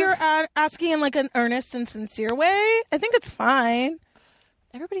like you're asking in like an earnest and sincere way, I think it's fine.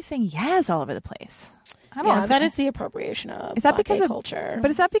 Everybody's saying yes all over the place. I don't know. That is the appropriation of Is that Black because gay of culture? But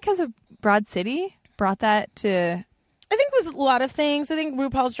is that because of Broad City brought that to? I think it was a lot of things. I think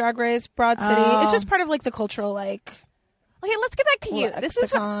RuPaul's Drag Race, Broad City. Oh. It's just part of like the cultural like Okay, let's get back to you.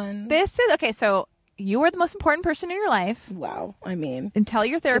 lexicon. This is okay. So you are the most important person in your life. Wow. I mean, And tell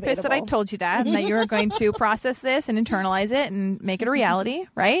your therapist that I Debatable. told you that, and that you are going to process this and internalize it and make it a reality,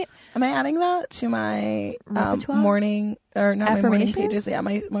 right? am I adding that to my Repertoire? morning or not my morning Affirmations? pages? Yeah,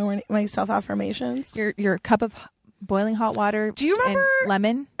 my self affirmations. Your cup of boiling hot water. Do you remember- and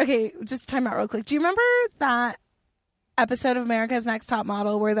lemon? Okay, just time out real quick. Do you remember that episode of America's Next Top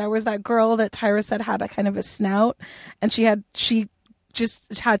Model where there was that girl that Tyra said had a kind of a snout, and she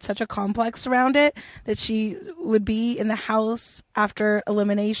just had such a complex around it that she would be in the house after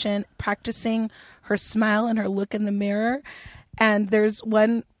elimination practicing her smile and her look in the mirror. And there's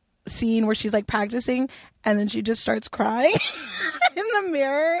one scene where she's like practicing and then she just starts crying in the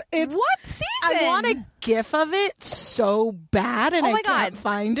mirror. What season? I want a gif of it so bad, and Oh my I can't God.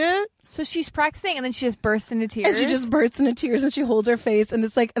 find it. So she's practicing and then she just bursts into tears. And she just bursts into tears and she holds her face, and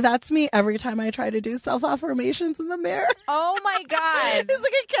it's like, that's me every time I try to do self-affirmations in the mirror. Oh my God. It's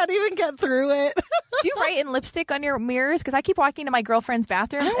like I can't even get through it. Do you write in lipstick on your mirrors? Because I keep walking to my girlfriend's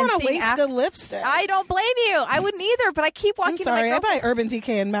bathroom I don't and want to seeing waste good lipstick. I don't blame you. I wouldn't either, but I keep walking I'm to my sorry, I girlfriend. buy Urban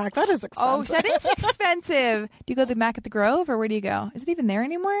Decay and MAC. That is Oh, expensive. that is expensive. Do you go to the Mac at the Grove, or where do you go? Is it even there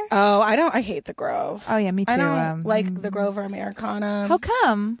anymore? Oh, I hate the Grove. Oh yeah, me too. I don't like the Grove or Americana. How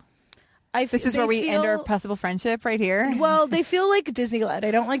come? This is they where we end our feel- possible friendship, right here. Well, they feel like Disneyland.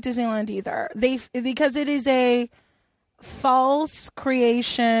 I don't like Disneyland either. Because it is a false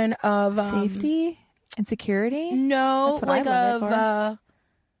creation of Safety and security. No, That's what I like love it of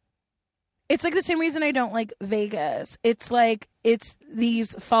it's like the same reason I don't like Vegas. It's like it's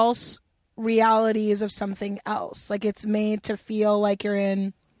these false realities of something else. Like it's made to feel like you're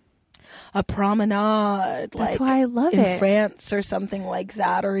in a promenade, That's like why I love in it. France or something like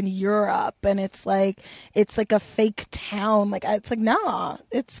that, or in Europe, and it's like a fake town. Like it's like, nah,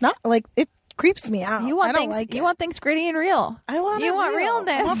 it's not. Like it creeps me out. You want I don't things. like you it. want things gritty and real. I want you it want real.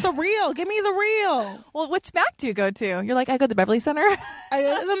 realness. I want the real. Give me the real. Well, which Mac do you go to? You're like, I go to the Beverly Center. I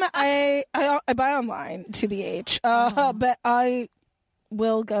go to them. I buy online, TBH, but I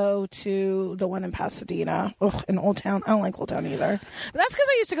will go to the one in Pasadena. Ugh, in Old Town. I don't like Old Town either. But that's because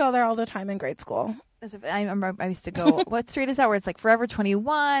I used to go there all the time in grade school. I remember I used to go. What street is that? Where it's like Forever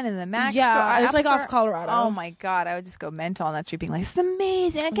 21 and the Mac Yeah, store. it's like Apple off Store. Colorado. Oh my God, I would just go mental on that street, being like, "This is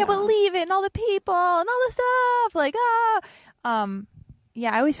amazing! I can't believe it!" And all the people and all the stuff. Like,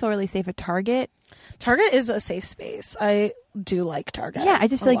 yeah, I always feel really safe at Target. Target is a safe space. I do like Target. Yeah, I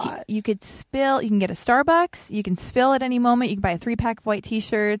just feel a like lot. you could spill. You can get a Starbucks. You can spill at any moment. You can buy a 3-pack of white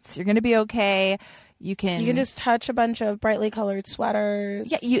T-shirts. You're gonna be okay. You can just touch a bunch of brightly colored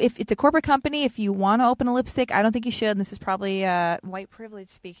sweaters. Yeah, if it's a corporate company, if you want to open a lipstick, I don't think you should. And this is probably white privilege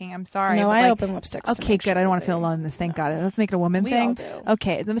speaking. I'm sorry. No, but I like, open lipsticks. to Okay, make good. sure I don't want to they- feel alone in this. Thank God. Let's make it a woman We thing. all do.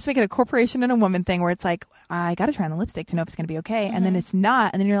 Okay, let's make it a corporation and a woman thing where it's like, I got to try on the lipstick to know if it's going to be okay. And Mm-hmm. then it's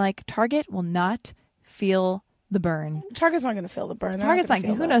not. And then you're like, Target will not feel the burn. Target's not going to feel the burn. They're Target's not like,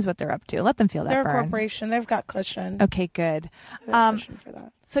 gonna who feel knows what they're up to? Let them feel that They're a burn. corporation. They've got cushion. Okay, good. They have cushion for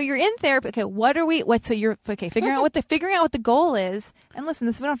that. So you're in therapy. Okay, so you're figuring out what the goal is. And listen,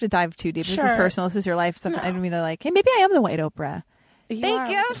 we don't have to dive too deep. This is Sure. personal. This is your life stuff. I don't mean to like, hey, maybe I am the white Oprah. Thank are,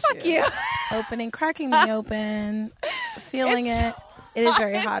 you. look at Fuck you. Opening, cracking me open, feeling it. It is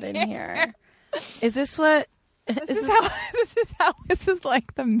very hot in here. Is this what? This is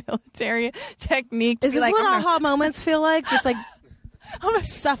like the military technique. To Is be this like, what I'm gonna- aha moments feel like? Just like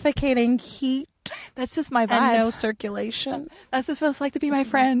suffocating heat That's just my vibe. and no circulation. That's just what it's like to be my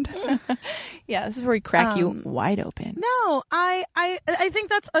friend. Yeah, this is where we crack you wide open. No, I think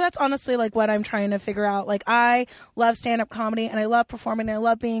that's honestly like what I'm trying to figure out. Like I love stand-up comedy and I love performing and I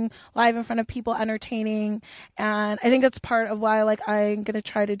love being live in front of people, entertaining, and I think that's part of why like I'm gonna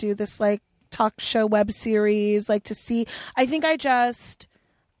try to do this like talk show web series, like to see.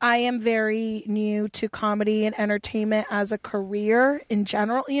 I am very new to comedy and entertainment as a career in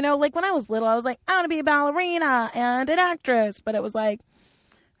general. You know, like when I was little, I was like, I want to be a ballerina and an actress, but it was like,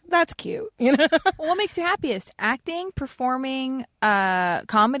 that's cute, you know. Well, what makes you happiest? Acting, performing,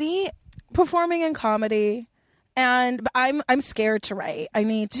 comedy? Performing in comedy, and I'm scared to write. I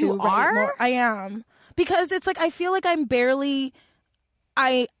need to. You write are? more. I am, because it's like I feel like I'm barely.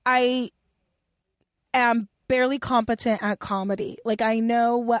 I am barely competent at comedy. Like I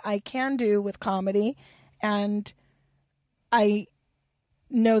know what I can do with comedy, and I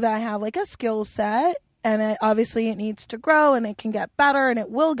know that I have like a skill set, and obviously it needs to grow and it can get better, and it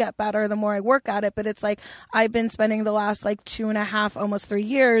will get better the more I work at it. But it's like I've been spending the last like 2.5, almost 3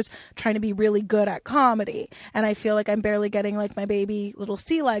 years trying to be really good at comedy, and I feel like I'm barely getting like my baby little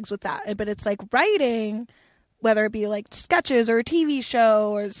sea legs with that. But it's like writing, whether it be like sketches or a TV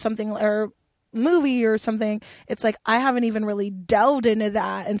show or something, or movie or something, it's like I haven't even really delved into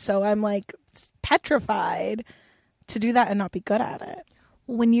that, and so I'm like petrified to do that and not be good at it.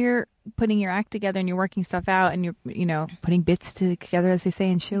 When you're putting your act together and you're working stuff out and you're putting bits together, as they say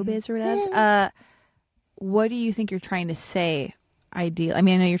in showbiz or whatever, what do you think you're trying to say? Ideal. I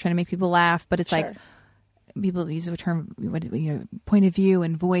mean, I know you're trying to make people laugh, but it's Sure. like people use the term point of view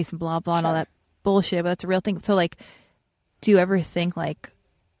and voice and blah blah and all Sure. that bullshit, but that's a real thing. So like, do you ever think like,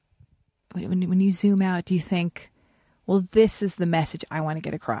 when you zoom out, do you think, well, this is the message I want to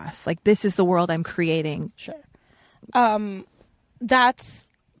get across? Like, this is the world I'm creating. Sure. That's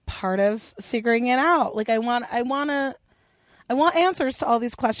part of figuring it out. Like, I want answers to all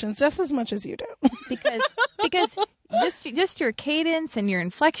these questions just as much as you do. because just your cadence and your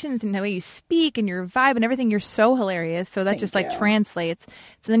inflections and the way you speak and your vibe and everything, you're so hilarious. So that just like translates.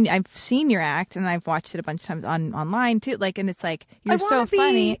 So then I've seen your act and I've watched it a bunch of times online too. Like, and it's like, you're so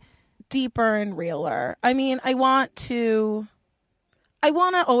funny. Deeper and realer. I mean, I want to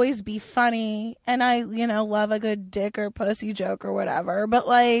always be funny, and I, love a good dick or pussy joke or whatever, but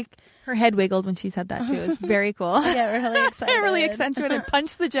like, her head wiggled when she said that too. It was very cool. I get really excited. I really accentuated,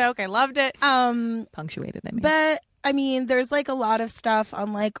 punched the joke. I loved it. Punctuated, I mean. But I mean, there's like a lot of stuff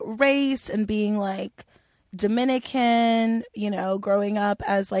on like race and being like Dominican, growing up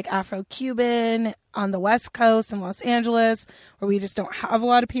as like Afro-Cuban on the West Coast in Los Angeles, where we just don't have a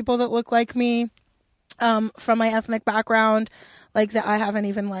lot of people that look like me, from my ethnic background, like that I haven't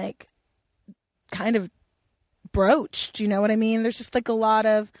even like kind of broached, you know what I mean? There's just like a lot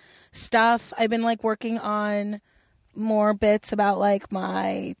of stuff. I've been like working on more bits about like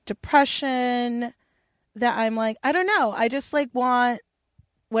my depression that I'm like, I don't know. I just like want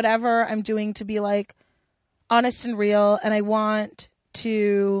whatever I'm doing to be like honest and real, and I want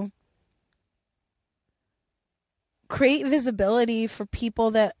to create visibility for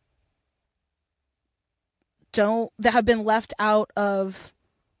people that have been left out of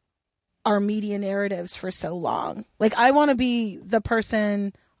our media narratives for so long. Like, I want to be the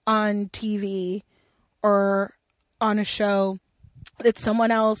person on TV or on a show that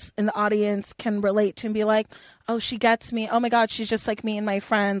someone else in the audience can relate to and be like, oh, she gets me. Oh my God, she's just like me and my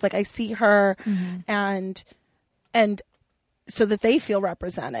friends. Like, I see her, and so that they feel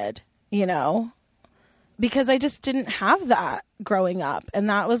represented, because I just didn't have that growing up. And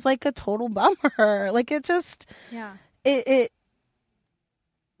that was like a total bummer. Like, it just,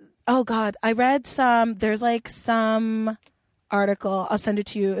 oh God, I read there's like some article, I'll send it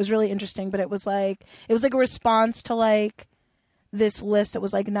to you. It was really interesting, but it was like a response to like this list. It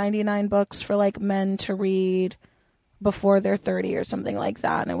was like 99 books for like men to read before they're 30 or something like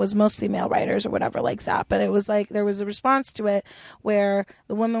that. And it was mostly male writers or whatever like that. But it was like, there was a response to it where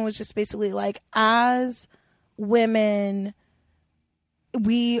the woman was just basically like, as women,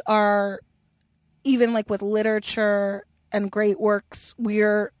 we are, even like with literature and great works,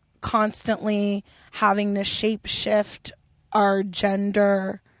 we're constantly having to shape shift our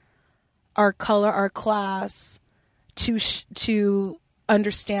gender, our color, our class to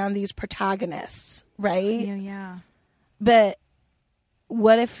understand these protagonists, right? Yeah. But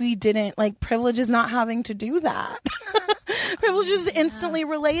what if we didn't? Like, privilege is not having to do that. Privilege is instantly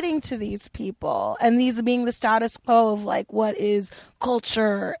relating to these people, and these being the status quo of like what is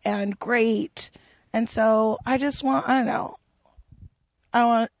culture and great. And so I just want, I don't know, I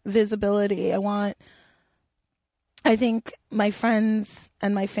want visibility. I think my friends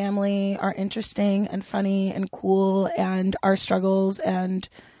and my family are interesting and funny and cool, and our struggles and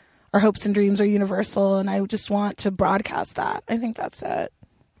our hopes and dreams are universal, and I just want to broadcast that. I think that's it,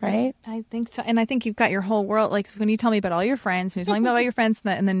 right? I think so. And I think you've got your whole world. Like, when you tell me about all your friends, when you're telling me about your friends,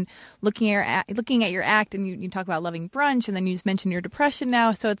 and then looking at your act, and you talk about loving brunch, and then you just mention your depression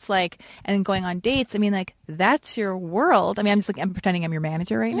now. So it's like, and going on dates. I mean, like, that's your world. I mean, I'm pretending I'm your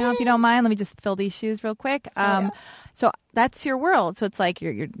manager right now, if you don't mind. Let me just fill these shoes real quick. So that's your world. So it's like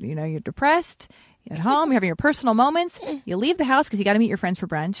you're depressed. At home, you're having your personal moments. You leave the house because you got to meet your friends for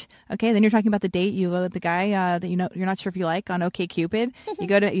brunch. Okay, then you're talking about the date you go with the guy that you're not sure if you like on OkCupid.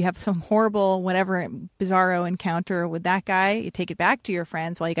 You have some horrible whatever bizarro encounter with that guy. You take it back to your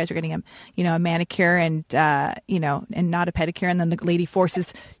friends while you guys are getting a manicure and and not a pedicure, and then the lady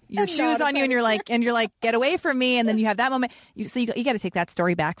forces your shoes on you, and you're like, get away from me. And then you have that moment. You got to take that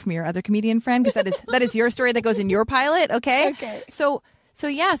story back from your other comedian friend, because that is your story that goes in your pilot. Okay. So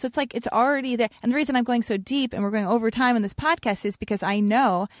yeah, so it's like it's already there. And the reason I'm going so deep and we're going over time in this podcast is because I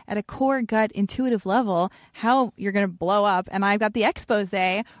know at a core gut intuitive level how you're going to blow up. And I've got the expose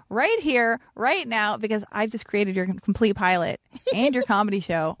right here, right now, because I've just created your complete pilot and your comedy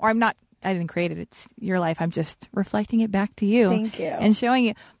show. Or I didn't create it. It's your life. I'm just reflecting it back to you. Thank you. And showing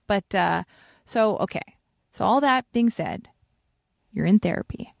you. But okay. So all that being said, you're in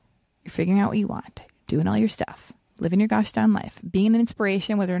therapy. You're figuring out what you want, doing all your stuff. Living your gosh darn life, being an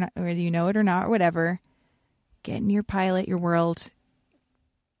inspiration, whether you know it or not, or whatever. Getting your pilot, your world,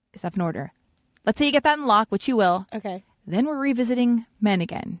 stuff in order. Let's say you get that in lock, which you will. Okay. Then we're revisiting men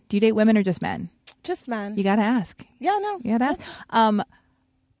again. Do you date women or just men? Just men. You got to ask. Yeah, no. You got to ask.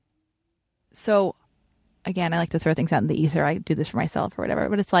 So again, I like to throw things out in the ether. I do this for myself or whatever.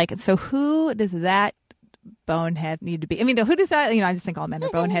 But it's like, so who does that bonehead need to be? I mean, who does that? I just think all men are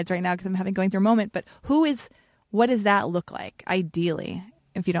boneheads right now because I'm going through a moment. But what does that look like ideally,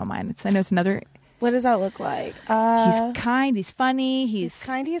 if you don't mind? I know it's another. What does that look like? He's kind. He's funny. He's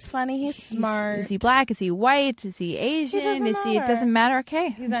kind. He's funny. He's smart. Is he black? Is he white? Is he Asian? It doesn't matter.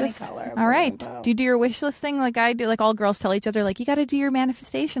 Okay. He's any color. All right. Do you do your wish list thing like I do? Like all girls tell each other, like, you got to do your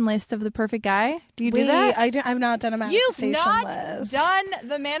manifestation list of the perfect guy. Do you do that? I've not done a manifestation list. You've not list. done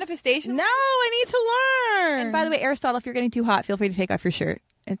the manifestation No, list? I need to learn. And by the way, Aristotle, if you're getting too hot, feel free to take off your shirt.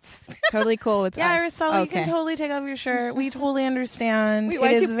 It's totally cool with us. Aristotle, Okay. you can totally take off your shirt. We totally understand. Wait,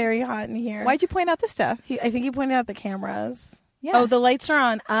 it is very hot in here. Why'd you point out this stuff? I think he pointed out the cameras. Yeah. Oh, the lights are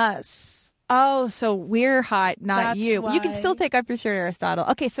on us. Oh, so we're hot, not That's you. why. You can still take off your shirt, Aristotle.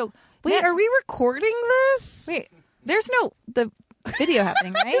 Okay, so Wait, are we recording this? Wait, there's no the video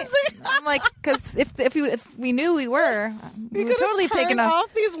happening, right? I'm like, because if we knew we were, we would totally taken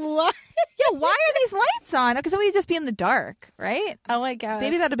off these lights. Yeah, why are these lights on? Because then we'd just be in the dark, right? Oh, I guess.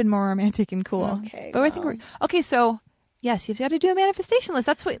 Maybe that'd have been more romantic and cool. Okay, but I think we're okay. So yes, you've got to do a manifestation list.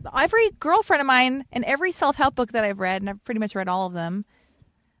 That's what every girlfriend of mine and every self-help book that I've read, and I've pretty much read all of them.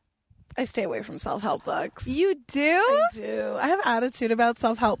 I stay away from self-help books. You do? I do. I have attitude about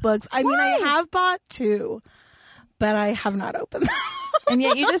self-help books. I mean, I have bought 2, but I have not opened them. And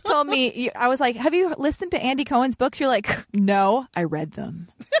yet you just told me, I was like, have you listened to Andy Cohen's books? You're like, no, I read them.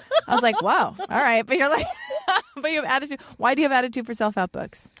 I was like, wow, all right. But you're like, but you have attitude. Why do you have attitude for self-help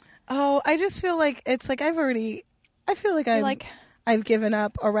books? Oh, I just feel like it's like I feel like I've given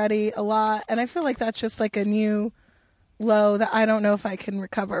up already a lot. And I feel like that's just like a new low that I don't know if I can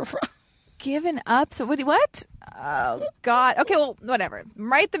recover from. Given up? So what? Oh God. Okay, well, whatever.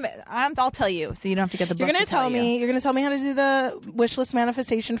 Write them. I'll tell you, so you don't have to get the book. You're gonna tell me. You're gonna tell me how to do the wish list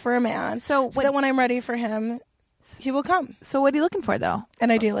manifestation for a man. So that when I'm ready for him, he will come. So what are you looking for, though?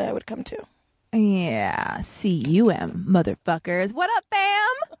 And ideally, I would come too. Yeah. CUM, motherfuckers. What up, fam?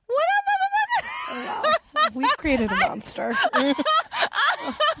 What up, motherfuckers? Wow. We've created a monster.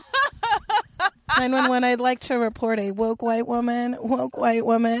 911, I'd like to report a woke white woman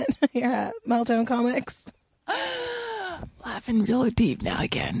here at Meltdown Comics. Laughing real deep now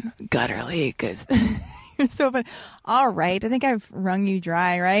again, gutturally, because you're so funny. All right, I think I've wrung you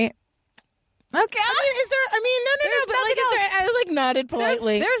dry, right? Okay. No, but like, I like nodded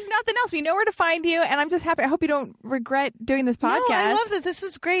politely. There's nothing else. We know where to find you, and I'm just happy. I hope you don't regret doing this podcast. No, I love that. This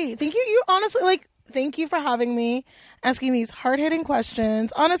was great. Thank you. You honestly, thank you for having me, asking these hard-hitting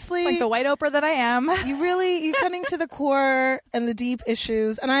questions. Honestly, like the white Oprah that I am. You're cutting to the core and the deep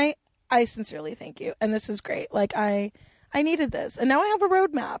issues, and I sincerely thank you. And this is great. Like I needed this, and now I have a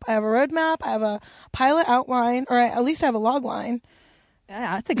roadmap. I have a pilot outline, or at least I have a log line.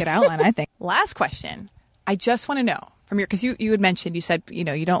 Yeah, that's a good outline, I think. Last question. I just want to know from because you had mentioned, you said,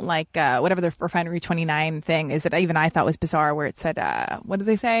 you don't like whatever the Refinery 29 thing is that even I thought was bizarre, where it said, what did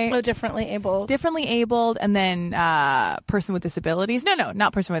they say? Oh, differently abled, and then person with disabilities. No,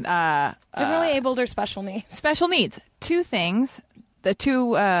 not person with differently abled or special needs. Special needs. 2 things. The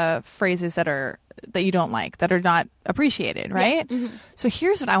 2 phrases that you don't like, that are not appreciated, right? Yeah. Mm-hmm. So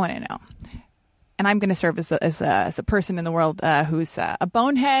here's what I want to know. And I'm going to serve as a person in the world who's a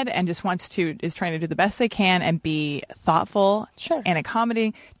bonehead and just is trying to do the best they can and be thoughtful and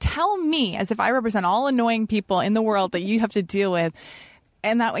accommodating. Tell me, as if I represent all annoying people in the world that you have to deal with,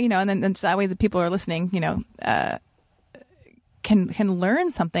 and that way, and then so that way the people who are listening, can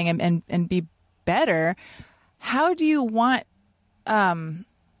learn something and be better. How do you want? What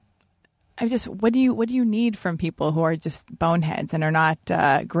do you need from people who are just boneheads and are not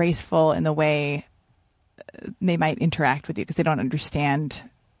graceful in the way they might interact with you because they don't understand?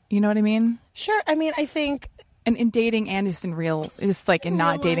 You know what I mean? Sure. I mean, I think in dating and just in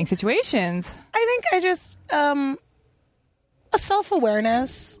not dating situations. I think I just a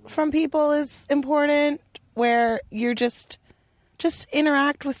self-awareness from people is important, where you're just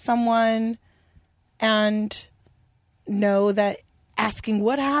interact with someone and know that asking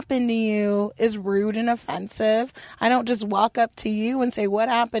what happened to you is rude and offensive. I don't just walk up to you and say, what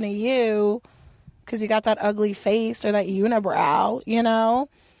happened to you? Because you got that ugly face or that unibrow,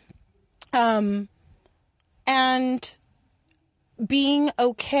 and being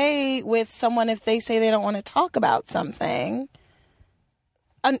okay with someone if they say they don't want to talk about something,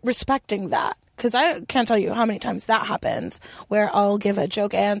 and respecting that. Because I can't tell you how many times that happens, where I'll give a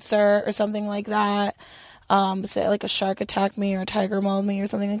joke answer or something like that. Say like a shark attacked me or a tiger mauled me or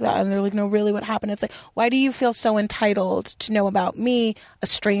something like that. And they're like, no, really, what happened? It's like, why do you feel so entitled to know about me, a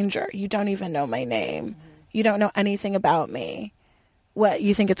stranger? You don't even know my name. You don't know anything about me. what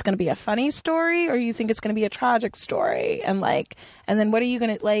you think it's going to be a funny story or you think it's going to be a tragic story, and then what are you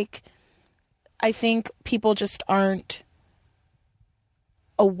going to like? I think people just aren't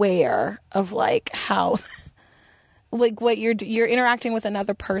aware of like how like what you're interacting with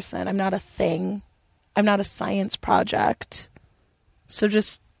another person. I'm not a thing. I'm not a science project. So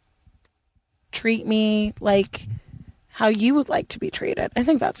just treat me like how you would like to be treated. I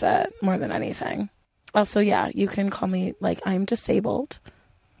think that's it more than anything. Also, yeah, you can call me like I'm disabled,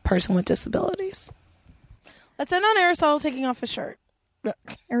 person with disabilities. Let's end on Aristotle taking off his shirt.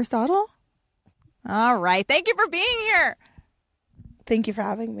 Aristotle? All right. Thank you for being here. Thank you for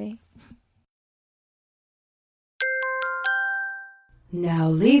having me. Now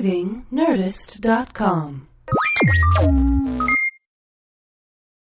leaving Nerdist.com.